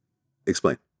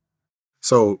 Explain.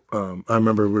 So I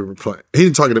remember we were playing. He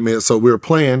didn't talk to me. So we were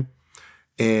playing,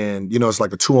 and, you know, it's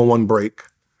like a 2-on-1 break,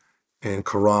 and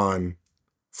Karan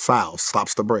fouls,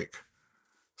 stops the break.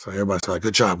 So everybody's like,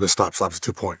 good job, good stop, stops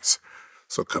 2 points.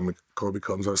 So Kobe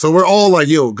comes over. So we're all like,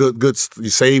 yo, good, you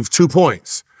saved 2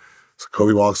 points. So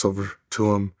Kobe walks over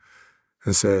to him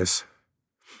and says,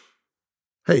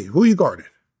 hey, who you guarding?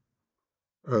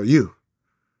 You.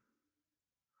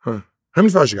 Huh? How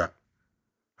many fouls you got?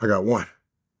 I got 1.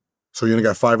 So you only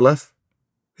got 5 left?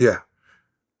 Yeah.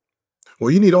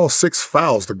 Well, you need all 6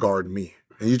 fouls to guard me.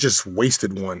 And you just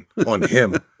wasted 1 on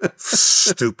him.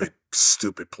 Stupid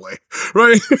play.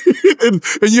 Right? and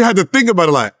you had to think about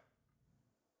it like,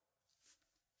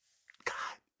 God,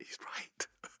 he's right.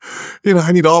 You know,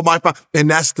 I need all my fouls. And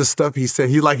that's the stuff he said.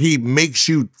 He makes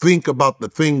you think about the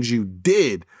things you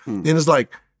did. And it's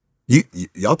like,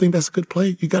 y'all think that's a good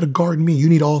play? You got to guard me. You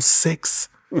need all 6.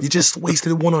 You just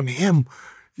wasted 1 on him.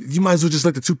 You might as well just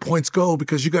let the 2 points go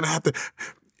because you're going to have to.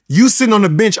 You sitting on the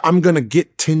bench, I'm going to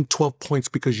get 10, 12 points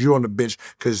because you're on the bench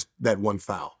because that 1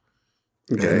 foul.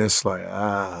 Okay. And it's like,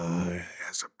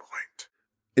 that's a point.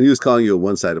 And he was calling you a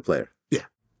one-sided player. Yeah.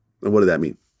 And what did that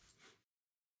mean?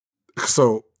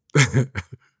 So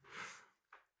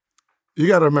you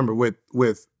got to remember with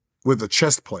a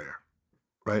chess player,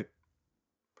 right?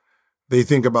 They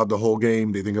think about the whole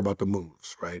game. They think about the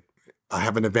moves, right? I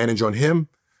have an advantage on him.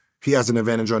 He has an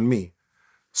advantage on me.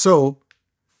 So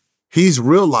he's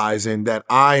realizing that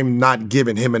I'm not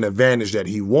giving him an advantage that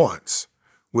he wants,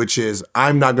 which is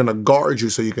I'm not going to guard you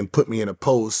so you can put me in a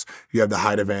post. You have the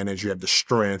height advantage. You have the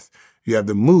strength. You have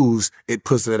the moves. It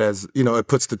puts it as, you know, it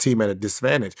puts the team at a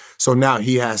disadvantage. So now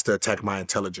he has to attack my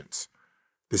intelligence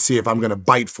to see if I'm going to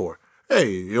bite for it.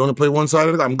 Hey, you want to play one side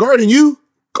of it? I'm guarding you.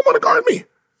 Come on and guard me.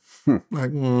 Like,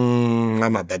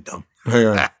 I'm not that dumb.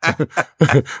 I'm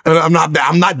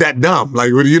not that dumb. Like,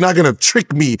 you're not gonna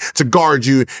trick me to guard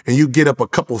you, and you get up a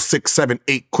couple 6, 7,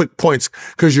 8 quick points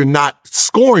because you're not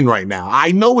scoring right now.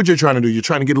 I know what you're trying to do. You're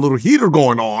trying to get a little heater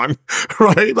going on,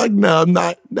 right? Like, no, I'm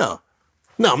not. No,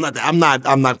 I'm not.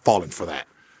 I'm not falling for that.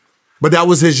 But that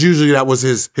was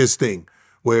his thing,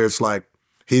 where it's like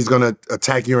he's gonna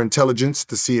attack your intelligence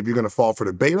to see if you're gonna fall for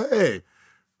the bait. Like, hey,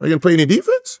 are you gonna play any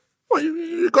defense? Well,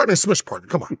 you're guarding a smush partner.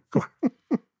 Come on.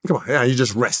 Come on. Yeah, you're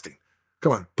just resting.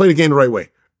 Come on. Play the game the right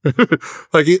way.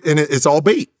 It's all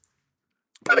bait.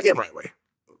 Play the game the right way.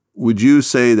 Would you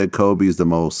say that Kobe is the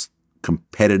most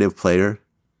competitive player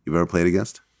you've ever played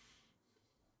against?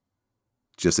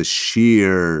 Just a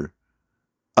sheer,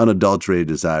 unadulterated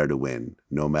desire to win,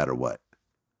 no matter what.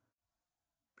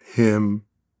 Him,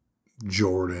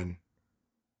 Jordan,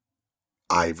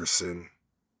 Iverson.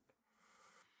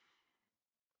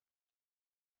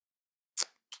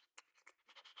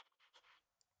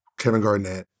 Kevin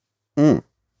Garnett.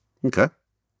 Okay.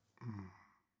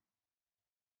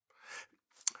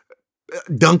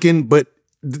 Duncan, but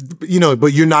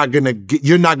you're not gonna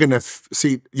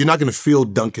feel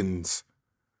Duncan's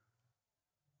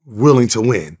willing to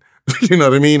win. You know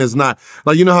what I mean? It's not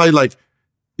like, you know how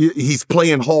he's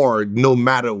playing hard no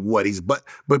matter what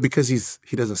but because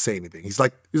he doesn't say anything. He's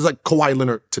like Kawhi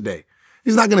Leonard today.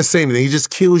 He's not going to say anything. He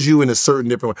just kills you in a certain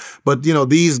different way. But, you know,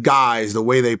 these guys, the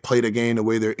way they play the game, the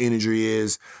way their energy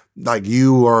is, like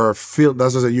you're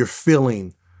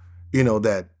feeling, you know,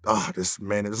 that, this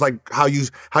man, it's like how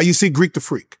you see Greek the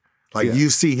Freak. Like you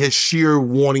see his sheer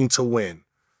wanting to win.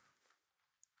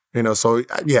 You know, so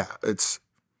yeah, it's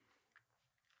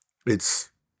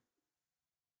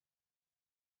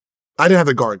I didn't have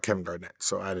to guard Kevin Garnett,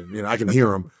 so I didn't, you know, I can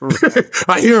hear him.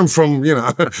 I hear him from, you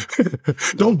know,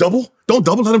 don't double,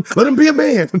 let him be a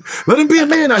man. Let him be a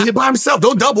man out here by himself.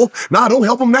 Don't double. Nah, don't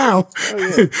help him now. Oh,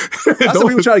 yeah. That's what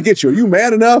people try to get you. Are you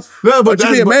man enough? No, but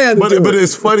you be a man. But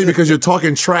it's funny because you're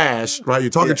talking trash, right? You're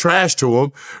talking trash to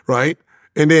him, right?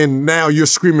 And then now you're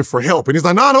screaming for help. And he's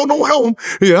like, no, don't help him.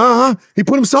 Yeah, he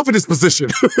put himself in this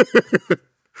position.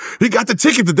 He got the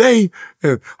ticket today.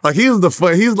 And like he's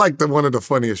like one of the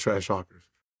funniest trash talkers.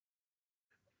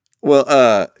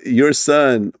 Well, your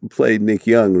son played Nick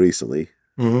Young recently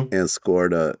and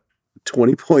scored a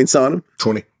 20 points on him?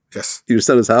 20, yes. Your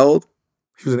son is how old?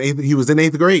 He was in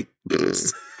eighth grade.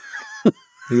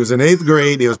 He was in eighth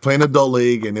grade. He was playing adult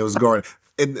league, and it was guarding.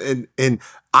 And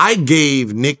I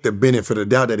gave Nick the benefit of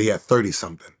the doubt that he had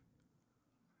 30-something.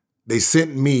 They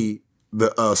sent me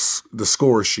the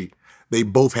score sheet. They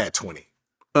both had 20.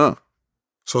 Oh.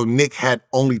 So Nick had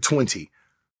only 20.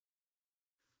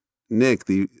 Nick,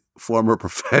 the former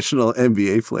professional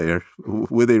NBA player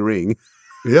with a ring.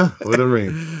 Yeah, with a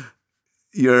ring.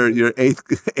 Your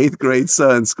eighth grade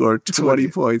son scored 20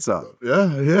 points on him.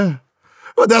 Yeah.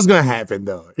 Well, that's gonna happen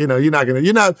though. You're not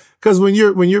because when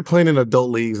you're playing in adult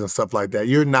leagues and stuff like that,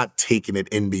 you're not taking it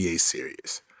NBA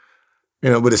serious.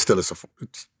 But it's an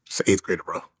eighth grader,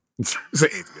 bro. It's an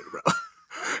eighth grader, bro.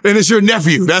 And it's your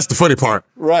nephew. That's the funny part.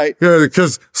 Right. Yeah,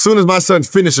 because as soon as my son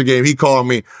finished the game, he called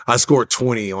me. I scored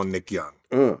 20 on Nick Young.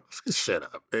 Shut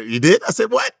up. You did? I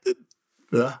said, what?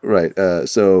 Yeah. Right.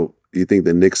 So you think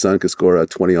that Nick's son could score a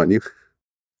 20 on you?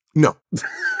 No.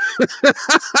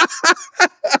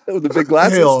 With the big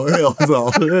glasses? Hell no.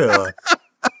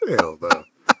 Hell no.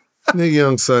 Nick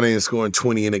Young's son ain't scoring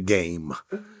 20 in a game.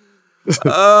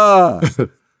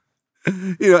 And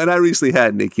I recently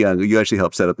had Nick Young. You actually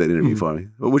helped set up that interview for me.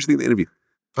 What did you think of the interview?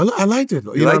 I liked it.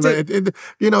 You liked it?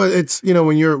 It's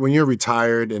when you're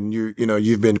retired and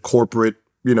you've been corporate,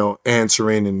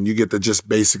 answering, and you get to just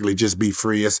basically just be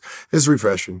free. It's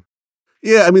refreshing.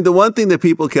 Yeah, I mean, the one thing that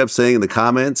people kept saying in the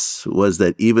comments was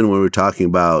that even when we were talking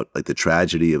about like the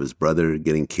tragedy of his brother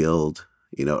getting killed,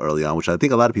 early on, which I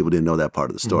think a lot of people didn't know that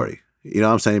part of the story. You know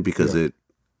what I'm saying? Because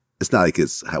it's not like it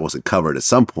wasn't covered at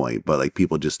some point, but like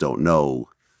people just don't know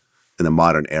in the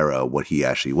modern era what he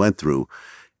actually went through.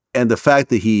 And the fact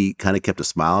that he kind of kept a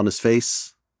smile on his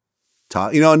face,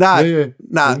 not laughing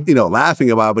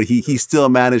about it, but he still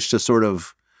managed to sort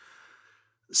of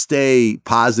stay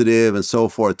positive and so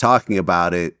forth, talking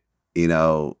about it.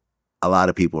 A lot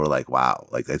of people were like, wow,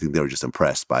 like I think they were just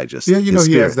impressed by just his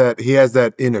spirit. he has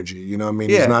that energy, he's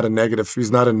not a negative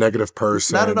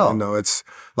person. Not at all. It's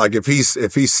like if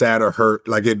he's sad or hurt,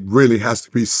 like it really has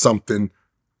to be something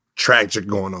tragic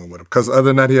going on with him. Because other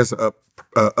than that, he has an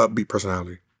upbeat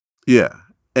personality. Yeah.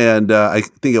 And I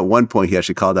think at one point he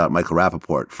actually called out Michael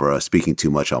Rappaport for speaking too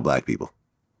much on black people.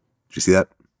 Did you see that?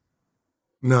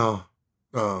 No.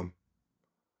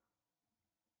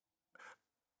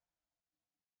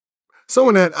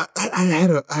 Someone that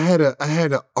I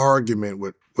had an argument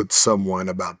with someone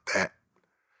about that,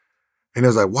 and it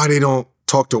was like, why they don't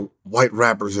talk to white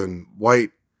rappers and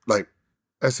white, like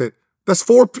I said, that's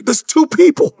two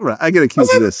people. Right, I get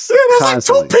accused of this. There's like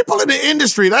two people in the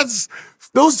industry. That's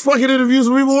those fucking interviews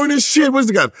will be more than this shit. What's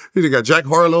the guy? He got Jack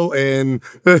Harlow and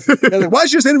like, why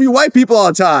should you just interview white people all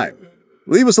the time?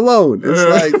 Leave us alone.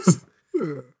 It's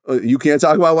like you can't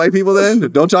talk about white people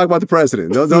then? Don't talk about the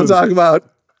president. Don't talk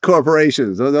about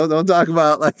corporations. Don't talk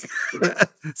about like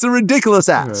it's a ridiculous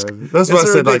ask. That's why I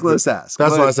said ridiculous ask.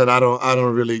 That's why I said I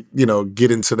don't really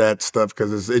get into that stuff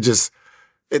because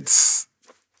it's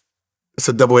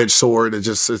a double-edged sword.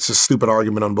 It's a stupid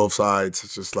argument on both sides.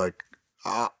 It's just like,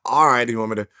 all right, you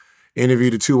want me to interview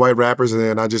the two white rappers and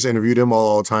then I just interview them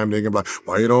all the time? They can be like,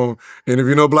 why you don't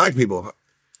interview no black people?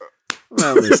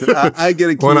 Well, listen, I get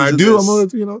accused when I do,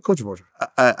 this. I'm a controversial.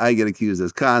 I get accused of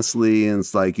this constantly, and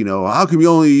it's like, how come you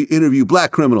only interview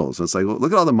black criminals? And it's like, well,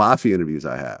 look at all the mafia interviews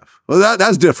I have. Well,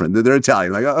 that's different. They're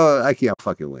Italian. Like, I can't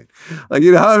fucking win. Like,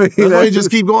 what I mean? That's why you just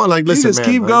keep going. Like, listen, you just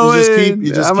keep going.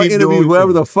 I'm gonna interview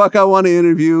whoever the fuck I want to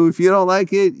interview. If you don't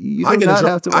like it, you don't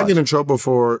have to watch. I get in trouble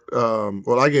for,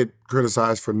 I get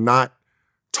criticized for not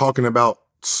talking about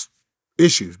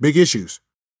issues, big issues.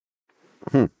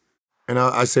 And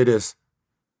I say this.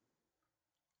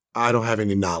 I don't have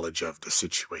any knowledge of the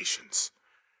situations.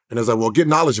 And I was like, well, get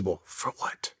knowledgeable. For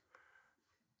what?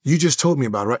 You just told me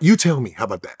about it, right? You tell me. How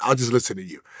about that? I'll just listen to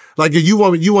you. Like, if you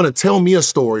want to tell me a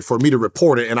story for me to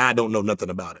report it and I don't know nothing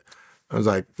about it. I was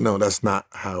like, no, that's not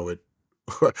how it,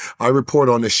 I report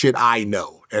on the shit I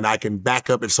know and I can back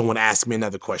up if someone asks me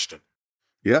another question.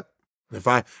 Yeah. If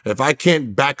I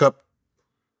can't back up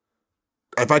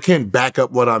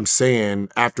what I'm saying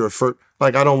after a first,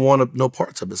 like, I don't want to know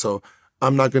parts of it. So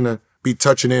I'm not going to be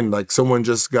touching in like someone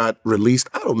just got released.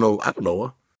 I don't know.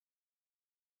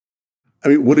 I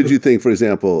mean, what did you think, for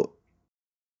example,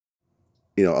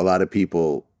 a lot of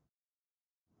people,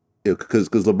 because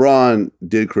LeBron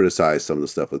did criticize some of the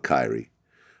stuff with Kyrie,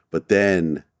 but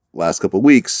then last couple of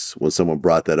weeks when someone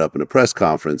brought that up in a press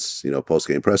conference,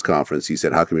 post-game press conference, he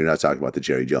said, how come you're not talking about the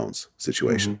Jerry Jones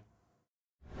situation?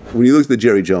 Mm-hmm. When you look at the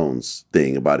Jerry Jones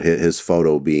thing about his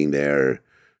photo being there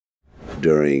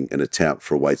during an attempt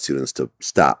for white students to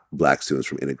stop black students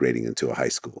from integrating into a high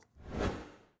school,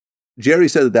 Jerry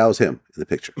said that was him in the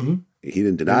picture. He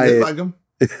didn't deny it. Like him?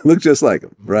 Looked just like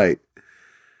him, right?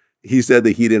 He said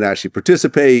that he didn't actually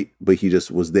participate, but he just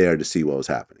was there to see what was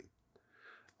happening.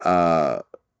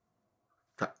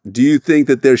 Do you think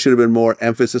that there should have been more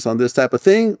emphasis on this type of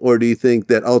thing? Or do you think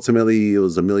that ultimately it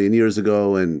was a million years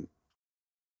ago and...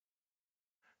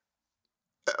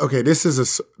 Okay, this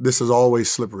is always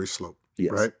slippery slope,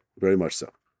 yes, right? Very much so.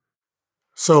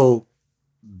 So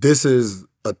this is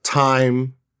a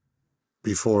time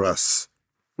before us.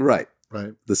 Right.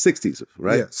 Right. The 60s,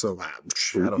 right? Yeah, so I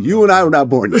don't you know. and I were not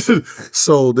born yet.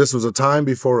 So this was a time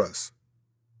before us.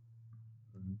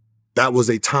 That was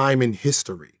a time in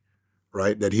history,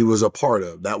 right? That he was a part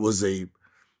of.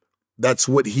 That's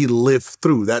what he lived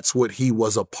through. That's what he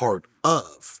was a part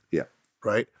of. Yeah.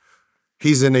 Right?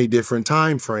 He's in a different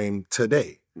time frame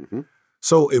today.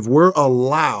 So if we're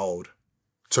allowed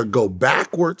to go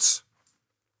backwards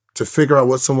to figure out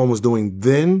what someone was doing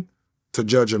then to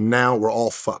judge him now, we're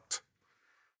all fucked.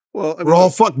 Well, we're all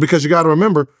fucked because you got to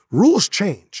remember, rules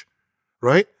change,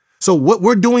 right? So what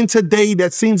we're doing today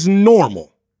that seems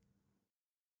normal,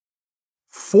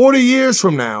 40 years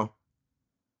from now,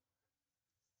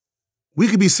 we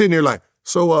could be sitting here like,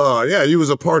 so yeah, you was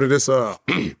a part of this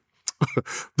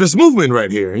this movement right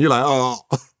here. And you're like, oh,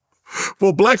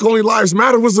 well, Black Only Lives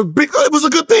Matter it was a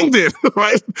good thing then,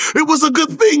 right? It was a good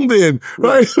thing then,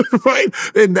 right? Right?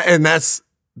 And that's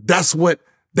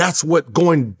what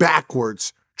going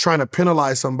backwards, trying to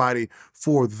penalize somebody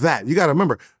for that. You got to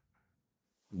remember,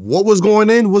 what was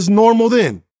going in was normal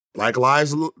then. Black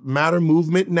Lives Matter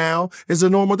movement now is a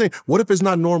normal thing. What if it's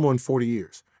not normal in 40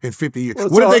 years? In 50 years. Well,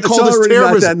 what if they call this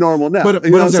terrorism? Not that normal now. But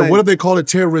what if they call it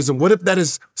terrorism? What if that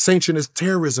is sanctioned as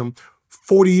terrorism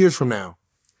 40 years from now?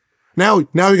 Now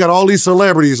you got all these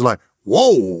celebrities like,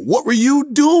 whoa, what were you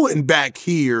doing back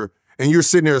here? And you're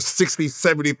sitting there 60,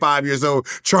 75 years old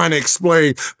trying to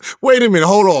explain, wait a minute,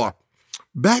 hold on.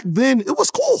 Back then, it was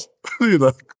cool. You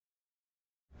know?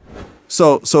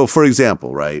 So for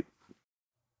example, right,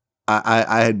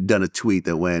 I had done a tweet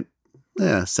that went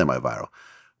semi-viral.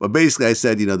 But basically I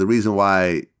said, the reason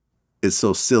why it's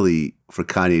so silly for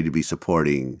Kanye to be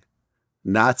supporting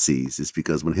Nazis is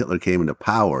because when Hitler came into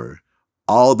power,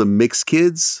 all the mixed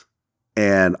kids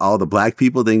and all the black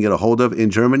people they didn't get a hold of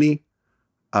in Germany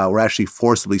were actually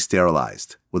forcibly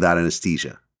sterilized without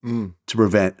anesthesia to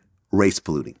prevent race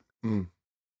polluting.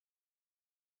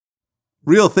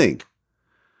 Real thing.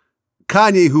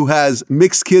 Kanye, who has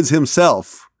mixed kids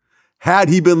himself, had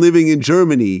he been living in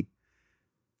Germany,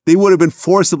 they would have been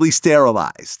forcibly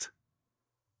sterilized.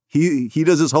 He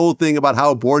does this whole thing about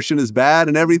how abortion is bad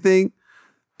and everything.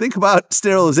 Think about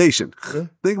sterilization. Yeah.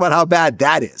 Think about how bad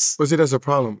that is. But see, that's a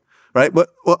problem. Right? But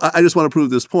I just want to prove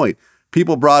this point.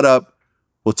 People brought up,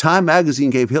 well, Time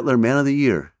Magazine gave Hitler Man of the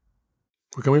Year.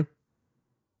 Come here.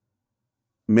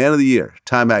 Man of the Year,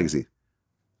 Time Magazine.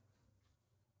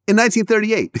 In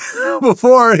 1938,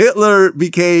 before Hitler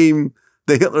became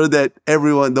the Hitler that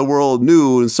the world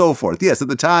knew and so forth. Yes, at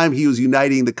the time he was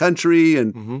uniting the country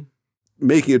and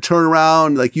making a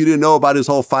turnaround. Like you didn't know about his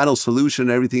whole final solution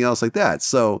and everything else like that.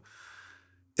 So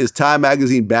is Time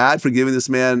Magazine bad for giving this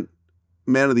man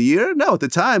Man of the Year? No, at the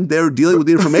time they were dealing with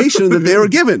the information that they were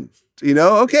given.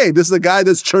 Okay, this is a guy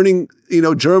that's turning,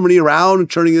 Germany around,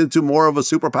 turning it into more of a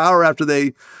superpower after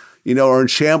they, are in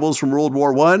shambles from World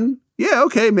War I. Yeah,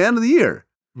 okay, Man of the Year.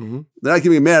 They're not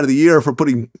giving a Man of the Year for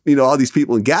putting, all these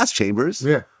people in gas chambers.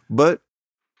 Yeah. But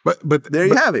there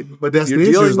you have it. But that's you're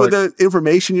the dealing issue, with the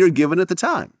information you're given at the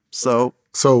time. So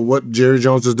what Jerry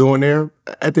Jones is doing there,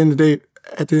 at the end of the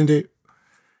day,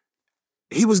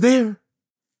 he was there.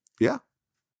 Yeah.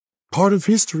 Part of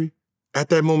history at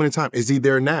that moment in time. Is he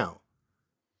there now?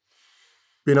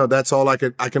 That's all I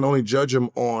can only judge him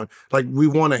on. Like we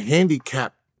want to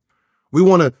handicap. We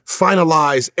want to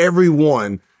finalize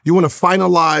everyone. You want to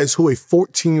finalize who a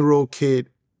 14-year-old kid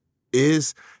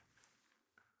is?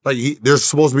 Like there's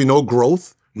supposed to be no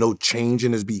growth, no change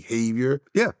in his behavior.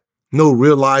 Yeah. No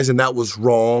realizing that was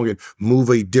wrong and move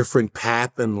a different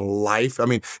path in life. I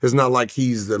mean, it's not like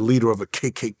he's the leader of a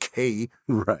KKK.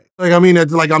 Right. Like, I mean,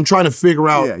 it's like I'm trying to figure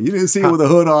out. Yeah, you didn't see him with a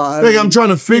hood on. Like I'm trying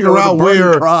to figure out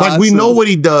where, like we know what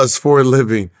he does for a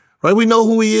living, right? We know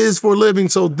who he is for a living.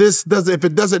 So if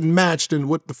it doesn't match, then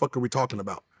what the fuck are we talking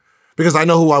about? Because I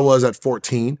know who I was at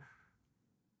 14.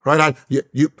 Right?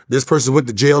 This person went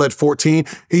to jail at 14.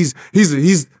 He's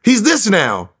this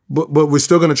now. But we're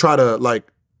still gonna try to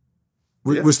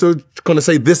we're still gonna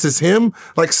say this is him.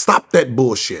 Like stop that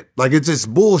bullshit. Like it's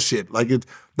just bullshit. Like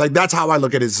that's how I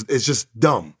look at it. It's just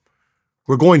dumb.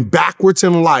 We're going backwards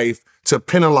in life to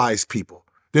penalize people.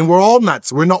 Then we're all not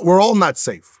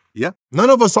safe. Yeah. None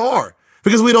of us are.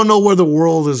 Because we don't know where the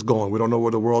world is going. We don't know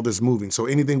where the world is moving. So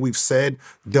anything we've said,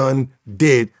 done,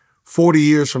 did, 40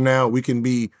 years from now, we can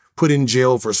be put in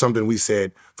jail for something we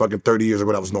said fucking 30 years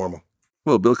ago that was normal.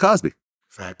 Well, Bill Cosby.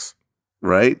 Facts.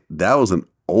 Right? That was an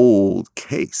old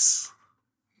case,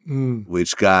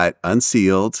 which got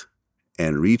unsealed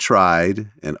and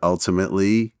retried and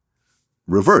ultimately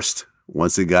reversed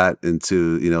once it got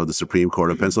into, the Supreme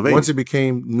Court of Pennsylvania. Once it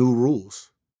became new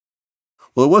rules.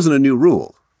 Well, it wasn't a new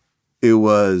rule. It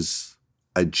was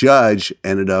a judge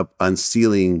ended up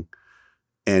unsealing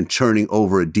and churning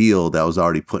over a deal that was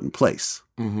already put in place,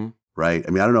 right?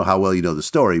 I mean, I don't know how well you know the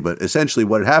story, but essentially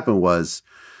what had happened was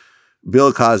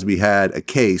Bill Cosby had a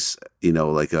case,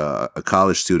 like a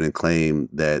college student claimed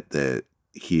that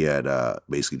he had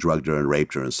basically drugged her and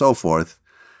raped her and so forth.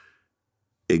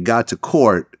 It got to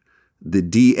court. The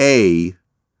DA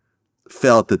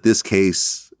felt that this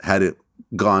case, had it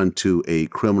gone to a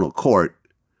criminal court,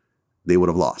 they would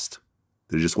have lost.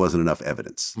 There just wasn't enough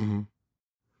evidence.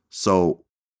 So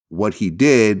what he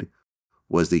did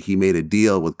was that he made a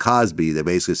deal with Cosby that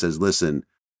basically says, listen,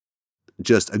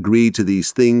 just agree to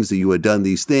these things, that you had done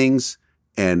these things,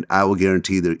 and I will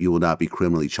guarantee that you will not be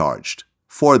criminally charged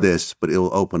for this, but it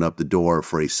will open up the door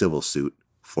for a civil suit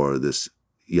for this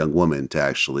young woman to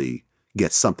actually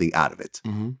get something out of it.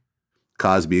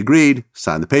 Cosby agreed,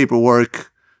 signed the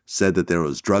paperwork, said that there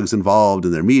was drugs involved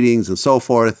in their meetings and so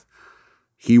forth.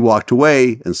 He walked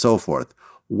away and so forth.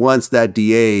 Once that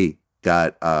DA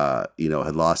got,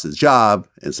 had lost his job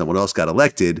and someone else got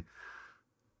elected,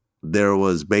 there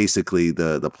was basically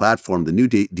the platform, the new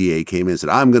DA came in and said,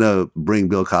 I'm going to bring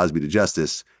Bill Cosby to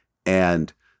justice.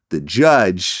 And the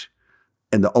judge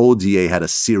and the old DA had a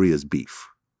serious beef.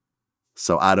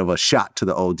 So out of a shot to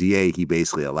the old DA, he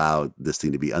basically allowed this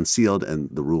thing to be unsealed and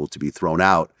the rule to be thrown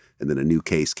out. And then a new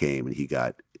case came and he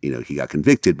got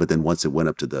convicted. But then once it went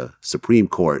up to the Supreme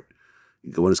Court,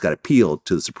 when it got appealed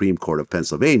to the Supreme Court of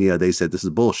Pennsylvania, they said, this is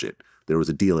bullshit. There was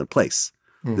a deal in place.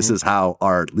 This is how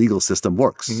our legal system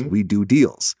works. We do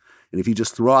deals. And if you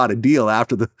just throw out a deal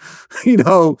after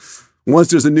once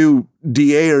there's a new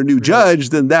DA or a new judge,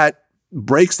 then that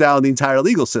breaks down the entire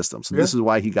legal system. So this is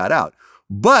why he got out.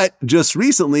 But just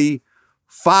recently,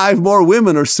 5 more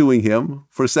women are suing him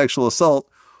for sexual assault,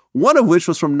 one of which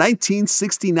was from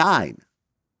 1969.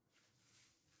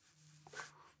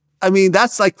 I mean,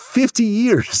 that's like 50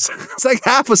 years. It's like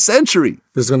half a century.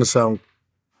 This is going to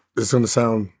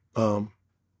sound,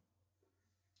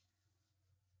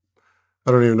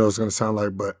 I don't even know what it's going to sound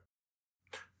like, but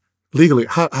legally,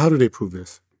 how do they prove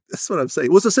this? That's what I'm saying.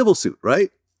 It was a civil suit,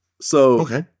 right? So,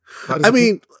 okay.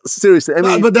 Seriously.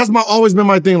 But that's always been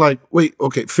my thing. Like, wait,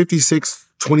 okay, 56,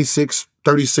 26,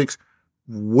 36.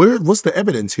 What's the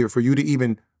evidence here for you to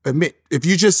even admit? If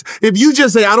you just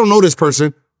say, I don't know this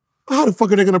person, how the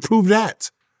fuck are they going to prove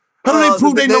that? How do they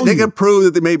prove they know you? They can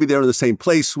prove that maybe they were in the same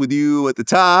place with you at the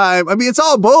time. I mean, it's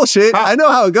all bullshit. I know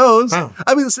how it goes.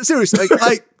 I mean, seriously,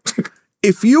 like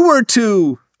if you were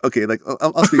to, okay, like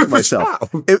I'll speak for myself.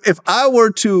 If I were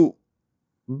to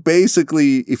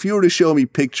basically, if you were to show me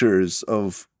pictures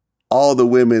of all the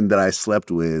women that I slept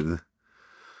with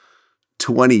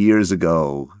 20 years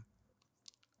ago,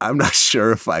 I'm not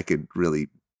sure if I could really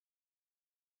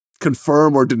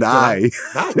confirm or deny.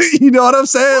 You know what I'm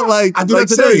saying? Like, I do that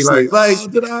today.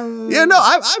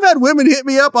 I've had women hit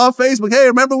me up on Facebook. Hey,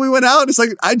 remember we went out? It's like,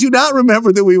 I do not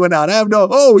remember that we went out. I have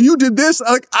you did this.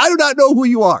 Like, I do not know who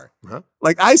you are.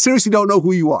 Like, I seriously don't know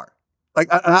who you are. Like,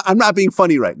 I'm not being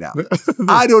funny right now.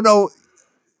 I don't know.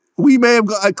 We may have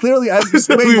clearly I've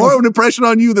made more of an impression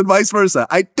on you than vice versa.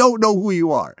 I don't know who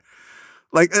you are.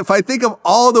 Like, if I think of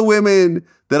all the women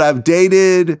that I've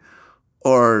dated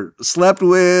or slept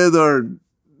with or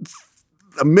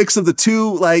a mix of the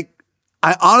two, like,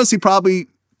 I honestly probably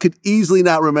could easily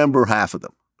not remember half of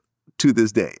them to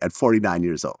this day at 49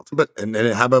 years old. And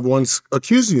then how about one's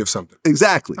accusing you of something?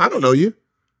 Exactly. I don't know you.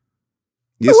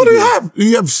 Yes, what do you have?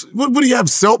 What do you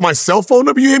have? My cell phone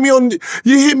number? You hit me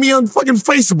on fucking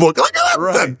Facebook. Like,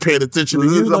 I'm not paying attention to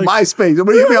you. Like, MySpace. I'm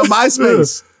gonna hit me on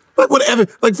MySpace. Like,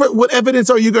 what evidence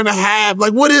are you gonna have?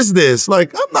 Like, what is this?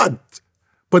 Like, I'm not.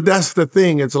 But that's the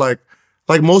thing. It's like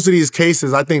most of these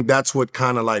cases, I think that's what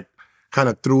kind of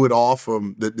threw it off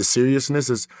from the seriousness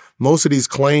is most of these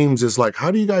claims is like, how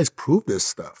do you guys prove this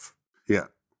stuff? Yeah.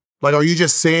 Like, are you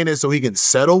just saying it so he can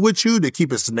settle with you to keep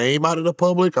his name out of the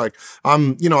public? Like,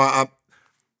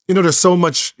 there's so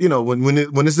much,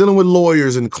 when it's dealing with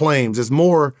lawyers and claims, it's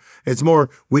more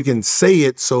we can say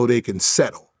it so they can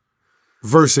settle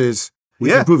versus we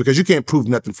can prove it, because you can't prove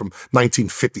nothing from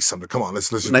 1950 something. Come on,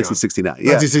 let's 1969.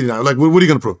 Yeah. 1969. Like, what are you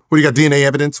gonna prove? What, you got DNA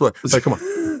evidence? What? Like, come on.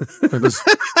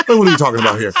 What are you talking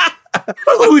about here?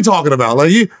 What are we talking about?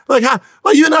 Like you're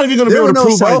not even going to be able to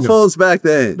prove cell phones back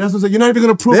then. That's what I'm saying. You're not even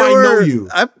going to prove I know you.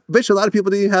 I bet you a lot of people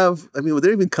didn't have. I mean, were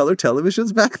there even color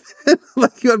televisions back then?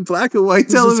 Like you had black and white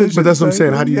television. But that's what I'm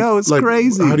saying. How do you? It's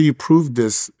crazy. How do you prove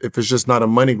this if it's just not a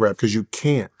money grab? Because you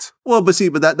can't. Well, but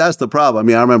that's the problem. I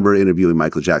mean, I remember interviewing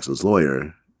Michael Jackson's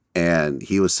lawyer, and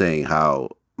he was saying how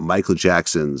Michael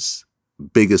Jackson's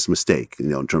biggest mistake,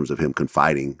 in terms of him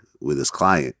confiding with his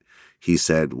client, he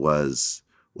said was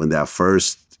when that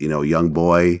first, young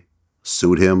boy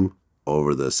sued him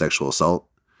over the sexual assault,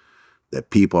 that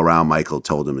people around Michael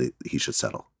told him that he should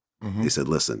settle. They said,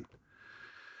 listen,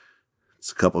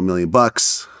 it's a couple $1 million.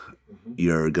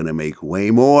 You're going to make way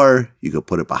more. You can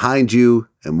put it behind you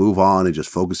and move on and just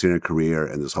focus on your career,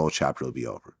 and this whole chapter will be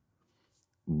over.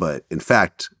 But in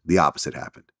fact, the opposite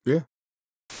happened. Yeah.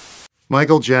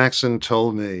 Michael Jackson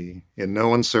told me in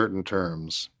no uncertain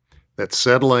terms that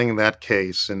settling that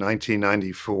case in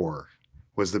 1994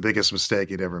 was the biggest mistake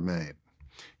he'd ever made.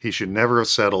 He should never have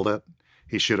settled it.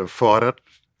 He should have fought it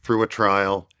through a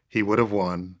trial. He would have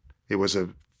won. It was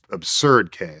an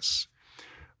absurd case.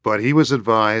 But he was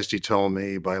advised, he told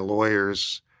me, by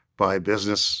lawyers, by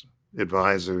business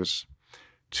advisors,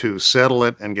 to settle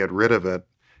it and get rid of it,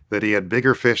 that he had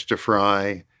bigger fish to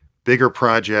fry, bigger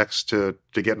projects to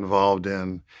get involved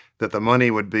in, that the money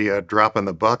would be a drop in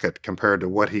the bucket compared to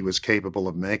what he was capable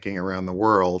of making around the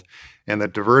world, and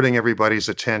that diverting everybody's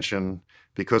attention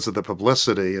because of the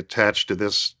publicity attached to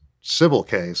this civil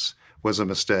case was a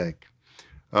mistake.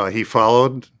 He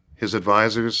followed his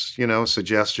advisors',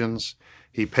 suggestions.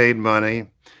 He paid money,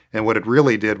 and what it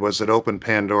really did was it opened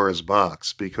Pandora's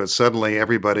box, because suddenly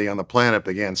everybody on the planet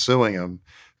began suing him,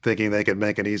 thinking they could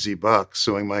make an easy buck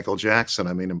suing Michael Jackson.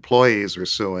 I mean, employees were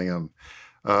suing him.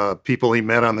 People he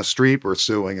met on the street were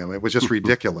suing him. It was just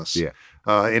ridiculous. Yeah.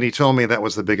 And he told me that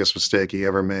was the biggest mistake he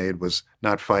ever made, was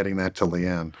not fighting that till the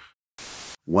end.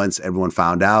 Once everyone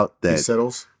found out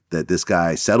that this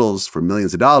guy settles for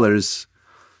millions of dollars,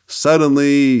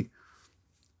 suddenly,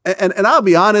 and I'll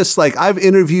be honest, like I've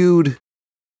interviewed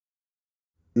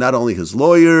not only his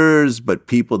lawyers, but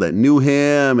people that knew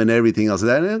him and everything else.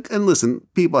 And listen,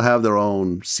 people have their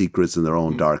own secrets and their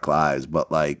own dark lives,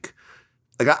 but like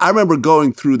I remember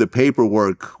going through the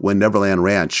paperwork when Neverland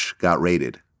Ranch got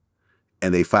raided,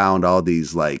 and they found all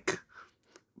these like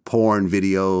porn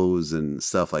videos and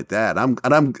stuff like that.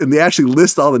 And they actually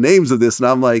list all the names of this, and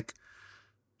I'm like,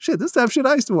 shit, this type of shit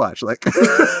I used to watch. Like,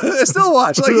 I still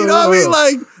watch. Like, you know what I mean?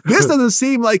 Like, this doesn't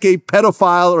seem like a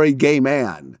pedophile or a gay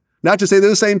man. Not to say they're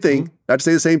the same thing. Not to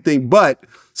say the same thing, but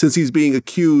since he's being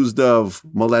accused of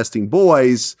molesting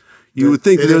boys, you would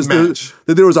think that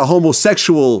there was a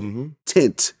homosexual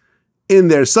tint in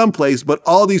there someplace, but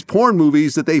all these porn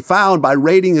movies that they found by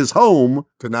raiding his home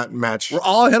did not match. Were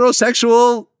all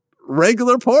heterosexual,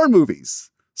 regular porn movies.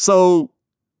 So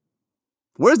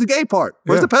where's the gay part?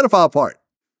 Where's the pedophile part?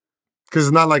 Because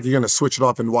it's not like you're going to switch it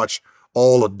off and watch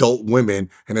all adult women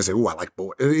and then say, oh, I like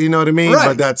boys. You know what I mean? Right.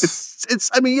 But that's...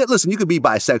 I mean, listen, you could be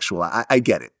bisexual. I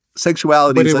get it.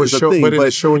 Sexuality is a thing, but it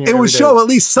would show at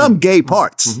least some gay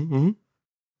parts.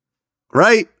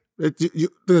 Right?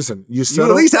 Listen, you would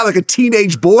at least have like a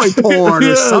teenage boy porn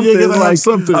or something, like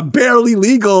a barely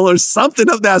legal or something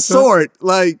of that sort,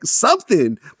 like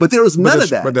something. But there was none of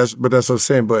that. But that's what I'm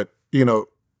saying. But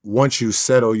once you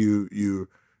settle,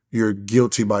 you're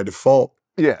guilty by default.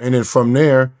 Yeah. And then from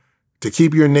there, to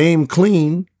keep your name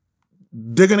clean,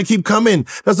 they're gonna keep coming.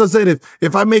 That's what I said.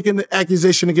 If I make an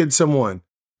accusation against someone,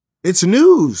 it's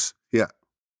news. Yeah.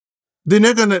 Then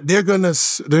they're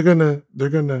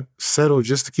gonna settle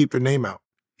just to keep their name out.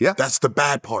 Yeah. That's the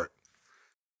bad part.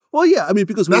 Well, yeah. I mean,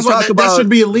 because we talk about that should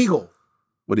be illegal.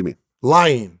 What do you mean?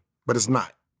 Lying, but it's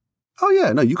not. Oh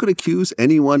yeah, no. You could accuse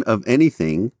anyone of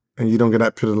anything, and you don't get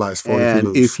that penalized for it.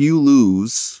 And if you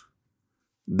lose,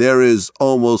 there is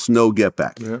almost no get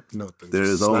back. Yeah, no. There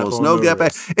is almost no get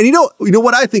back. And you know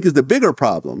what I think is the bigger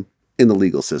problem in the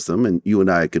legal system, and you and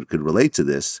I could relate to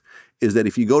this, is that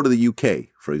if you go to the UK,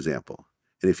 for example,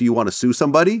 and if you want to sue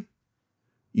somebody,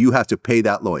 you have to pay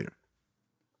that lawyer,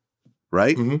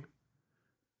 right?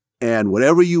 And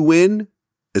whatever you win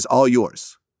is all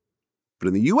yours. But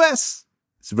in the US,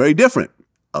 it's very different.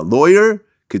 A lawyer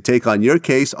could take on your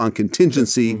case on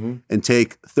contingency and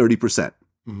take 30%,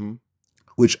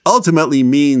 which ultimately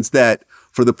means that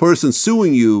for the person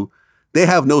suing you, they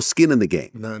have no skin in the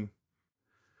game. None.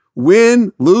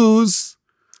 Win, lose,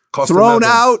 thrown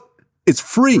out, it's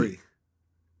free.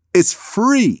 It's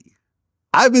free.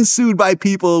 I've been sued by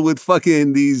people with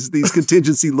fucking these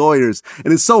contingency lawyers,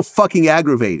 and it's so fucking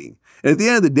aggravating. And at the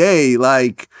end of the day,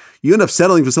 like, you end up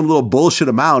settling for some little bullshit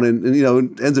amount, and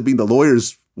it ends up being the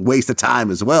lawyer's waste of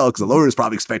time as well, because the lawyer is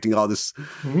probably expecting all this.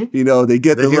 You know, they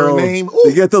get the little name.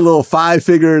 They get the little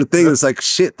 5-figure thing. It's like,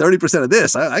 shit, 30% of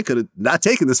this. I could have not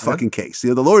taken this fucking case.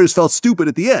 You know, the lawyers felt stupid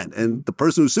at the end, and the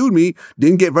person who sued me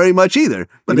didn't get very much either.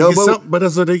 But you know,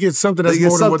 they get something that's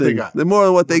more than what they got. They're more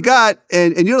than what they got,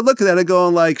 and you're looking at it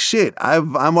going like, shit,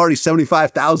 I'm already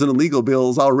 75,000 in legal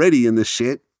bills already in this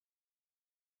shit.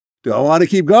 Do I want to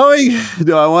keep going?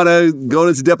 Do I want to go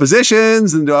into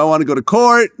depositions? And do I want to go to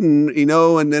court? And, you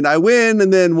know, and then I win.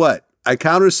 And then what? I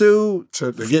countersue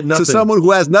to someone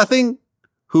who has nothing,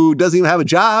 who doesn't even have a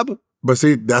job. But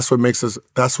see, that's what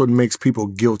makes people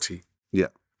guilty. Yeah.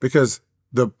 Because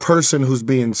the person who's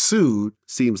being sued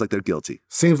seems like they're guilty.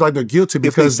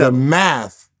 Because the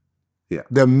math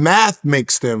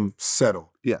makes them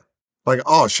settle. Yeah. Like,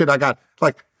 oh shit,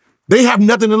 they have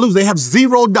nothing to lose. They have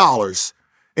 $0.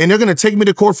 And they're going to take me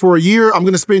to court for a year. I'm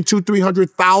going to spend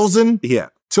 $200,000-$300,000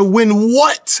 to win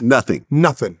what?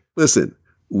 Nothing. Listen,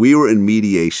 we were in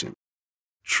mediation.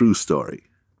 True story.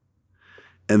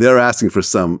 And they're asking for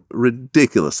some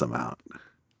ridiculous amount.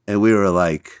 And we were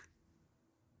like,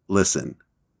 listen,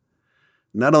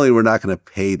 not only we're not going to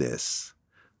pay this,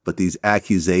 but these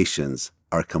accusations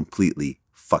are completely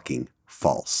fucking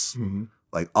false.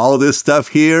 Like, all of this stuff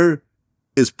here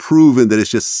is proven that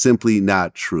it's just simply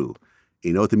not true.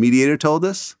 You know what the mediator told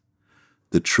us?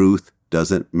 The truth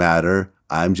doesn't matter.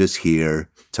 I'm just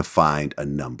here to find a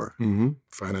number.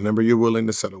 Find a number you're willing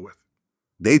to settle with.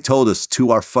 They told us to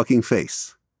our fucking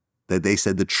face that they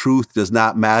said the truth does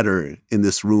not matter in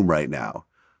this room right now.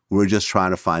 We're just trying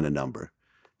to find a number.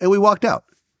 And we walked out.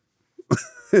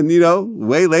 And, you know,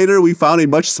 way later, we found a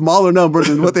much smaller number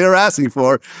than what they were asking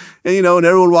for. And, you know, and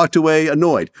everyone walked away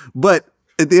annoyed. But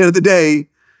at the end of the day,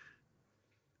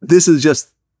 this is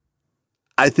just,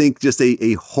 I think, just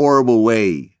a horrible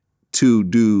way to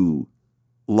do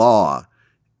law.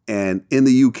 And in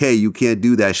the UK, you can't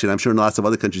do that shit. I'm sure in lots of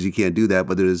other countries you can't do that.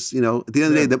 But there's, you know, at the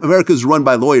end of the day, America's run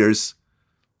by lawyers,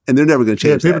 and they're never going to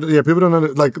change that. Yeah, people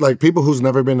don't like people who's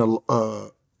never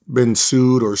been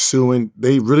sued or suing.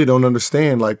 They really don't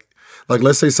understand. Like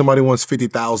let's say somebody wants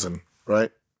 50,000,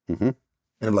 right? And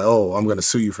I'm like, oh, I'm going to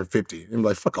sue you for 50. And I'm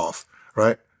like, fuck off,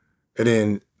 right? And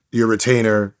then your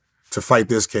retainer to fight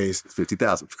this case, it's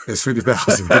 50,000. It's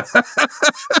 50,000.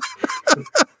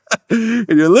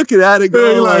 And you're looking at it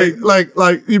going like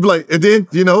you'd be like, and then,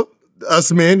 you know,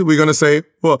 us men, we're gonna say,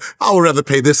 well, I would rather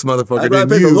pay this motherfucker I'd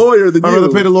rather pay the lawyer than you. I'd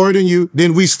rather pay the lawyer than you.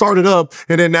 Then we started up,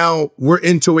 and then now we're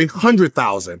into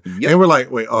 100,000, and we're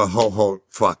like, wait,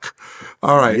 fuck.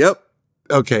 All right. Yep.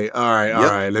 Okay. All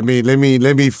right. Let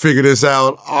me figure this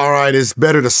out. All right. It's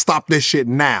better to stop this shit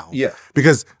now. Yeah.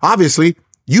 Because obviously,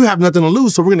 you have nothing to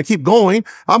lose, so we're gonna keep going.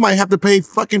 I might have to pay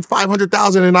fucking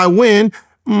 500,000 and I win.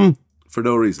 For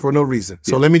no reason.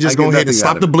 So let me just go ahead and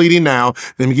stop the bleeding now.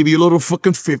 Let me give you a little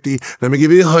fucking 50. Let me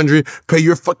give you 100. Pay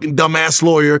your fucking dumbass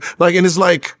lawyer. Like, and it's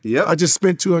like, I just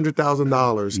spent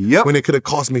 $200,000 when it could have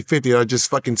cost me 50. I just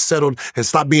fucking settled and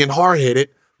stopped being hard-headed.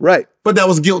 Right. But that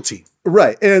was guilty.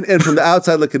 Right. And from the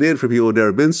outside looking in, for people who've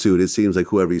never been sued, it seems like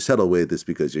whoever you settle with is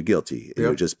because you're guilty and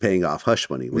you're just paying off hush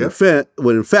money. When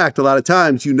in fact, a lot of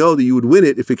times you know that you would win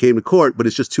it if it came to court, but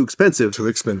it's just too expensive. Too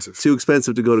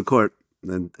expensive to go to court.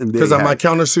 Because on my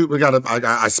countersuit,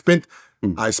 I spent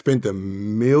 $1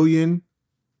 million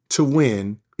to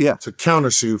win to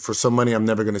countersue for some money I'm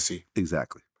never going to see.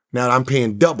 Exactly. Now I'm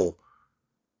paying double.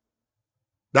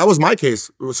 That was my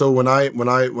case. So when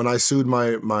I sued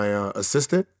my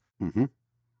assistant, and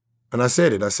I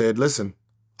said, listen,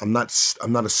 I'm not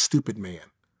a stupid man.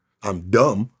 I'm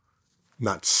dumb,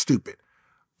 not stupid.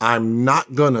 I'm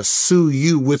not gonna sue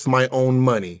you with my own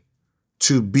money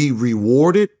to be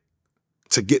rewarded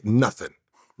to get nothing.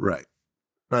 Right.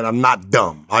 Right. I'm not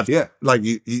dumb. Like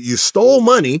you stole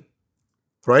money,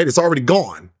 right? It's already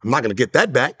gone. I'm not gonna get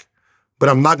that back. But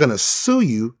I'm not gonna sue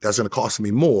you. That's gonna cost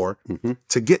me more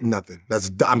to get nothing.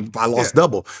 I lost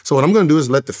double. So what I'm gonna do is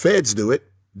let the feds do it.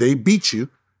 They beat you,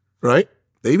 right?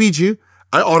 They beat you.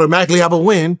 I automatically have a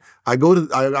win. I go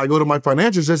to my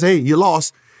financial, says, hey, you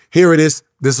lost. Here it is.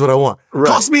 This is what I want. Right.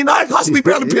 Cost me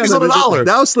pennies on the dollar.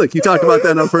 That was slick. You talked about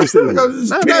that in our first interview.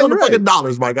 Penny on the fucking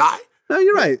dollars, my guy. No,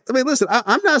 you're right. I mean, listen,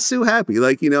 I'm not so happy.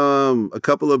 Like, you know, a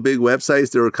couple of big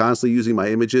websites that were constantly using my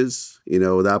images, you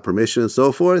know, without permission and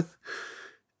so forth.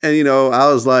 And, you know,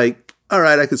 I was like, all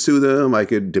right, I could sue them. I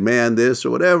could demand this or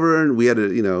whatever. And we had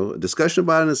a discussion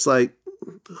about it. And it's like,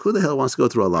 who the hell wants to go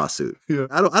through a lawsuit? Yeah.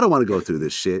 I don't want to go through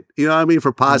this shit. You know what I mean?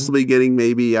 For possibly getting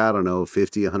maybe, I don't know,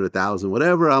 50, 100,000,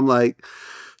 whatever. I'm like,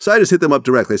 so I just hit them up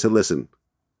directly. I said, listen,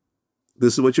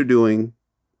 this is what you're doing.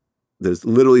 There's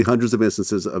literally hundreds of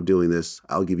instances of doing this.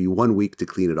 I'll give you 1 week to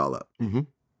clean it all up.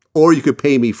 or you could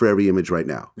pay me for every image right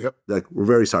now. Yep. Like, we're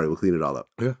very sorry. We'll clean it all up.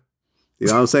 Yeah. You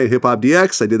know what I'm saying? Hip Hop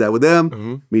DX, I did that with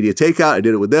them. Media Takeout, I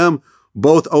did it with them.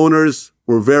 Both owners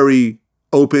were very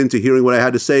open to hearing what I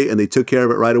had to say, and they took care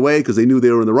of it right away because they knew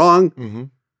they were in the wrong.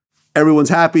 Everyone's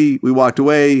happy. We walked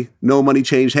away. No money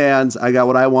changed hands. I got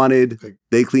what I wanted.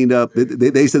 They cleaned up.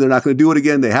 They said they're not going to do it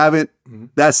again. They haven't.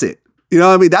 That's it. You know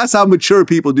what I mean? That's how mature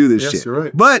people do this shit. Yes, you're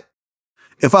right. But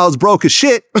if I was broke as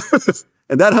shit,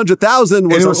 and that 100,000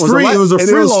 was free. It was a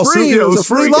free lawsuit. It was a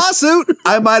free lawsuit.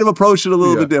 I might have approached it a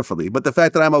little bit differently. But the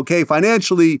fact that I'm okay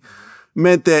financially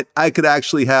meant that I could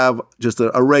actually have just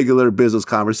a regular business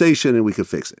conversation and we could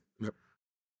fix it. Yep.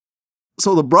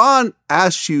 So LeBron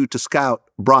asked you to scout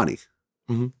Bronny.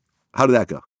 How did that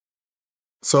go?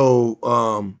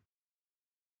 So,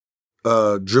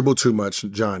 Dribble Too Much,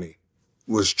 Johnny,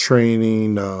 was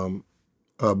training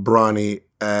Bronny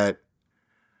at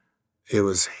it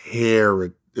was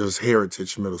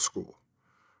Heritage Middle School.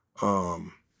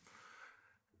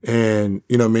 And,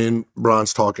 you know, me and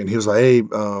Bron's talking. He was like, hey,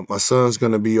 my son's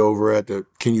going to be over at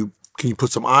can you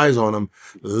put some eyes on him?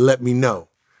 Let me know.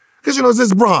 Because, you know,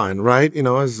 it's Bron, right? You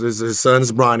know, his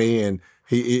son's Bronny, and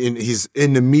he's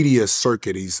in the media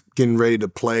circuit. He's getting ready to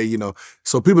play, you know.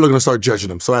 So people are going to start judging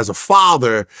him. So as a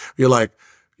father, you're like,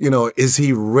 you know, is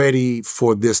he ready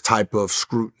for this type of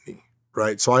scrutiny,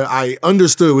 right? So I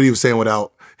understood what he was saying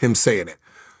without him saying it.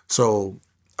 So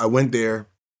I went there,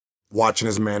 watching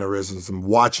his mannerisms and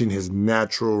watching his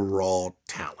natural, raw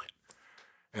talent.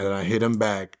 And then I hit him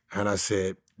back, and I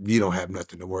said, you don't have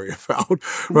nothing to worry about,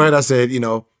 right? I said, you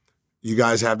know, you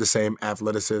guys have the same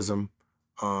athleticism.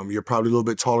 You're probably a little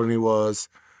bit taller than he was.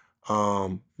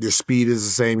 Your speed is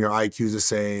the same. Your IQ is the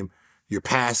same. Your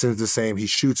passing is the same. He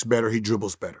shoots better. He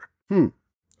dribbles better.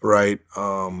 Right?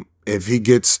 If he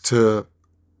gets to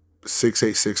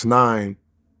 6'8", 6'9",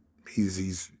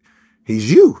 he's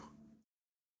you.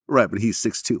 Right, but he's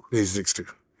 6'2". He's 6'2".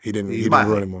 He didn't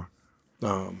run anymore.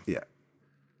 Yeah.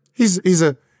 He's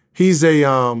a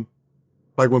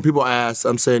like when people ask,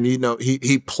 I'm saying, you know,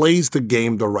 he plays the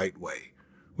game the right way,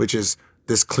 which is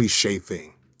this cliche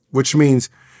thing, which means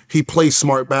he plays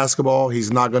smart basketball. He's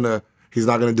not gonna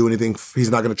do anything. He's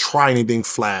not gonna try anything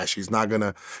flash. He's not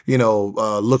gonna, you know,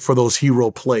 look for those hero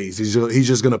plays. He's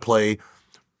just gonna play,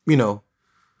 you know,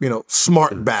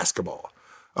 smart basketball.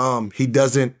 He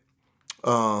doesn't,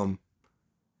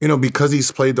 you know, because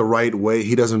he's played the right way,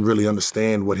 he doesn't really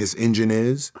understand what his engine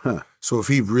is. So if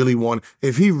he really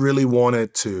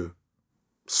wanted to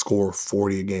score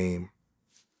 40 a game,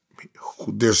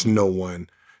 there's no one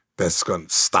that's going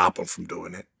to stop him from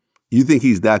doing it. You think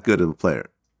he's that good of a player?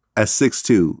 At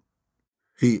 6'2",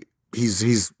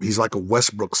 he's like a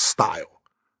Westbrook style.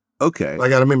 Okay.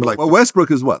 Like I remember, like, well,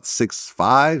 Westbrook is what, 6'5",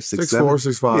 6'7"?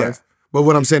 6'4", 6'5". Yeah. But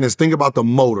what I'm saying is, think about the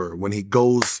motor when he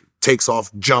goes, takes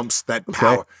off, jumps, that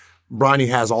power. Bronny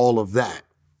has all of that.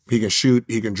 He can shoot,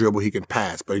 he can dribble, he can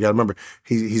pass. But you got to remember,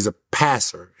 he's a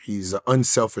passer. He's an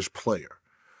unselfish player.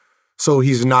 So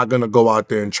he's not going to go out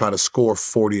there and try to score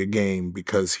 40 a game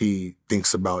because he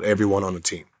thinks about everyone on the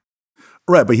team.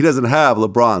 Right, but he doesn't have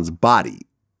LeBron's body.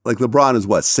 Like, LeBron is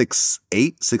what, 6'8",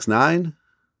 6'9"?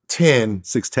 10.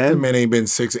 6'10"? That man ain't been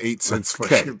 6'8" since.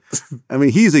 Okay. I mean,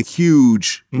 he's a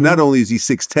huge, not only is he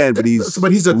 6'10", but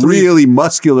he's a really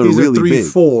muscular, he's really big.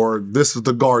 He's a 3'4". This is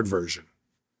the guard version.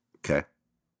 Okay.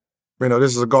 You know,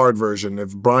 this is a guard version. If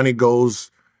Bronny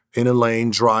goes in a lane,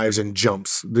 drives, and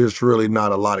jumps, there's really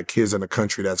not a lot of kids in the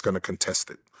country that's going to contest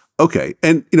it. Okay.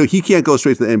 And, you know, he can't go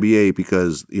straight to the NBA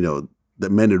because, you know, the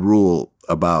amended rule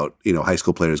about, you know, high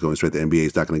school players going straight to the NBA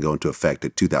is not going to go into effect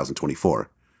at 2024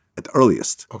 at the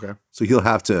earliest. Okay. So he'll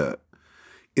have to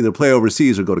either play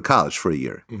overseas or go to college for a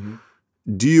year.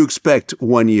 Do you expect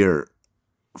 1 year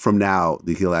from now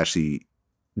that he'll actually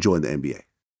join the NBA?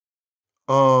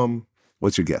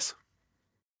 What's your guess?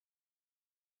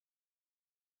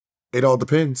 It all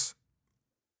depends.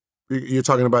 You're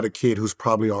talking about a kid who's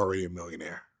probably already a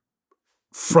millionaire.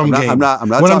 From gaming. I'm not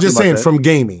what I'm just saying, from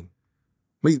gaming.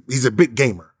 He's a big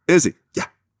gamer. Is he? Yeah.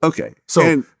 Okay.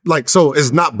 So, so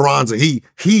it's not bronze.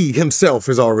 He himself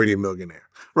is already a millionaire.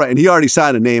 Right. And he already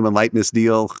signed a name and likeness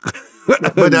deal. but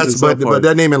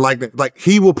that name and likeness, like,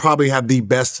 he will probably have the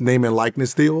best name and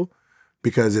likeness deal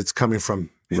because it's coming from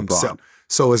himself.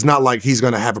 So it's not like he's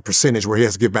going to have a percentage where he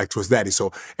has to give back to his daddy.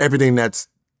 So everything that's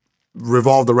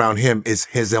revolved around him is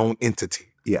his own entity.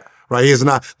 Yeah. Right? He's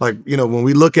not, like, you know, when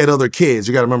we look at other kids,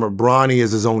 you got to remember Bronny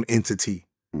is his own entity.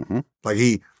 Like,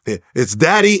 it's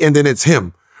daddy and then it's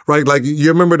him. Right? Like, you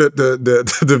remember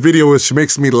the video, which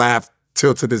makes me laugh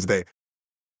till to this day.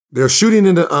 They're shooting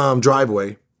in the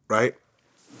driveway, right?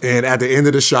 And at the end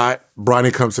of the shot,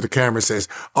 Bronny comes to the camera and says,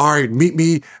 all right, meet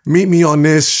me on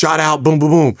this, shot out, boom,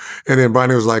 boom, boom. And then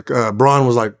Bronny was like, Bron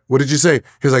was like, what did you say?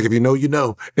 He was like, if you know, you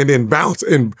know. And then bounce,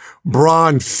 and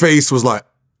Bron's face was like,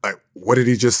 what did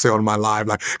he just say on my live?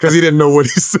 Like, cause he didn't know what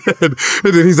he said. And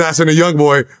then he's asking the young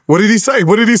boy, what did he say?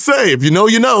 What did he say? If you know,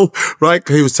 you know, right?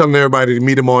 Cause he was telling everybody to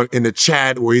meet him in the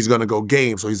chat where he's going to go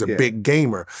game. So he's a big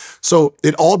gamer. So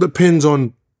it all depends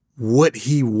on what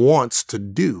he wants to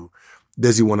do.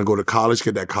 Does he want to go to college,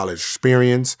 get that college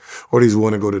experience? Or does he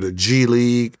want to go to the G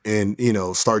League and, you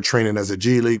know, start training as a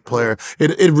G League player?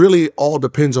 It really all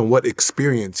depends on what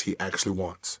experience he actually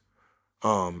wants.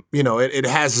 You know, it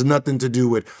has nothing to do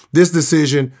with this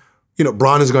decision. You know,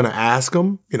 Bron is going to ask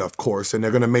him, you know, of course, and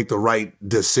they're going to make the right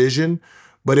decision,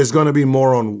 but it's going to be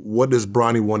more on what does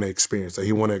Bronny want to experience? That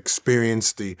he want to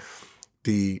experience the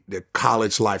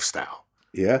college lifestyle.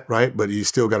 Yeah. Right? But you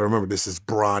still got to remember this is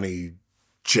Bronny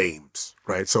James,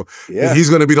 right? So he's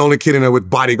going to be the only kid in there with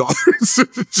bodyguards.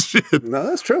 Shit. No,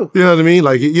 that's true. You know what I mean?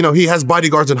 Like, you know, he has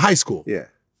bodyguards in high school. Yeah.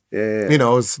 Yeah. You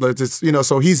know, it's you know,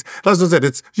 so he's, that's what I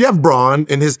said, you have Bron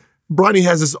and Bronny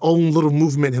has his own little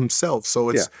movement himself.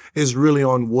 So it's really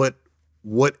on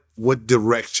what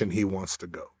direction he wants to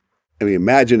go. I mean,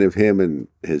 imagine if him and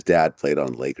his dad played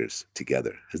on Lakers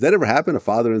together. Has that ever happened? A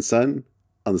father and son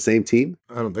on the same team?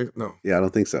 I don't think, no. Yeah, I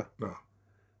don't think so. No.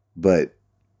 But,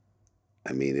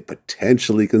 I mean, it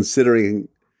potentially considering...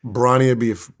 Bronny would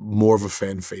be more of a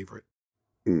fan favorite.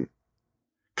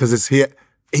 Because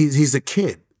he's a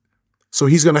kid. So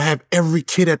he's going to have every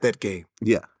kid at that game.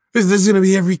 Yeah. There's going to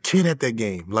be every kid at that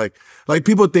game. Like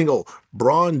people think, oh,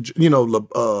 Bron, you know,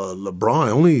 LeBron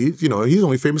only, you know, he's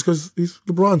only famous because he's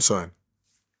LeBron's son.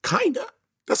 Kinda.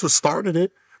 That's what started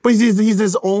it. But he's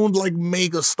his own like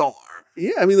mega star.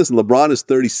 Yeah, I mean, listen, LeBron is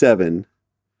 37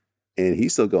 and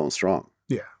he's still going strong.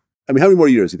 Yeah. I mean, how many more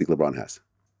years do you think LeBron has?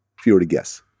 If you were to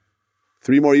guess.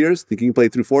 3 more years? Think he can play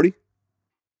through 40?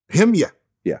 Him, yeah.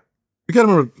 Yeah. You got to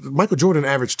remember, Michael Jordan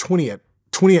averaged 20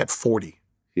 at 40.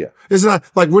 Yeah. It's not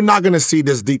like we're not going to see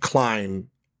this decline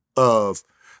of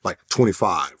like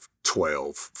 25,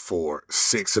 12, 4,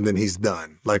 6, and then he's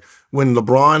done. Like when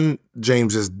LeBron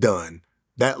James is done,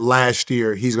 that last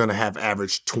year he's going to have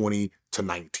averaged 20 to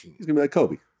 19. He's going to be like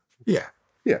Kobe. Yeah.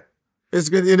 Yeah. It's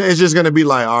just going to be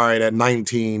like, all right, at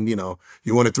 19, you know,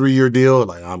 you want a 3-year deal?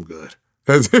 Like, I'm good.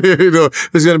 You know,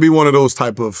 it's going to be one of those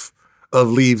type of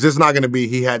leaves. It's not going to be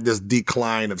he had this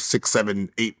decline of 6,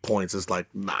 7, 8 points. It's like,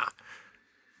 nah.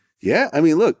 Yeah, I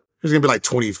mean, look. It's going to be like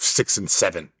 26 and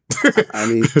 7. I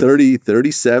mean, 30,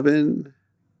 37.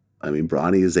 I mean,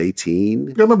 Bronny is 18.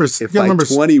 You remember, if by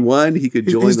 21, he could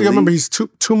join the league. Remember, he's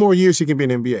two more years he can be in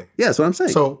the NBA. Yeah, that's what I'm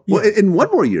saying. So, well, in 1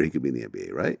 more year, he could be in the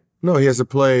NBA, right? No, he has to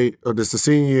play, this is the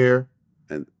senior year,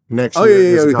 and next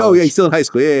year. Yeah. Oh, yeah, he's still in high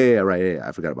school. Yeah, right. Yeah,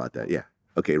 I forgot about that. Yeah.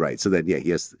 Okay, right. So then, he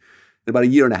has about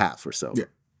 1.5 years or so. Yeah.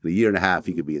 In 1.5 years,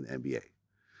 he could be in the NBA.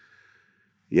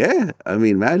 Yeah, I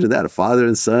mean, imagine that, a father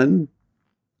and son.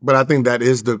 But I think that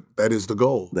is the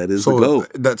goal. That is the goal.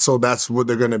 So that's what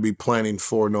they're going to be planning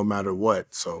for no matter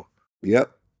what. So.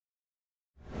 Yep.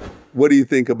 What do you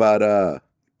think about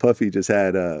Puffy just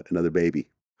had another baby?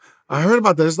 I heard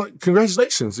about that. It's like,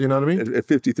 congratulations, you know what I mean? At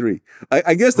 53.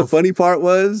 I guess the funny part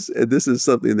was, and this is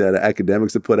something that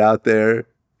academics have put out there,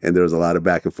 and there was a lot of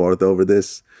back and forth over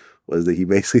this, was that he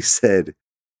basically said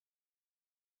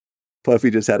Puffy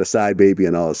just had a side baby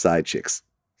on all his side chicks.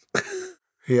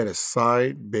 He had a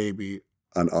side baby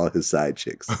on all his side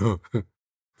chicks.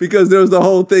 Because there was the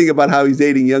whole thing about how he's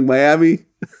dating Young Miami.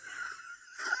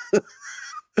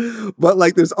 But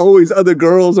like there's always other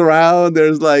girls around.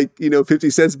 There's like, 50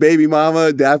 Cent's baby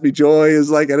mama, Daphne Joy, is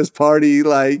like at his party,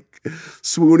 like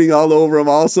swooning all over him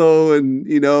also. And,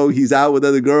 he's out with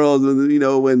other girls.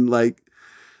 And, when like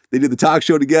they did the talk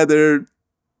show together,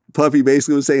 Puffy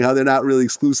basically was saying how they're not really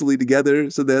exclusively together.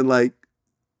 So then like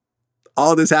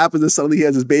all this happens and suddenly he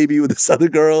has his baby with this other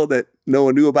girl that no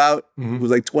one knew about, who was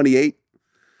like 28.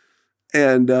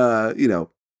 And,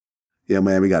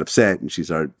 Miami got upset and she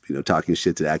started, talking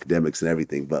shit to the academics and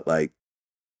everything. But like,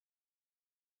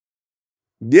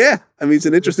 yeah, I mean, it's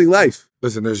an interesting life.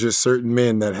 Listen, there's just certain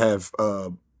men that have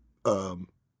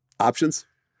options.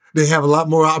 They have a lot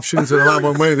more options and a lot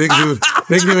more money. They can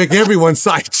make everyone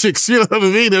side chicks. You know what I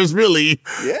mean? There's really,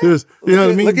 you know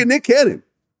what I mean? Look at Nick Cannon.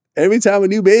 Every time a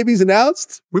new baby's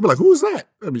announced, we be like, "Who's that?"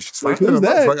 I mean, she's fine. Like, who's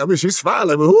that? I mean, she's fine.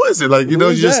 Like, but who is it? Like,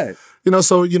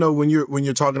 so when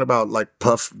you're talking about like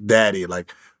Puff Daddy,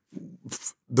 like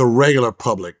the regular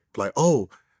public, like, oh,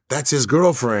 that's his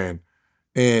girlfriend,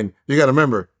 and you got to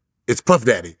remember, it's Puff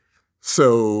Daddy.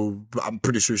 So I'm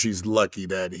pretty sure she's lucky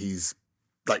that he's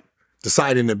like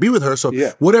deciding to be with her. So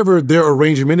whatever their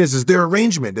arrangement is their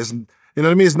arrangement. You know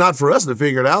what I mean? It's not for us to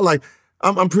figure it out. Like,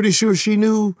 I'm pretty sure she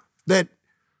knew that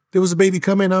there was a baby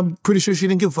coming. I'm pretty sure she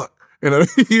didn't give a fuck. You know,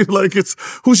 like, it's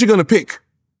who's she gonna pick?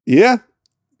 Yeah.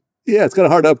 Yeah, it's kind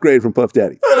of hard to upgrade from Puff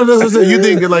Daddy. You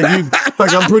think like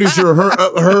I'm pretty sure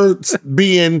her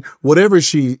being whatever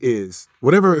she is,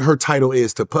 whatever her title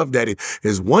is to Puff Daddy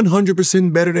is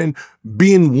 100% better than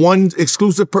being one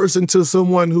exclusive person to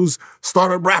someone who's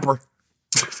startup rapper.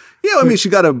 Yeah, I mean, she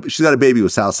got a baby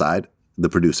with Southside, the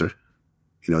producer.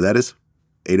 You know who that is?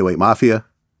 808 Mafia.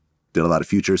 Did a lot of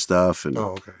Future stuff and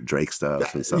Drake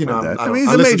stuff and stuff like that. I mean,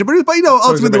 he's a major producer, but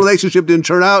ultimately the relationship didn't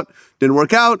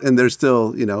work out, and they're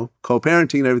still,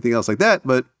 co-parenting and everything else like that.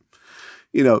 But,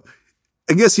 I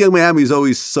guess Young Miami is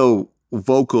always so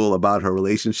vocal about her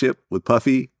relationship with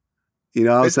Puffy. You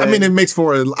know what I'm saying? I mean, it makes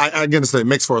for it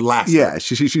makes for a laugh. Yeah,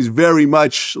 she's very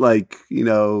much like,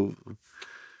 when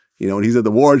he's at the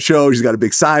award show, she's got a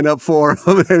big sign up for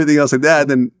him and everything else like that. And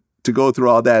then to go through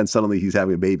all that and suddenly he's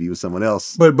having a baby with someone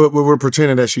else. But we're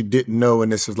pretending that she didn't know,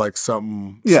 and this is like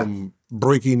some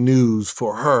breaking news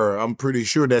for her. I'm pretty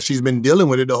sure that she's been dealing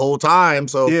with it the whole time.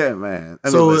 So yeah, man.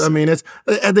 I mean, it's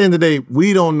at the end of the day,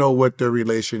 we don't know what their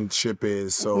relationship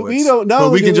is. So we don't know.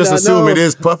 But we can just assume it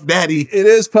is Puff Daddy. It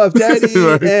is Puff Daddy.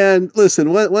 Right. And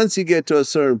listen, once you get to a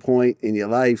certain point in your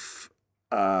life,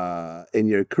 in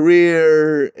your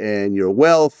career and your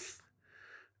wealth,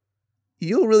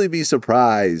 you'll really be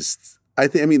surprised. I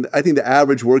think the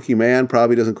average working man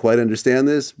probably doesn't quite understand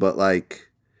this, but like,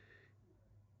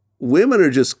 women are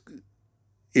just,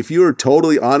 if you're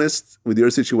totally honest with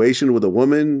your situation with a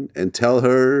woman and tell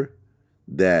her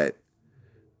that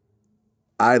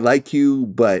I like you,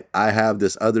 but I have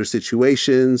this other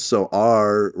situation, so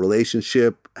our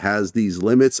relationship has these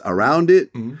limits around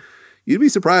it, you'd be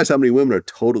surprised how many women are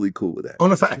totally cool with that. On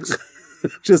the facts.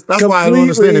 Just that's why I don't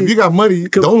understand. If you got money,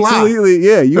 don't lie.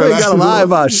 Yeah, you ain't gotta lie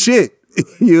about shit.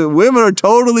 Women are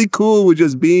totally cool with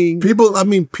just being people. I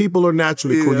mean, people are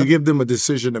naturally cool. You give them a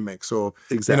decision to make. So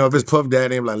exactly. If it's Puff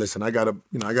Daddy, I'm like, listen, I got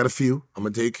a few. I'm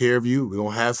gonna take care of you. We're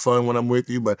gonna have fun when I'm with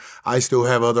you, but I still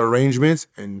have other arrangements.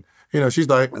 And she's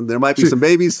like, and there might be some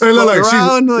babies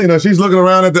around. She's looking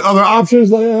around at the other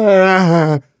options.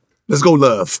 Like, let's go,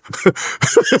 love.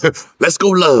 Let's go,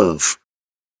 love.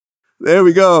 There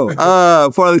we go.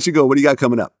 Before I let you go, what do you got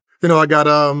coming up? I got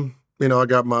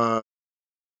my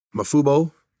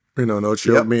Fubo. No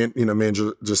chill. Yep. Me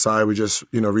and Josiah, we just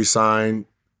re-signed.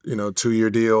 2-year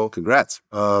deal. Congrats.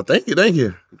 Thank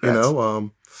you.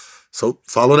 Congrats. So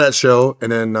follow that show,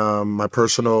 and then my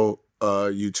personal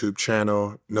YouTube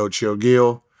channel, No Chill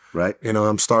Gil. Right.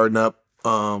 I'm starting up.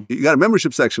 You got a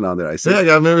membership section on there, I see. Yeah, I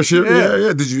got a membership.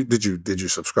 Yeah. Did you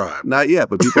subscribe? Not yet,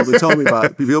 but people have been telling me about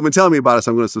it. People have been telling me about it,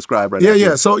 so I'm going to subscribe right now.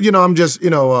 Yeah. So I'm just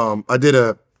I did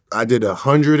a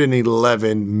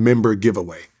 111 member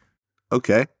giveaway.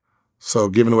 Okay. So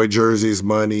giving away jerseys,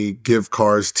 money, gift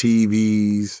cards,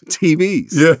 TVs.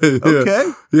 Yeah.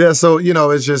 Okay. Yeah. So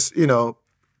it's just I'm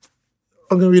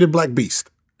gonna be the Black Beast.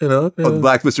 Black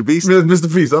Mr. Beast.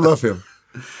 Mr. Beast. I love him.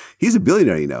 He's a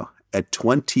billionaire, at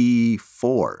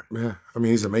 24. Yeah, I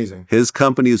mean, he's amazing. His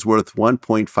company is worth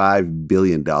 $1.5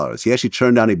 billion. He actually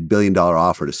turned down $1 billion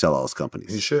offer to sell all his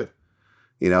companies. He should.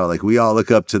 Like we all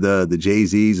look up to the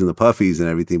Jay-Z's and the Puffies and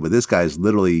everything, but this guy's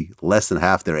literally less than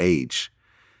half their age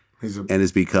and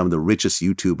has become the richest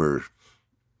YouTuber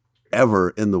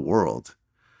ever in the world.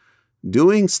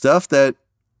 Doing stuff that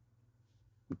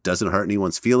doesn't hurt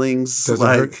anyone's feelings. It's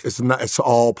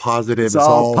all positive. It's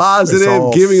all positive. It's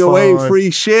all giving fun. Away free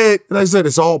shit. And like I said,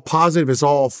 it's all positive. It's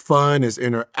all fun. It's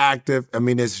interactive. I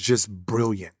mean, it's just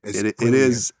brilliant. It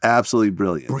is absolutely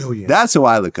brilliant. Brilliant. That's who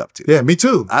I look up to. Yeah, me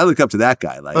too. I look up to that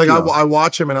guy. I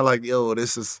watch him and I'm like, yo,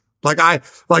 this is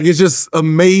it's just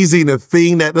amazing. The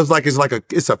thing that looks like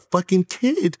it's a fucking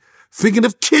kid thinking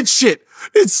of kid shit.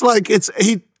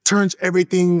 He turns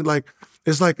everything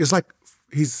it's like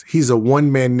he's a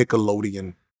one-man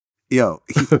Nickelodeon. Yo,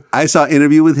 I saw an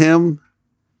interview with him,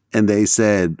 and they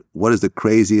said, what is the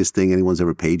craziest thing anyone's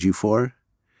ever paid you for?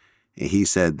 And he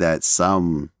said that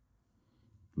some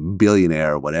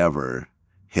billionaire or whatever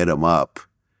hit him up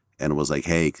and was like,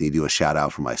 hey, can you do a shout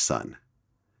out for my son?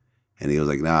 And he was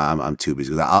like, nah, I'm too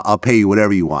busy. He goes, I'll pay you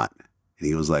whatever you want. And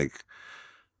he was like,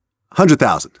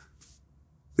 100,000.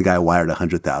 The guy wired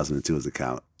 100,000 into his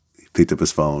account. He picked up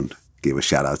his phone, gave a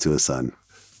shout out to his son.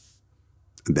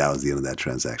 And that was the end of that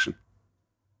transaction.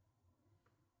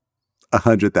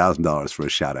 $100,000 for a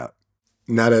shout out.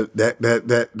 Now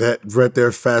that right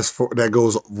there, fast forward, that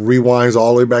rewinds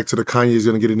all the way back to the Kanye's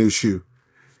gonna get a new shoe.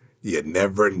 You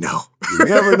never know. You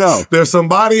never know. There's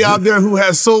somebody out there who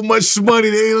has so much money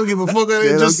they don't give a fuck.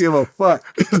 They don't give a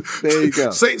fuck. There you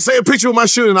go. Say a picture of my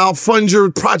shoe and I'll fund your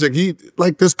project.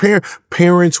 Like this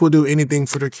parents will do anything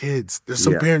for their kids. There's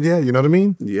some parents, you know what I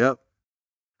mean? Yep.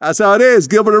 That's how it is.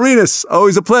 Gilbert Arenas,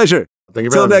 always a pleasure. Thank you.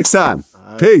 Until next time.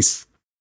 Peace.